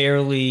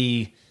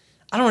fairly,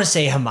 I don't want to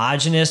say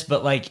homogenous,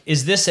 but like,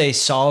 is this a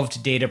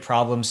solved data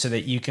problem so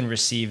that you can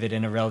receive it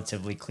in a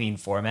relatively clean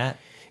format?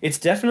 It's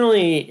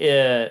definitely,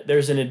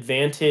 there's an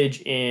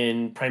advantage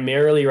in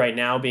primarily right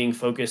now being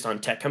focused on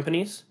tech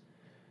companies.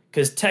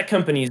 Because tech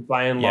companies,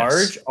 by and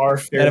large, are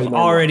fairly that have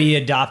already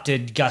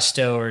adopted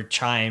Gusto or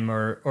Chime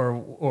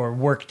or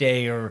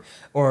Workday or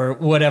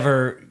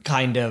whatever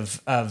kind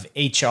of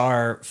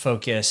HR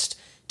focused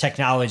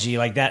technology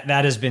like that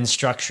has been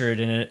structured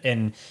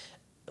in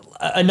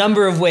a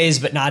number of ways,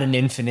 but not an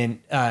infinite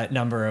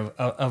number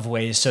of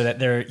ways, so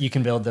that you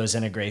can build those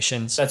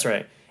integrations. That's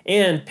right.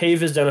 And Pave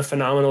has done a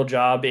phenomenal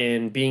job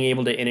in being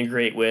able to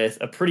integrate with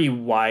a pretty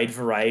wide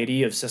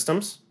variety of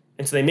systems.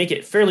 And so they make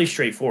it fairly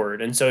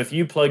straightforward. And so if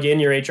you plug in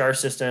your HR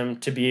system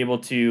to be able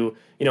to,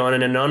 on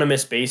an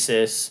anonymous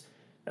basis,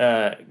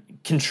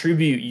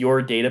 contribute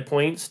your data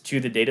points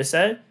to the data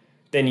set,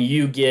 then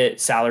you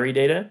get salary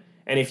data.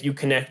 And if you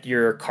connect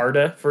your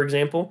Carta, for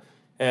example,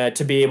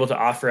 to be able to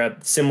offer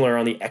up similar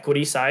on the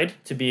equity side,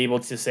 to be able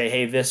to say,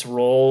 hey, this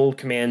role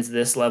commands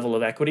this level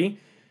of equity,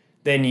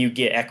 then you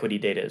get equity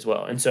data as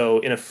well. And so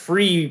in a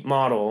free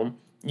model,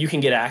 you can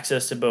get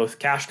access to both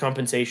cash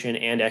compensation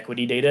and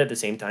equity data at the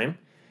same time.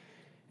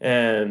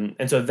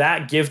 And so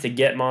that give to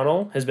get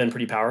model has been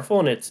pretty powerful,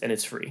 and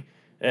it's free.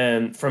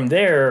 And from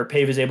there,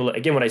 Pave is able to,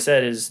 again, what I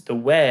said is the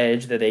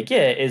wedge that they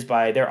get is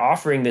by they're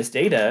offering this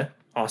data,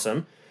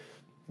 awesome,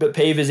 but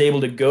Pave is able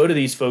to go to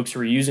these folks who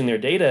are using their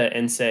data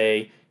and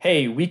say,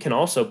 hey, we can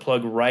also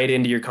plug right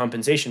into your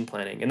compensation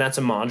planning, and that's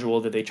a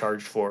module that they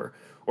charge for.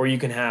 Or you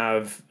can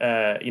have,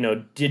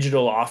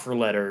 digital offer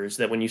letters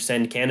that when you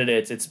send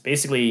candidates, it's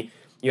basically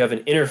you have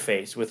an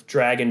interface with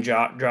drag and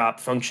drop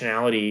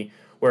functionality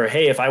where,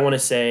 hey, if I want to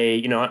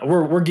say,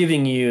 we're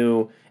giving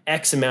you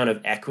X amount of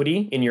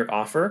equity in your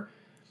offer,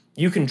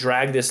 you can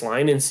drag this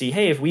line and see,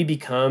 hey, if we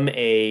become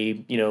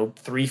a,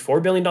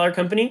 $3-4 billion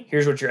company,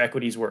 here's what your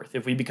equity is worth.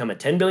 If we become a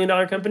 $10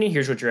 billion company,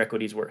 here's what your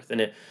equity is worth.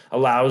 And it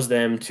allows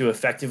them to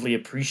effectively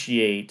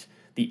appreciate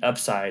the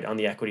upside on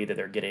the equity that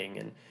they're getting,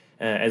 and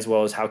as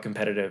well as how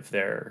competitive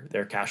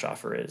their cash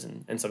offer is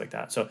and stuff like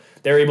that. So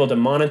they're able to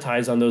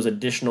monetize on those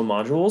additional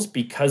modules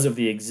because of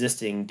the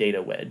existing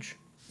data wedge.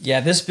 Yeah,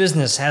 this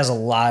business has a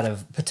lot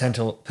of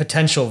potential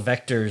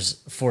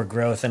vectors for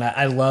growth, and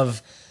I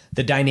love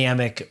the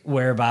dynamic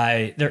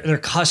whereby their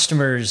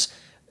customers,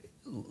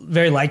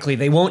 very likely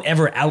they won't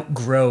ever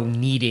outgrow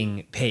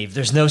needing Pave.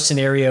 There's no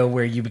scenario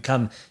where you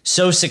become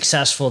so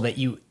successful that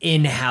you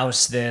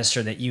in-house this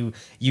or that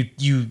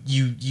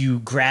you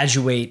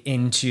graduate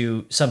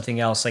into something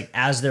else. Like,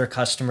 as their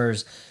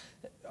customers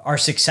are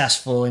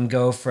successful and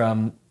go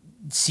from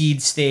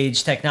seed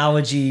stage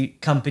technology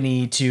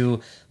company to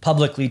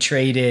publicly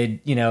traded,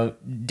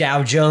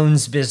 Dow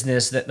Jones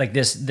business, that like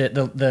this,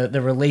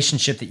 the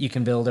relationship that you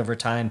can build over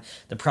time,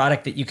 the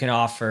product that you can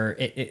offer,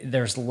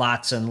 there's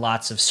lots and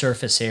lots of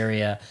surface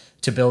area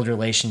to build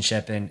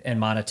relationship and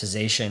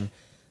monetization.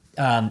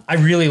 I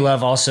really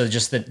love also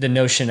just the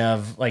notion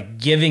of like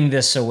giving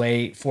this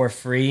away for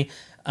free.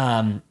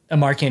 A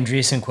Mark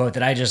Andreessen quote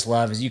that I just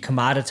love is, you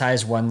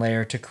commoditize one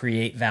layer to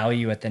create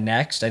value at the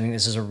next. I think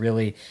this is a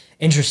really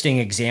interesting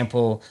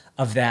example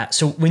of that.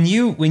 So when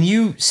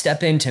you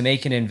step in to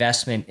make an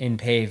investment in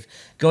Pave,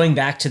 going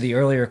back to the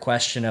earlier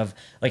question of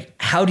like,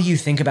 how do you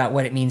think about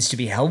what it means to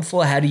be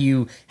helpful? How do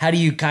you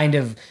kind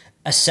of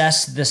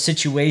assess the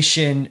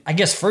situation? I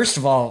guess, first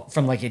of all,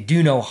 from like a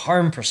do no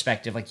harm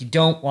perspective, like you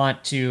don't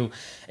want to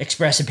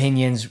express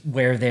opinions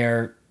where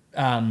they're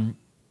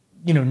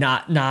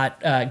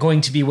not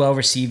going to be well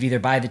received either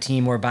by the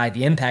team or by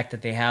the impact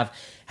that they have.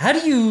 How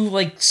do you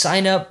like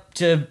sign up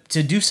to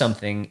do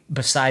something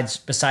besides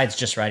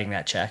just writing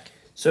that check?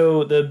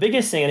 So the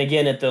biggest thing, and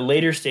again, at the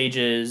later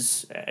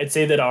stages, I'd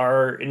say that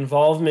our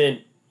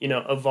involvement,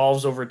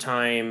 evolves over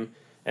time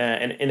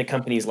and in a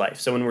company's life.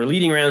 So when we're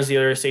leading rounds, the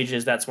other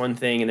stages, that's one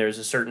thing, and there's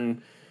a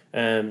certain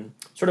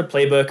sort of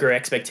playbook or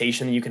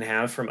expectation that you can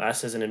have from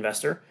us as an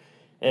investor.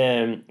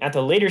 At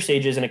the later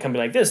stages in a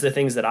company like this, the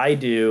things that I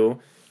do,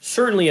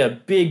 certainly a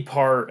big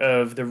part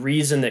of the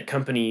reason that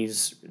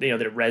companies,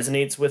 that it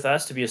resonates with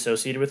us to be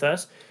associated with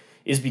us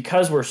is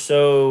because we're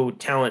so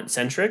talent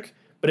centric,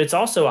 but it's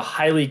also a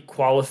highly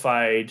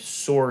qualified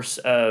source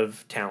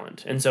of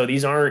talent. And so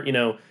these aren't,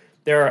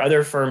 there are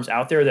other firms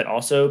out there that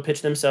also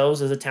pitch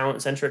themselves as a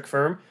talent centric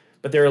firm,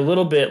 but they're a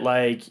little bit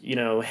like,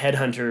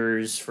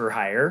 headhunters for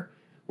hire,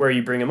 where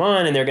you bring them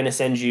on and they're going to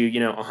send you,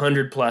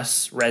 100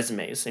 plus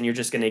resumes, and you're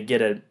just going to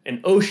get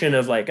an ocean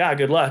of like,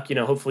 good luck,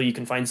 hopefully you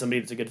can find somebody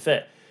that's a good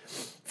fit.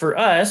 For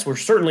us, we're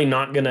certainly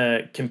not going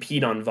to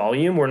compete on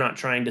volume. We're not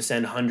trying to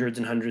send hundreds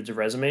and hundreds of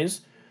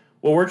resumes.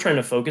 What we're trying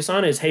to focus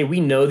on is, hey, we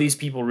know these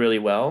people really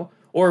well,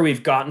 or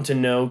we've gotten to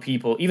know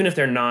people, even if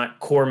they're not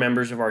core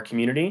members of our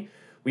community.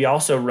 We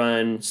also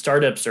run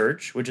Startup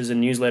Search, which is a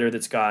newsletter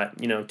that's got,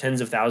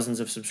 tens of thousands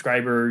of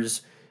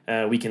subscribers.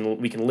 We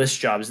can list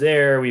jobs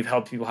there. We've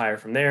helped people hire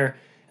from there.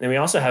 And then we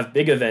also have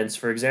big events.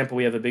 For example,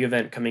 we have a big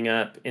event coming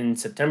up in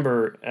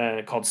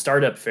September called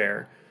Startup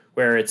Fair,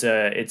 where it's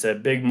a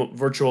big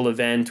virtual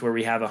event where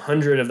we have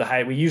 100 of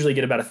the we usually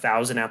get about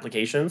 1,000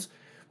 applications.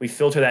 We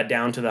filter that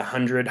down to the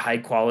 100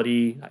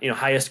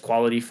 highest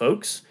quality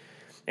folks,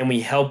 and we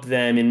help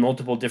them in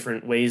multiple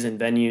different ways and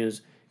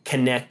venues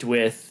connect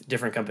with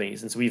different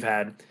companies. And so we've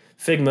had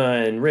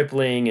Figma and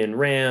Rippling and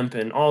Ramp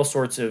and all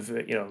sorts of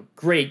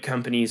great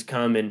companies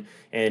come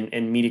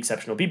and meet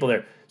exceptional people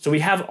there. So we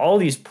have all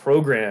these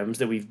programs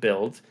that we've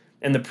built,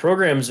 and the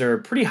programs are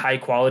pretty high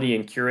quality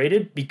and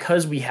curated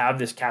because we have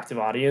this captive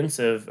audience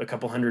of a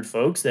couple hundred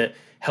folks that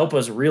help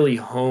us really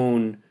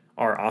hone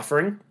our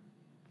offering.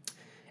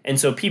 And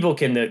so people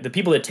the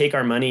people that take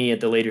our money at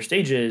the later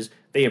stages,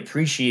 they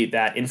appreciate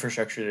that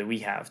infrastructure that we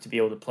have to be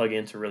able to plug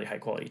into really high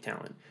quality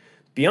talent.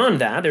 Beyond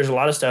that, there's a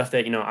lot of stuff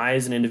that, I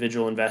as an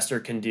individual investor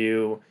can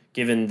do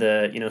given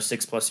the,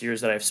 6+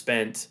 years that I've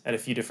spent at a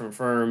few different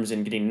firms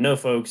and getting to know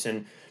folks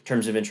in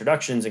terms of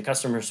introductions and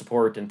customer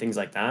support and things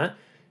like that.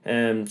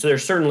 So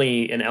there's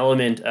certainly an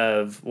element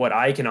of what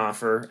I can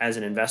offer as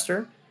an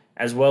investor,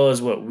 as well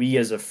as what we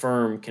as a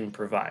firm can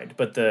provide.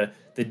 But the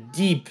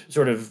deep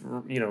sort of,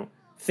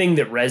 thing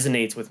that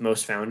resonates with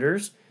most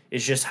founders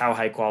is just how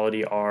high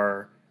quality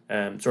our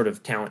sort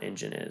of talent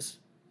engine is.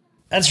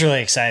 That's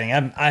really exciting.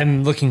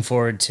 I'm looking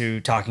forward to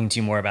talking to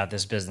you more about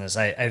this business.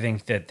 I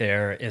think that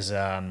there is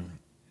as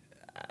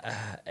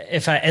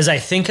I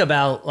think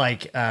about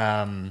like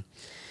the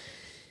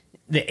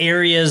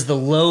areas, the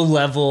low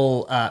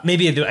level,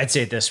 maybe I'd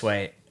say it this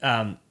way.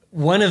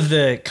 One of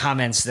the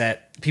comments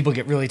that people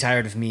get really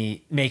tired of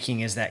me making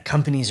is that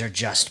companies are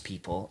just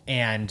people.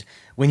 And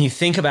when you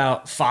think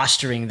about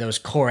fostering those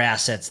core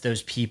assets,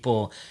 those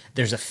people,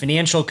 there's a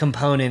financial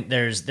component,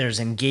 there's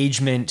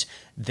engagement,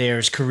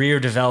 there's career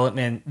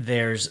development,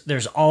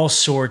 there's all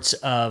sorts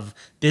of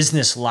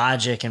business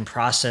logic and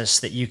process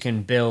that you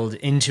can build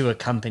into a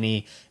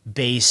company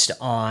based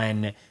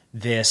on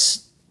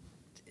this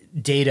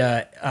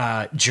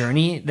data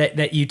journey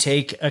that you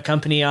take a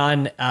company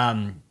on.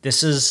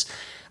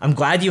 I'm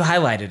glad you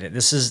highlighted it.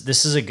 This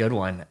is a good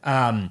one.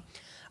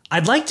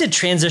 I'd like to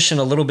transition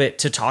a little bit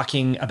to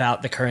talking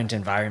about the current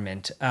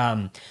environment.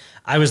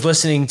 I was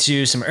listening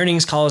to some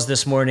earnings calls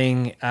this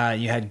morning.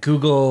 You had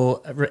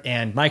Google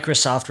and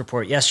Microsoft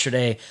report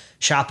yesterday,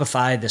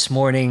 Shopify this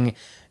morning.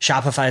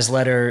 Shopify's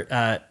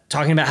letter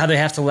talking about how they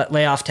have to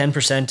lay off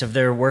 10% of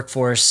their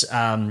workforce,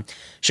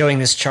 showing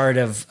this chart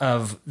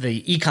of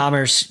the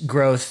e-commerce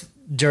growth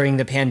during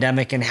the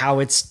pandemic and how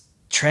it's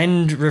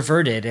trend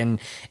reverted,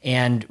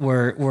 and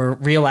we're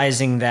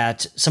realizing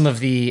that some of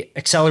the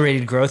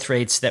accelerated growth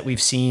rates that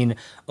we've seen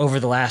over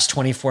the last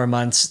 24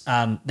 months,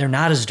 they're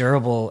not as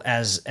durable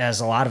as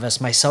a lot of us,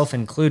 myself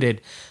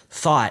included,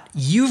 thought.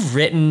 You've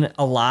written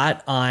a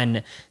lot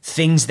on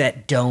things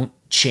that don't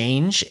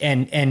change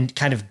and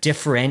kind of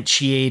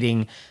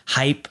differentiating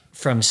hype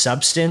from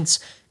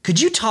substance.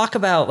 Could you talk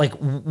about like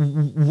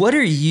what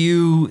are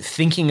you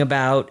thinking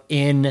about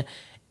in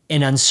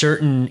an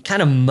uncertain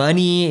kind of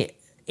money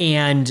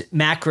and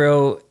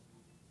macro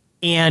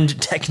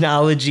and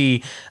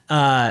technology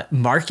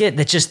market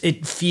that just,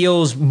 it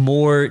feels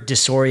more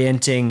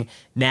disorienting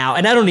now?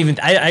 And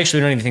I actually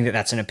don't even think that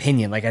that's an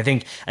opinion. Like I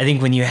think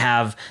when you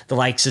have the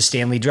likes of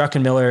Stanley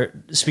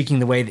Druckenmiller speaking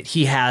the way that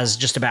he has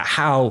just about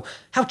how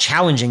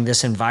challenging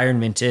this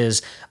environment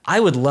is, I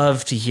would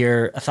love to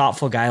hear a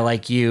thoughtful guy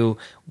like you.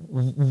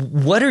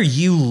 What are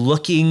you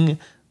looking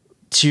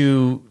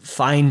to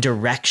find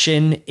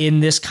direction in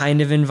this kind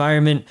of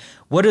environment?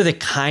 What are the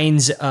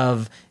kinds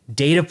of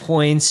data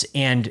points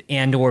and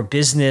or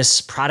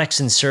business products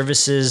and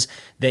services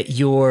that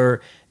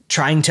you're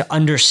trying to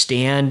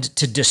understand,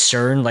 to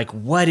discern like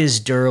what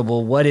is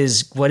durable, what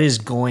is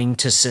going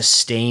to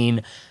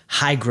sustain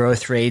high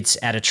growth rates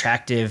at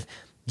attractive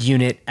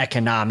unit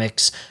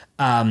economics.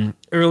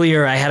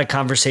 Earlier, I had a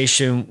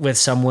conversation with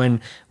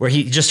someone where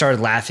he just started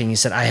laughing. He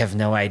said, I have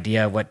no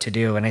idea what to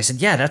do. And I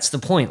said, yeah, that's the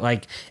point.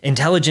 Like,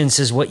 intelligence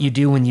is what you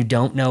do when you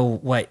don't know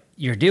what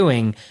you're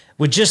doing.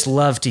 Would just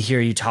love to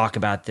hear you talk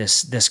about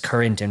this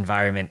current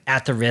environment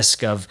at the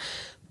risk of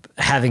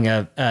having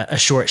a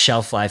short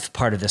shelf life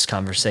part of this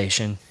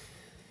conversation.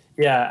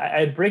 Yeah,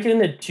 I break it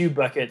into two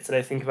buckets that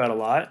I think about a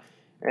lot.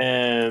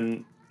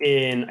 And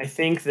I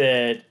think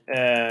that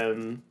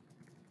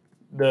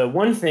the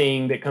one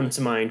thing that comes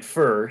to mind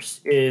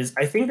first is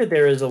I think that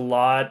there is a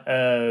lot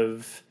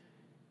of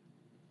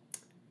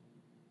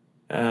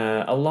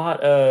I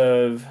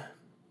don't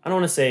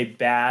want to say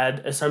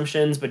bad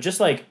assumptions, but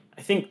just like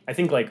I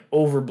think like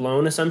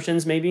overblown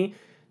assumptions maybe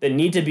that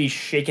need to be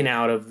shaken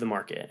out of the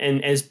market.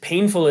 And as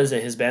painful as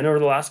it has been over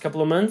the last couple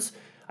of months,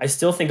 I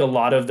still think a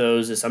lot of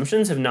those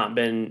assumptions have not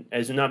been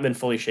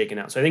fully shaken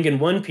out. So I think in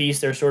one piece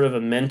there's sort of a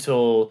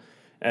mental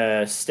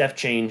step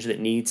change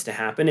that needs to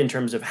happen in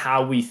terms of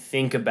how we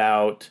think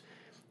about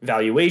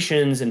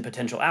valuations and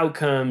potential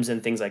outcomes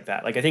and things like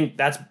that. Like I think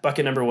that's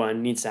bucket number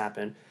one needs to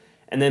happen.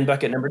 And then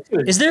bucket number two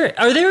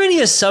are there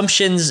any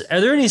assumptions?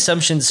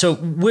 So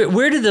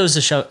where do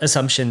those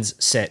assumptions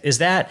sit? Is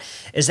that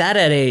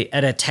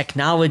at a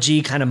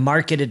technology kind of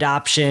market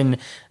adoption?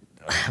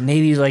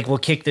 Maybe like we'll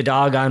kick the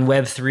dog on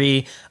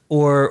Web3,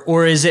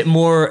 or is it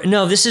more,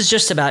 no, this is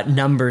just about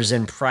numbers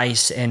and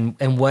price and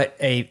what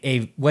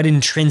what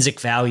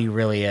intrinsic value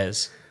really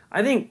is?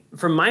 I think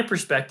from my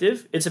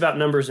perspective, it's about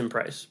numbers and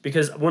price.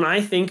 Because when I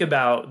think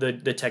about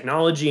the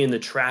technology and the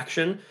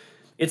traction,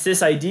 it's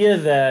this idea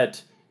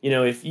that,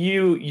 if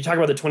you talk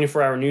about the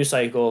 24-hour news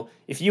cycle,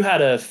 if you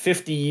had a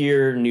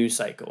 50-year news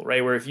cycle,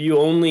 right, where if you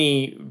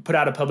only put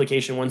out a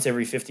publication once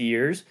every 50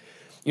 years,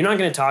 you're not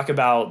going to talk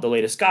about the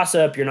latest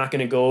gossip. You're not going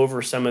to go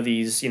over some of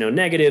these,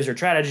 negatives or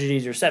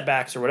tragedies or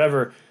setbacks or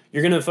whatever.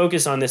 You're going to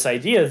focus on this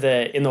idea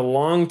that in the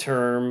long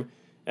term,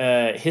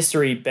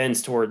 history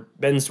bends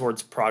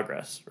towards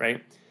progress,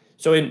 right?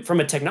 So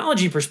from a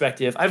technology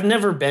perspective, I've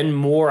never been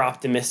more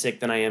optimistic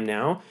than I am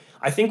now.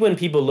 I think when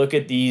people look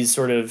at these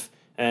sort of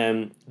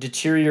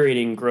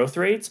deteriorating growth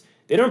rates,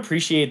 they don't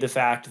appreciate the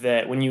fact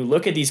that when you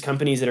look at these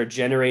companies that are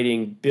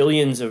generating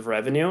billions of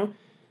revenue,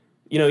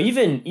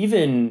 even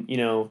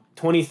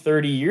 20,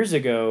 30 years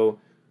ago,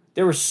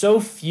 there were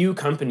so few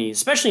companies,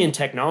 especially in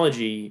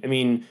technology. I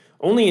mean,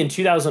 only in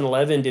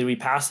 2011 did we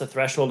pass the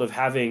threshold of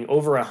having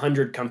over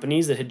 100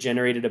 companies that had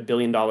generated $1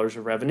 billion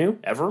of revenue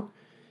ever.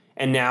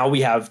 And now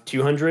we have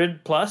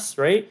 200 plus,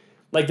 right?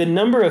 Like the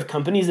number of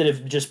companies that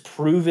have just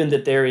proven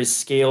that there is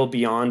scale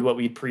beyond what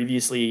we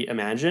previously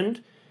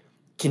imagined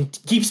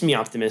keeps me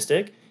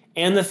optimistic.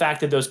 And the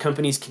fact that those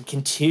companies can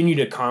continue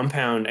to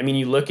compound. I mean,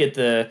 you look at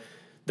the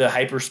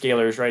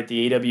hyperscalers, right?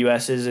 The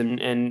AWSs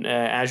and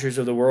Azures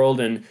of the world,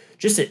 and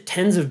just at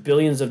tens of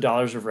billions of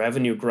dollars of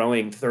revenue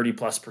growing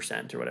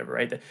 30+% or whatever,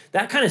 right?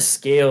 That kind of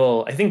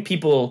scale, I think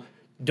people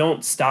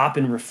don't stop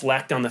and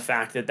reflect on the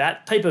fact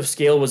that type of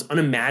scale was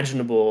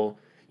unimaginable,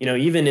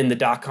 even in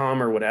the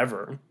 .com or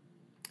whatever.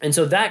 And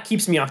so that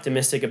keeps me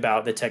optimistic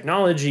about the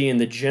technology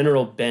and the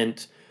general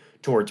bent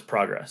towards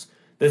progress.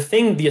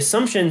 The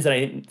assumptions that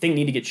I think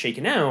need to get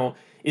shaken out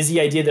is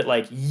the idea that,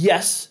 like,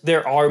 yes,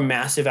 there are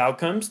massive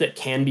outcomes that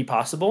can be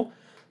possible,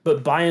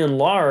 but by and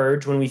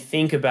large, when we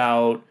think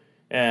about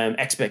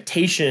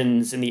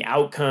expectations and the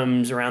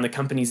outcomes around the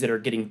companies that are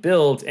getting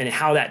built and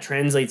how that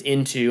translates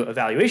into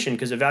evaluation,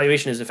 because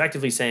evaluation is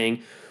effectively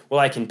saying, well,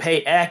 I can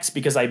pay X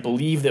because I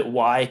believe that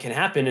Y can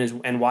happen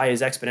and Y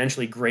is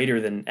exponentially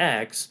greater than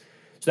X.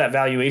 So that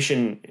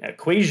valuation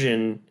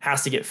equation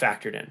has to get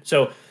factored in.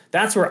 So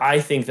that's where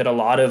I think that a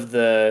lot of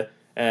the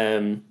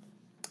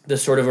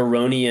sort of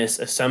erroneous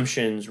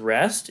assumptions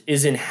rest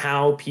is in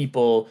how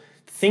people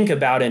think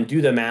about and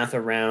do the math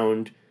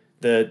around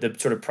the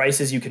sort of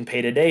prices you can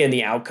pay today and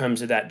the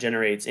outcomes that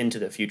generates into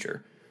the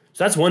future.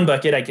 So that's one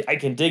bucket. I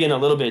can dig in a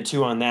little bit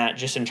too on that,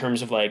 just in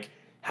terms of like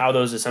how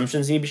those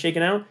assumptions need to be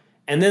shaken out.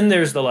 And then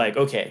there's the like,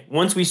 okay,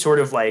 once we sort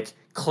of like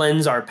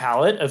cleanse our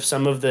palate of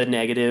some of the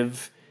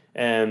negative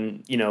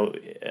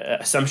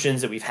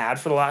assumptions that we've had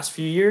for the last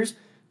few years,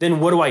 then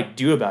what do I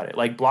do about it?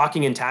 Like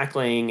blocking and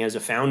tackling as a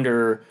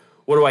founder,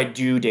 what do I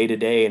do day to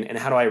day, and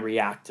how do I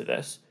react to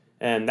this?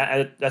 And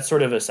that's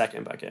sort of a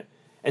second bucket.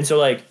 And so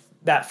like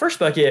that first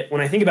bucket, when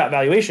I think about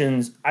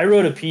valuations, I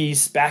wrote a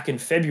piece back in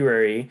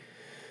February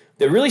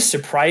that really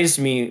surprised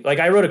me. Like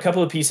I wrote a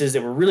couple of pieces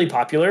that were really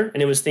popular,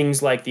 and it was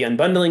things like the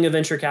unbundling of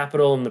venture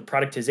capital and the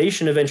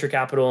productization of venture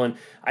capital. And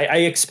I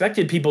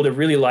expected people to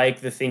really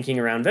like the thinking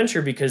around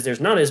venture because there's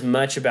not as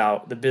much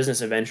about the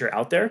business of venture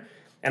out there.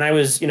 And I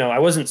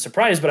wasn't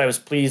surprised, but I was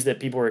pleased that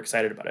people were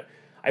excited about it.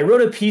 I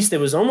wrote a piece that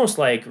was almost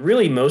like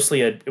really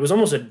it was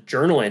almost a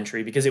journal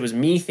entry because it was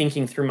me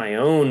thinking through my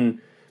own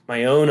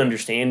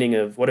understanding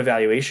of what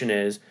evaluation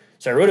is.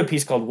 So I wrote a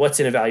piece called What's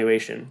in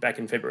Evaluation back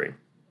in February.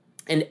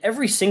 And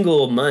every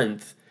single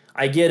month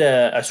I get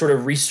a sort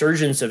of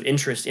resurgence of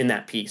interest in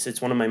that piece.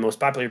 It's one of my most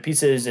popular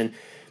pieces, and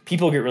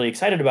people get really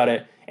excited about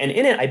it. And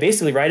in it, I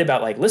basically write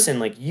about like, listen,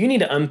 like you need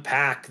to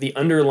unpack the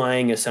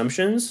underlying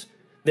assumptions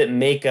that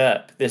make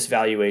up this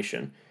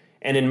valuation.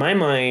 And in my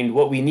mind,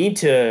 what we need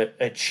to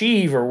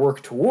achieve or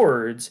work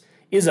towards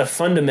is a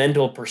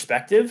fundamental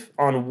perspective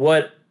on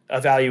what a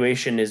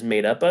valuation is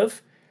made up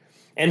of.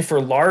 And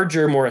for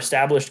larger, more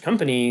established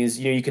companies,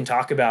 you can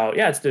talk about,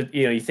 it's the,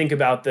 you think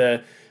about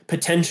the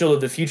potential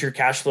of the future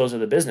cash flows of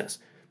the business.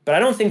 But I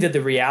don't think that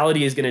the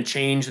reality is going to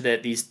change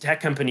that these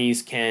tech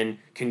companies can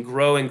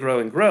grow and grow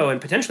and grow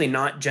and potentially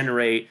not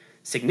generate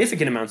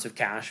significant amounts of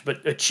cash,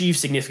 but achieve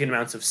significant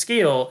amounts of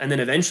scale and then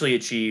eventually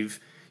achieve,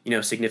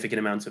 significant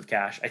amounts of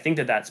cash. I think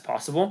that that's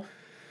possible.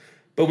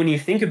 But when you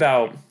think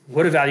about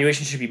what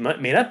evaluation should be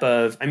made up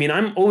of, I mean,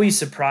 I'm always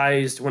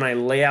surprised when I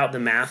lay out the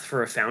math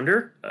for a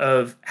founder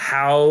of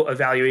how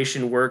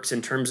evaluation works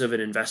in terms of an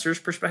investor's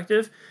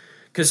perspective.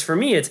 Because for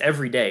me, it's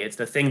every day. It's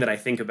the thing that I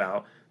think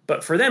about.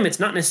 But for them, it's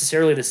not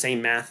necessarily the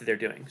same math that they're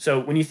doing. So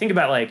when you think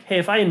about like, hey,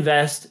 if I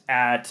invest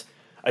at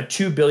a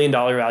 $2 billion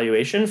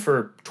valuation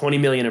for 20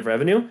 million of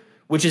revenue,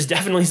 which is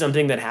definitely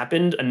something that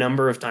happened a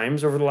number of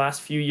times over the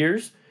last few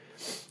years,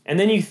 and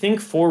then you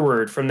think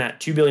forward from that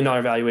 $2 billion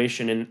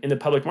valuation in the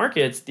public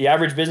markets, the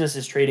average business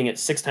is trading at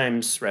 6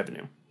 times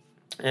revenue.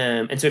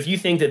 And so if you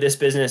think that this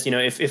business,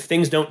 if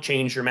things don't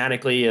change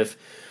dramatically, if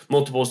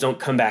multiples don't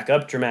come back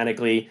up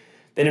dramatically,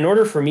 then in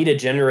order for me to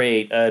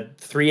generate a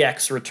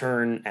 3x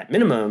return at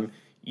minimum,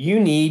 you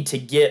need to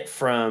get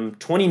from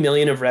 20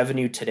 million of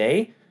revenue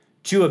today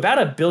to about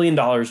 $1 billion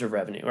of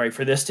revenue, right?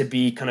 For this to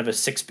be kind of a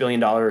 $6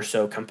 billion or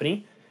so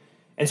company.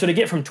 And so to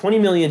get from 20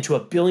 million to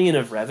 $1 billion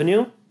of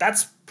revenue,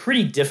 that's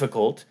pretty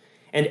difficult.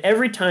 And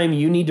every time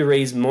you need to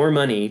raise more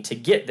money to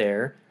get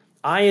there,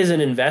 I as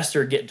an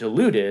investor get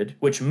diluted,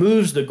 which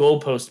moves the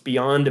goalpost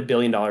beyond $1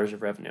 billion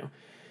of revenue.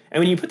 And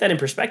when you put that in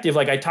perspective,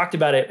 like I talked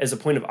about it as a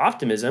point of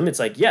optimism, it's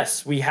like,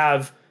 yes, we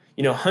have,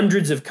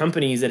 hundreds of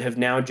companies that have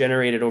now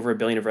generated over $1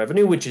 billion of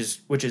revenue, which is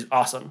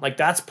awesome. Like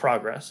that's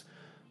progress.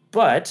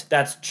 But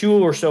that's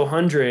 200 or so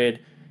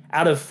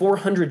out of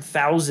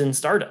 400,000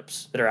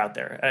 startups that are out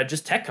there,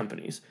 just tech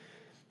companies.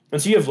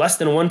 And so you have less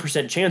than a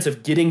 1% chance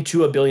of getting to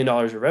 $1 billion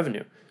of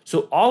revenue.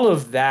 So all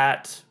of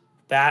that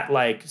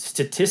like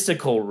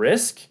statistical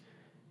risk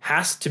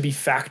has to be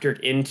factored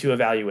into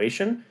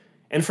evaluation.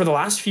 And for the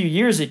last few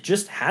years, it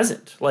just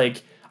hasn't.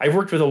 Like I've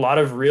worked with a lot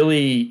of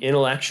really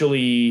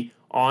intellectually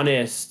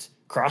honest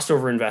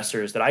crossover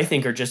investors that I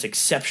think are just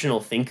exceptional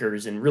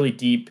thinkers and really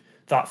deep,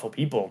 thoughtful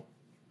people.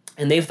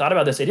 And they've thought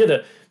about this idea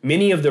that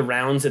many of the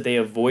rounds that they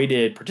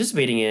avoided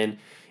participating in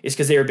is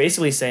because they were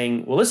basically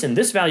saying, well, listen,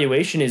 this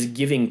valuation is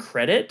giving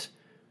credit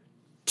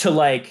to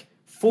like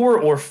 4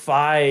 or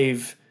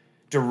 5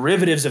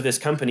 derivatives of this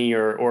company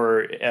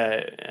or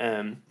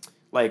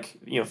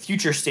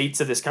future states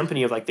of this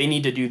company of like, they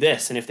need to do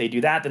this. And if they do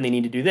that, then they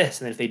need to do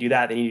this. And if they do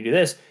that, they need to do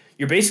this.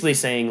 You're basically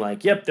saying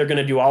like, yep, they're going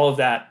to do all of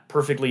that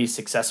perfectly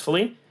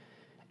successfully.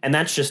 And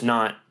that's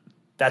not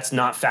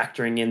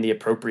factoring in the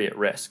appropriate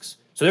risks.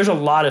 So there's a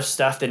lot of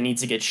stuff that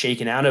needs to get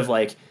shaken out of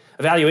like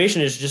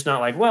evaluation is just not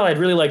like, well, I'd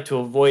really like to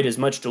avoid as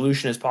much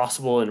dilution as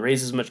possible and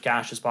raise as much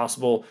cash as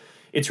possible.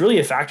 It's really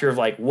a factor of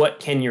like, what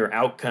can your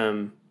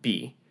outcome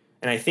be?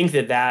 And I think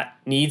that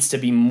needs to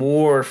be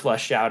more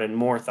fleshed out and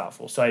more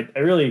thoughtful. So I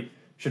really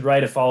should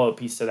write a follow-up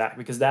piece to that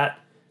because that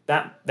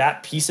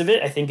piece of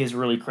it I think is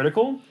really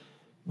critical.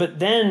 But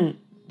then,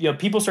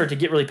 people start to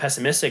get really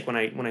pessimistic when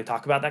I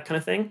talk about that kind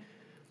of thing.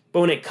 But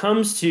when it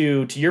comes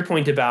to your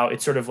point about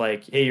it's sort of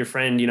like, hey, your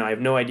friend, I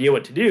have no idea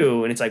what to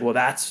do, and it's like, well,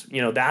 that's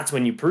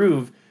when you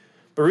prove.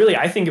 But really,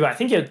 I think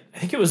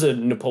it was a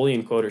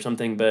Napoleon quote or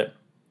something, but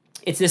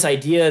it's this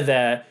idea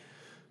that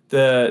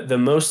the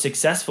most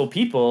successful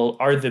people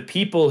are the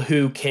people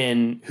who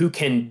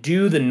can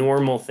do the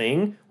normal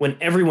thing when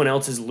everyone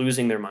else is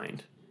losing their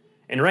mind.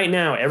 And right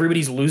now,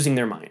 everybody's losing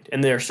their mind,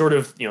 and they're sort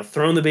of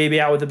throwing the baby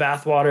out with the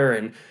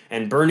bathwater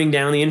and burning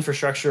down the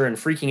infrastructure and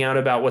freaking out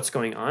about what's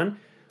going on.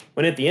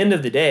 When at the end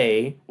of the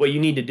day, what you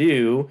need to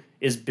do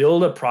is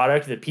build a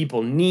product that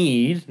people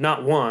need,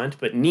 not want,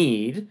 but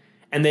need,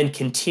 and then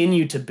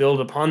continue to build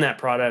upon that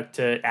product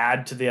to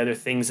add to the other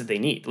things that they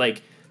need.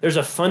 Like there's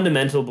a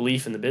fundamental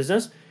belief in the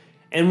business.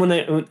 And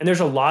and there's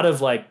a lot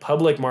of like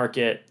public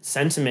market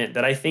sentiment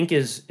that I think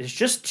is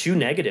just too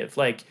negative.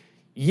 Like,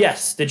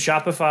 yes, did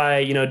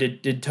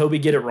Shopify, did Toby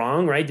get it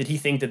wrong, right? Did he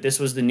think that this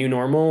was the new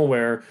normal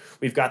where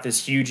we've got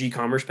this huge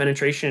e-commerce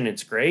penetration and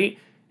it's great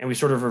and we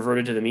sort of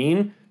reverted to the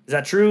mean? Is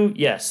that true?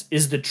 Yes.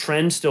 Is the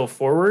trend still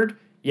forward?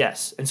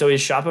 Yes. And so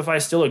is Shopify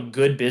still a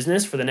good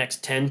business for the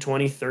next 10,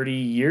 20, 30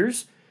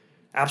 years?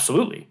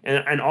 Absolutely.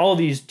 And all of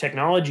these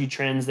technology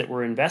trends that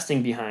we're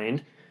investing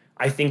behind,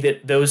 I think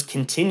that those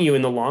continue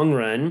in the long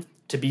run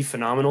to be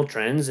phenomenal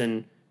trends.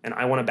 And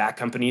I want to back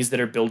companies that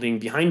are building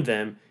behind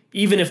them.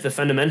 Even if the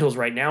fundamentals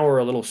right now are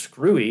a little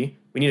screwy,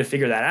 we need to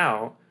figure that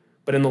out.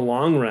 But in the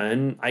long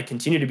run, I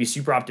continue to be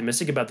super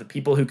optimistic about the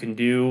people who can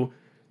do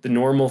the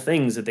normal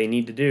things that they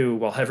need to do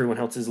while everyone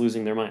else is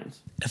losing their minds.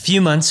 A few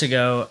months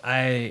ago,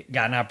 I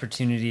got an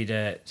opportunity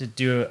to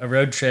do a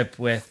road trip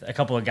with a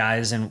couple of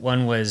guys, and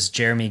one was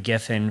Jeremy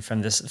Giffen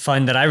from this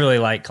fund that I really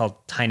like called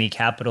Tiny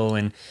Capital.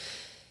 And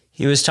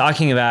he was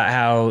talking about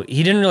how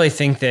he didn't really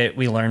think that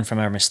we learn from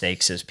our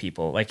mistakes as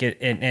people. Like it,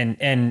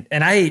 and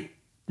I,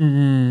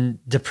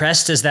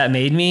 depressed as that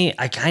made me,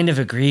 I kind of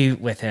agree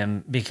with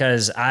him,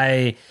 because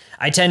I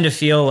tend to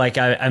feel like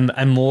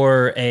I'm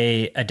more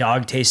a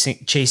dog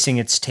chasing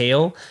its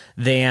tail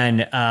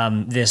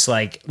than this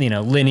like,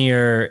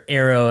 linear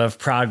arrow of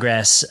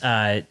progress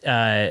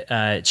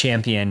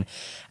champion.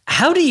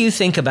 How do you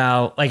think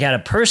about, like, at a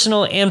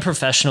personal and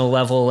professional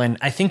level? And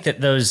I think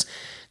that those,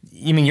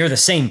 you're the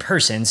same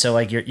person, so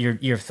like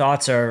your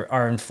thoughts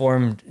are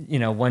informed,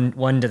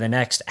 one to the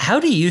next. How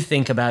do you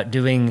think about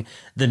doing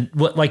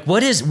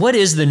what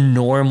is the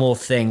normal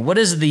thing? What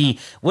is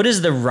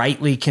the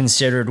rightly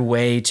considered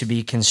way to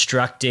be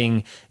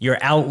constructing your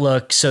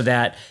outlook, so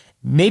that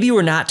maybe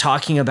we're not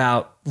talking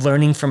about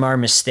learning from our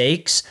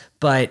mistakes,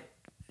 but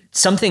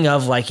something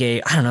of like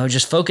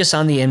just focus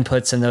on the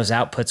inputs and those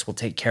outputs will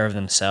take care of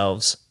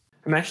themselves?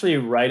 I'm actually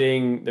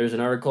writing, there's an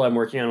article I'm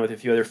working on with a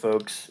few other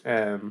folks.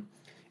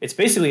 It's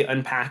basically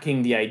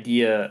unpacking the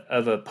idea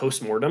of a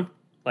postmortem,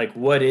 like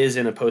what is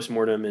in a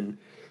postmortem and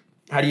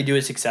how do you do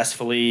it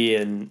successfully.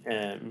 And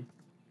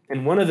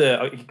one of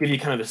the, I'll give you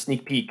kind of a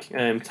sneak peek,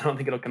 because I don't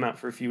think it'll come out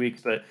for a few weeks,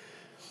 but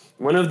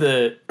one of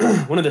the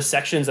one of the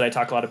sections that I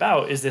talk a lot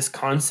about is this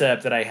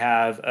concept that I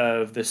have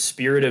of the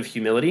spirit of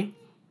humility.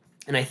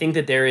 And I think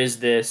that there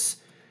is this,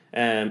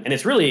 and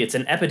it's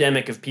an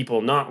epidemic of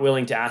people not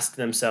willing to ask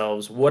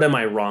themselves, what am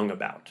I wrong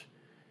about?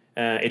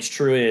 It's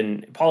true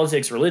in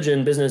politics,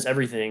 religion, business,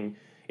 everything.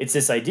 It's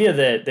this idea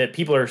that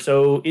people are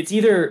it's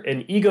either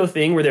an ego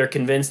thing where they're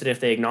convinced that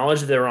if they acknowledge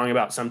that they're wrong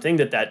about something,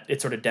 that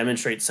it sort of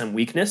demonstrates some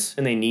weakness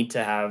and they need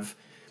to have,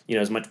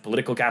 as much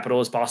political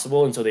capital as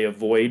possible. And so they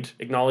avoid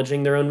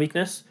acknowledging their own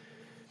weakness.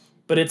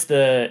 But it's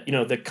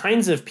the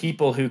kinds of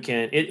people who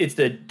can, it's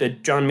the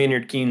John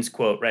Maynard Keynes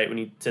quote, right? When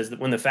he says that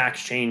when the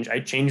facts change,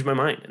 I change my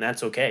mind, and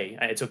that's okay.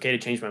 It's okay to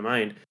change my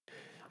mind.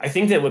 I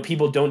think that what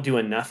people don't do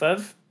enough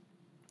of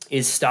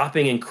is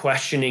stopping and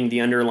questioning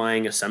the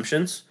underlying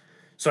assumptions.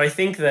 So I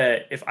think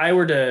that if I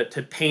were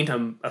to paint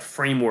a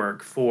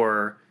framework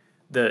for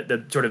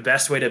the sort of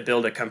best way to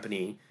build a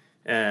company,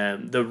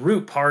 the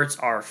root parts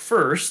are,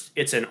 first,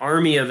 it's an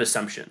army of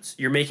assumptions.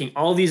 You're making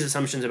all these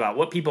assumptions about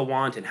what people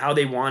want and how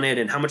they want it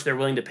and how much they're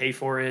willing to pay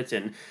for it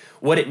and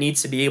what it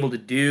needs to be able to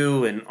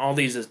do and all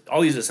these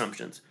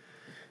assumptions.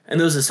 And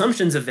those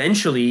assumptions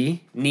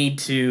eventually need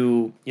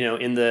to,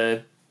 in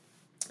the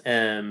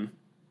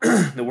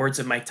the words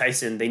of Mike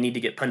Tyson, they need to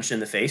get punched in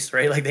the face,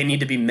 right? Like they need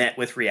to be met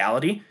with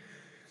reality.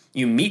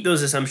 You meet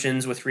those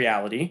assumptions with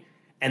reality,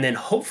 and then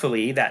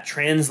hopefully that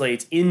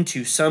translates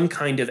into some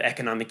kind of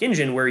economic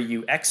engine where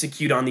you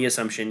execute on the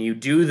assumption, you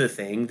do the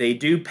thing, they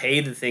do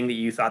pay the thing that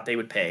you thought they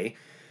would pay,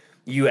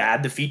 you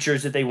add the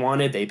features that they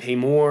wanted, they pay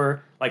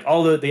more. Like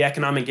all the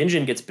economic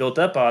engine gets built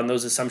up on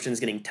those assumptions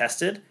getting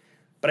tested.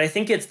 But I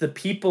think it's the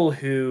people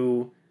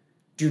who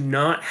do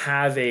not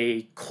have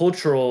a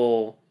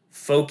cultural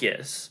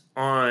focus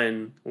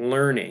on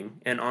learning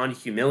and on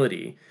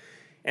humility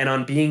and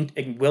on being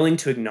willing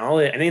to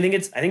acknowledge. And I think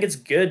it's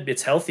good.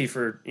 It's healthy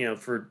for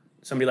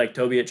somebody like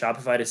Toby at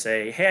Shopify to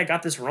say, hey, I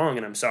got this wrong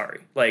and I'm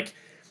sorry.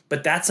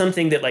 But that's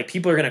something that like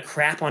people are going to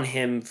crap on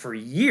him for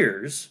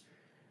years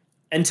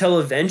until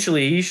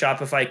eventually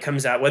Shopify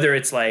comes out, whether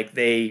it's like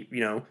they,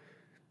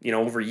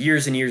 over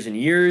years and years and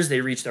years,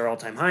 they reach their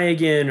all-time high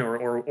again,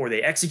 or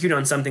they execute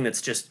on something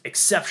that's just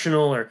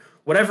exceptional or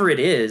whatever it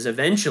is.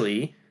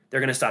 Eventually they're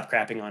going to stop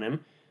crapping on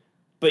him.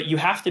 But you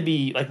have to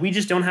be, like, we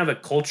just don't have a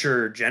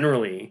culture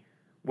generally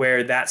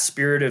where that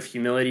spirit of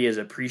humility is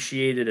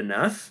appreciated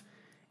enough,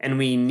 and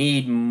we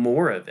need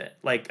more of it.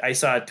 Like, I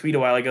saw a tweet a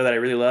while ago that I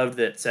really loved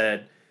that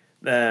said,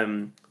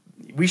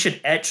 we should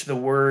etch the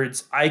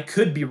words, I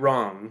could be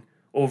wrong,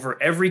 over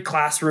every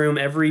classroom,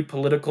 every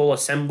political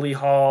assembly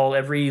hall,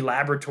 every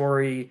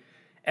laboratory.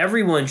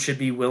 Everyone should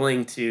be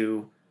willing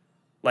to,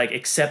 like,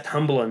 accept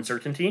humble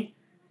uncertainty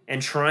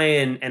and try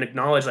and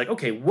acknowledge, like,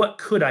 okay, what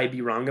could I be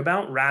wrong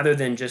about, rather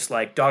than just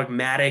like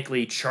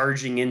dogmatically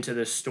charging into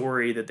the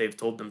story that they've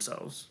told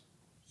themselves.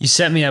 You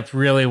set me up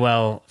really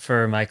well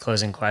for my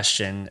closing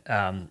question.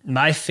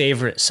 My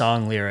favorite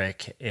song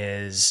lyric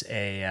is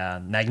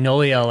a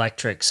Magnolia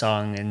Electric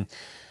song, and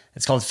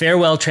it's called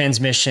Farewell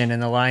Transmission.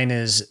 And the line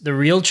is, the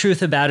real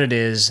truth about it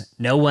is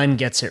no one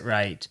gets it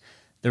right.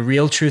 The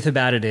real truth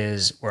about it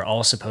is we're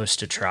all supposed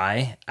to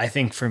try. I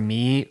think for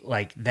me,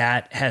 like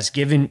that it's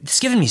given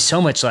me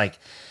so much like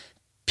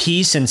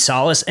peace and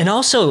solace and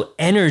also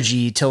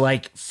energy to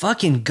like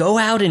fucking go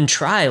out and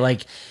try.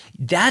 Like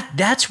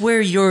that's where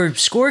your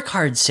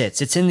scorecard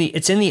sits. It's in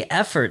the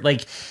effort.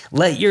 Like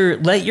let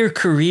your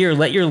career,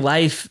 let your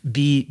life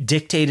be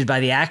dictated by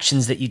the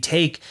actions that you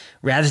take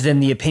rather than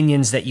the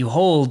opinions that you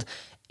hold.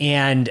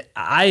 And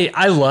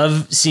I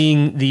love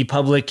seeing the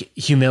public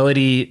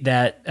humility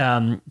that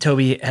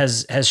Toby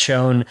has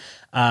shown.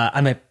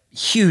 I'm a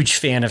huge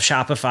fan of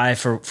Shopify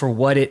for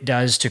what it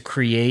does to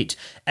create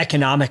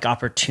economic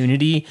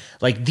opportunity.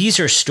 Like, these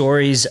are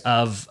stories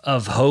of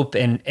hope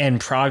and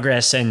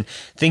progress, and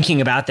thinking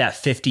about that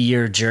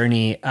 50-year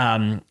journey,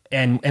 and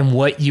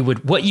what you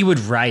would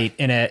write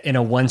in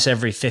a once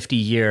every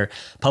 50-year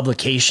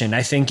publication,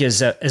 I think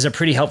is a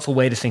pretty helpful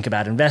way to think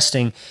about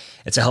investing.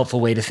 It's a helpful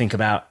way to think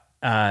about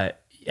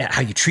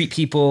how you treat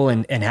people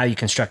and how you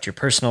construct your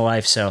personal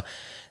life. So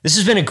this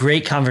has been a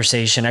great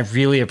conversation. I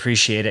really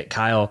appreciate it,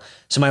 Kyle.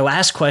 So my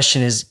last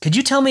question is, could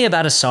you tell me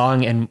about a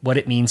song and what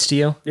it means to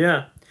you?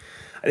 Yeah.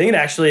 I think it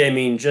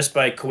actually, just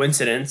by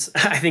coincidence,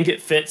 I think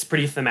it fits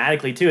pretty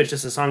thematically too. It's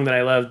just a song that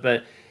I love,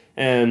 but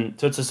so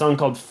it's a song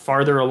called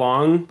Farther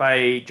Along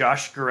by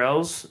Josh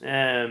Garrels.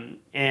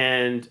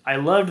 And I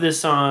loved this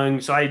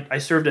song. So I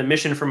served a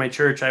mission for my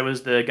church. I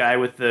was the guy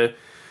with the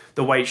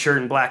white shirt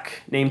and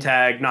black name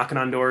tag knocking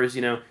on doors,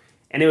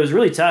 and it was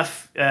really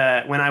tough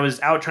when I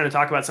was out trying to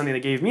talk about something that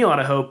gave me a lot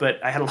of hope,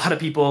 but I had a lot of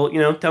people,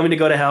 tell me to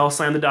go to hell,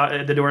 slam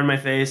the door in my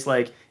face.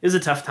 Like, it was a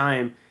tough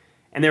time.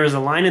 And there was a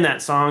line in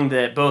that song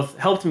that both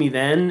helped me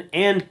then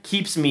and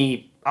keeps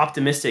me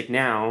optimistic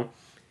now.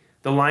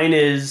 The line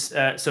is,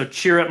 so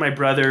cheer up, my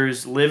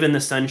brothers, live in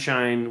the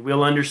sunshine.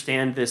 We'll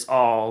understand this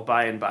all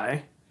by and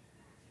by.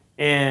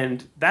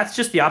 And that's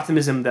just the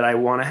optimism that I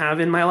want to have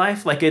in my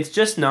life. Like, it's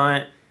just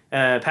not...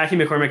 Packy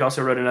McCormick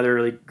also wrote another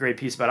really great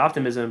piece about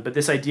optimism, but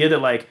this idea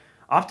that, like,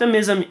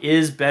 optimism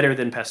is better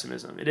than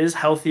pessimism. It is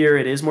healthier.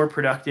 It is more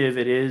productive.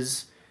 It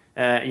is,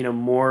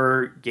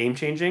 more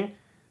game-changing.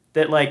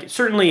 That, like,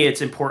 certainly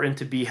it's important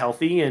to be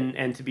healthy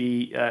and to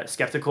be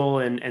skeptical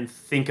and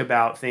think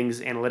about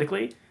things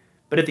analytically.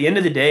 But at the end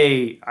of the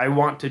day, I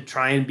want to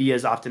try and be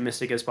as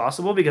optimistic as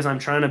possible because I'm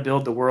trying to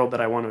build the world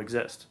that I want to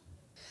exist.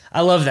 I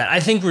love that. I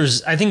think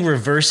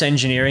reverse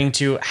engineering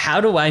to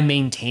how do I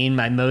maintain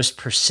my most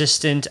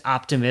persistent,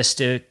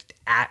 optimistic,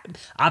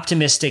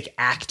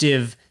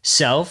 active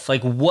self?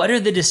 Like, what are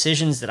the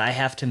decisions that I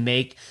have to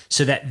make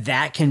so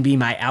that can be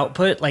my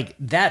output? Like,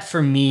 that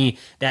for me,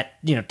 that,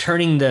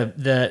 turning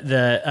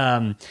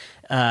the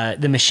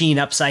machine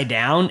upside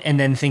down and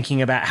then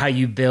thinking about how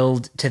you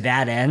build to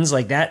that ends,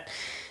 like that.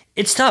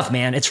 It's tough,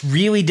 man. It's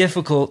really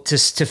difficult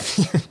to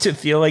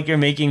feel like you're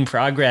making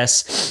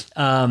progress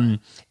in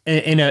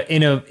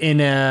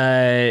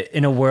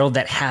a world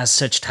that has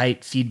such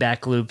tight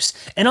feedback loops,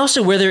 and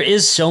also where there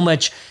is so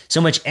much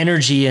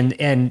energy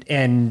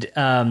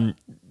and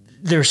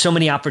there's so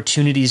many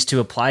opportunities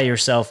to apply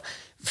yourself.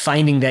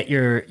 Finding that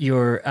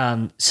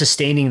you're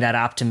sustaining that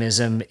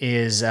optimism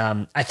is,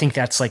 I think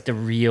that's like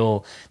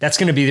that's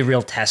going to be the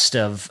real test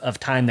of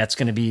time. That's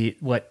going to be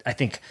what I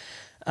think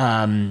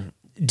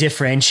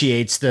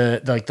differentiates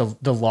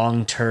the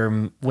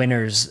long-term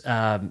winners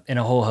in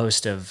a whole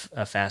host of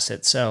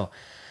facets. So,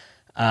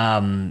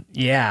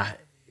 yeah,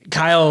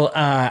 Kyle,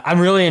 I'm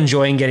really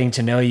enjoying getting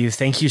to know you.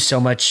 Thank you so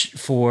much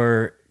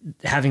for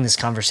having this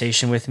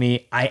conversation with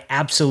me. I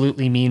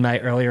absolutely mean my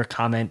earlier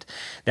comment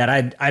that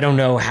I don't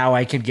know how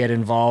I could get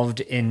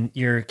involved in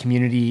your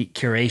community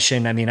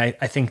curation.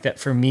 I think that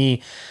for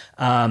me,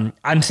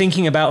 I'm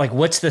thinking about, like,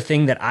 what's the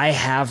thing that I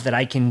have that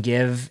I can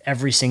give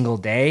every single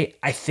day.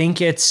 I think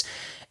it's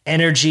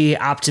energy,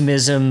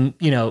 optimism,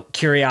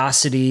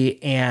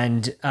 curiosity,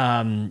 and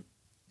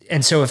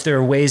so if there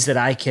are ways that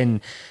I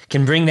can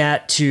bring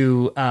that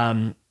to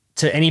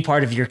any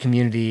part of your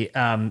community,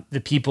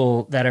 the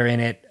people that are in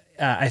it,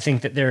 I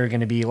think that there are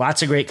going to be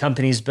lots of great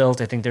companies built.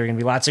 I think there are going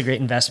to be lots of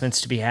great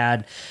investments to be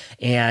had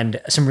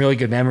and some really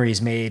good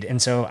memories made. And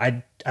so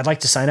I'd like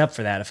to sign up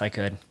for that if I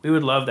could. We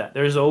would love that.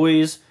 There's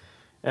always,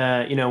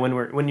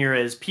 when you're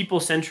as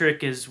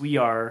people-centric as we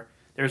are,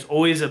 there's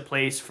always a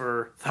place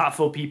for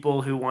thoughtful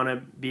people who want to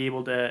be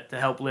able to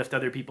help lift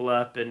other people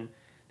up and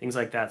things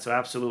like that. So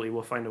absolutely,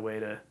 we'll find a way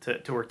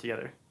to work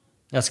together.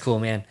 That's cool,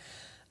 man.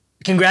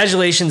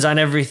 Congratulations on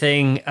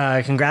everything.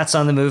 Congrats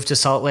on the move to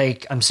Salt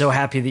Lake. I'm so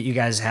happy that you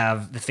guys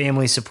have the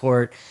family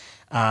support.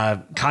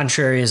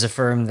 Contrary is a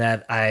firm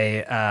that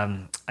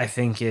I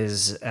think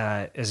is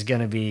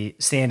going to be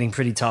standing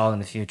pretty tall in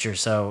the future.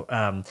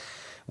 So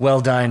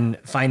well done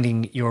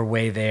finding your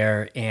way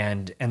there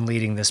and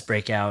leading this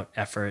breakout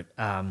effort.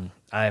 I'm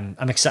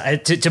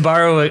excited to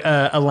borrow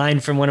a line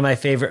from one of my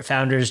favorite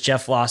founders,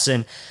 Jeff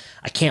Lawson.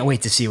 I can't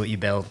wait to see what you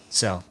build.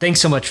 So thanks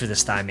so much for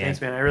this time, man.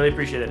 Thanks, man. I really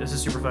appreciate it. This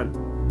is super fun.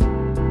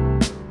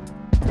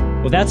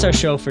 Well, that's our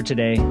show for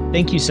today.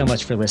 Thank you so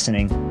much for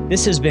listening.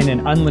 This has been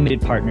an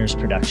Unlimited Partners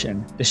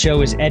production. The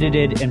show is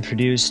edited and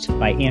produced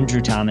by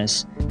Andrew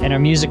Thomas, and our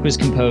music was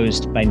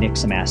composed by Nick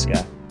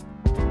Samaska.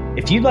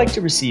 If you'd like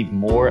to receive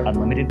more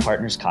Unlimited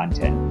Partners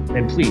content,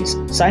 then please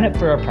sign up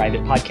for our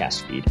private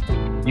podcast feed.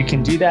 You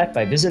can do that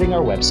by visiting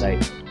our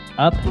website,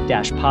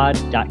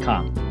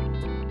 up-pod.com.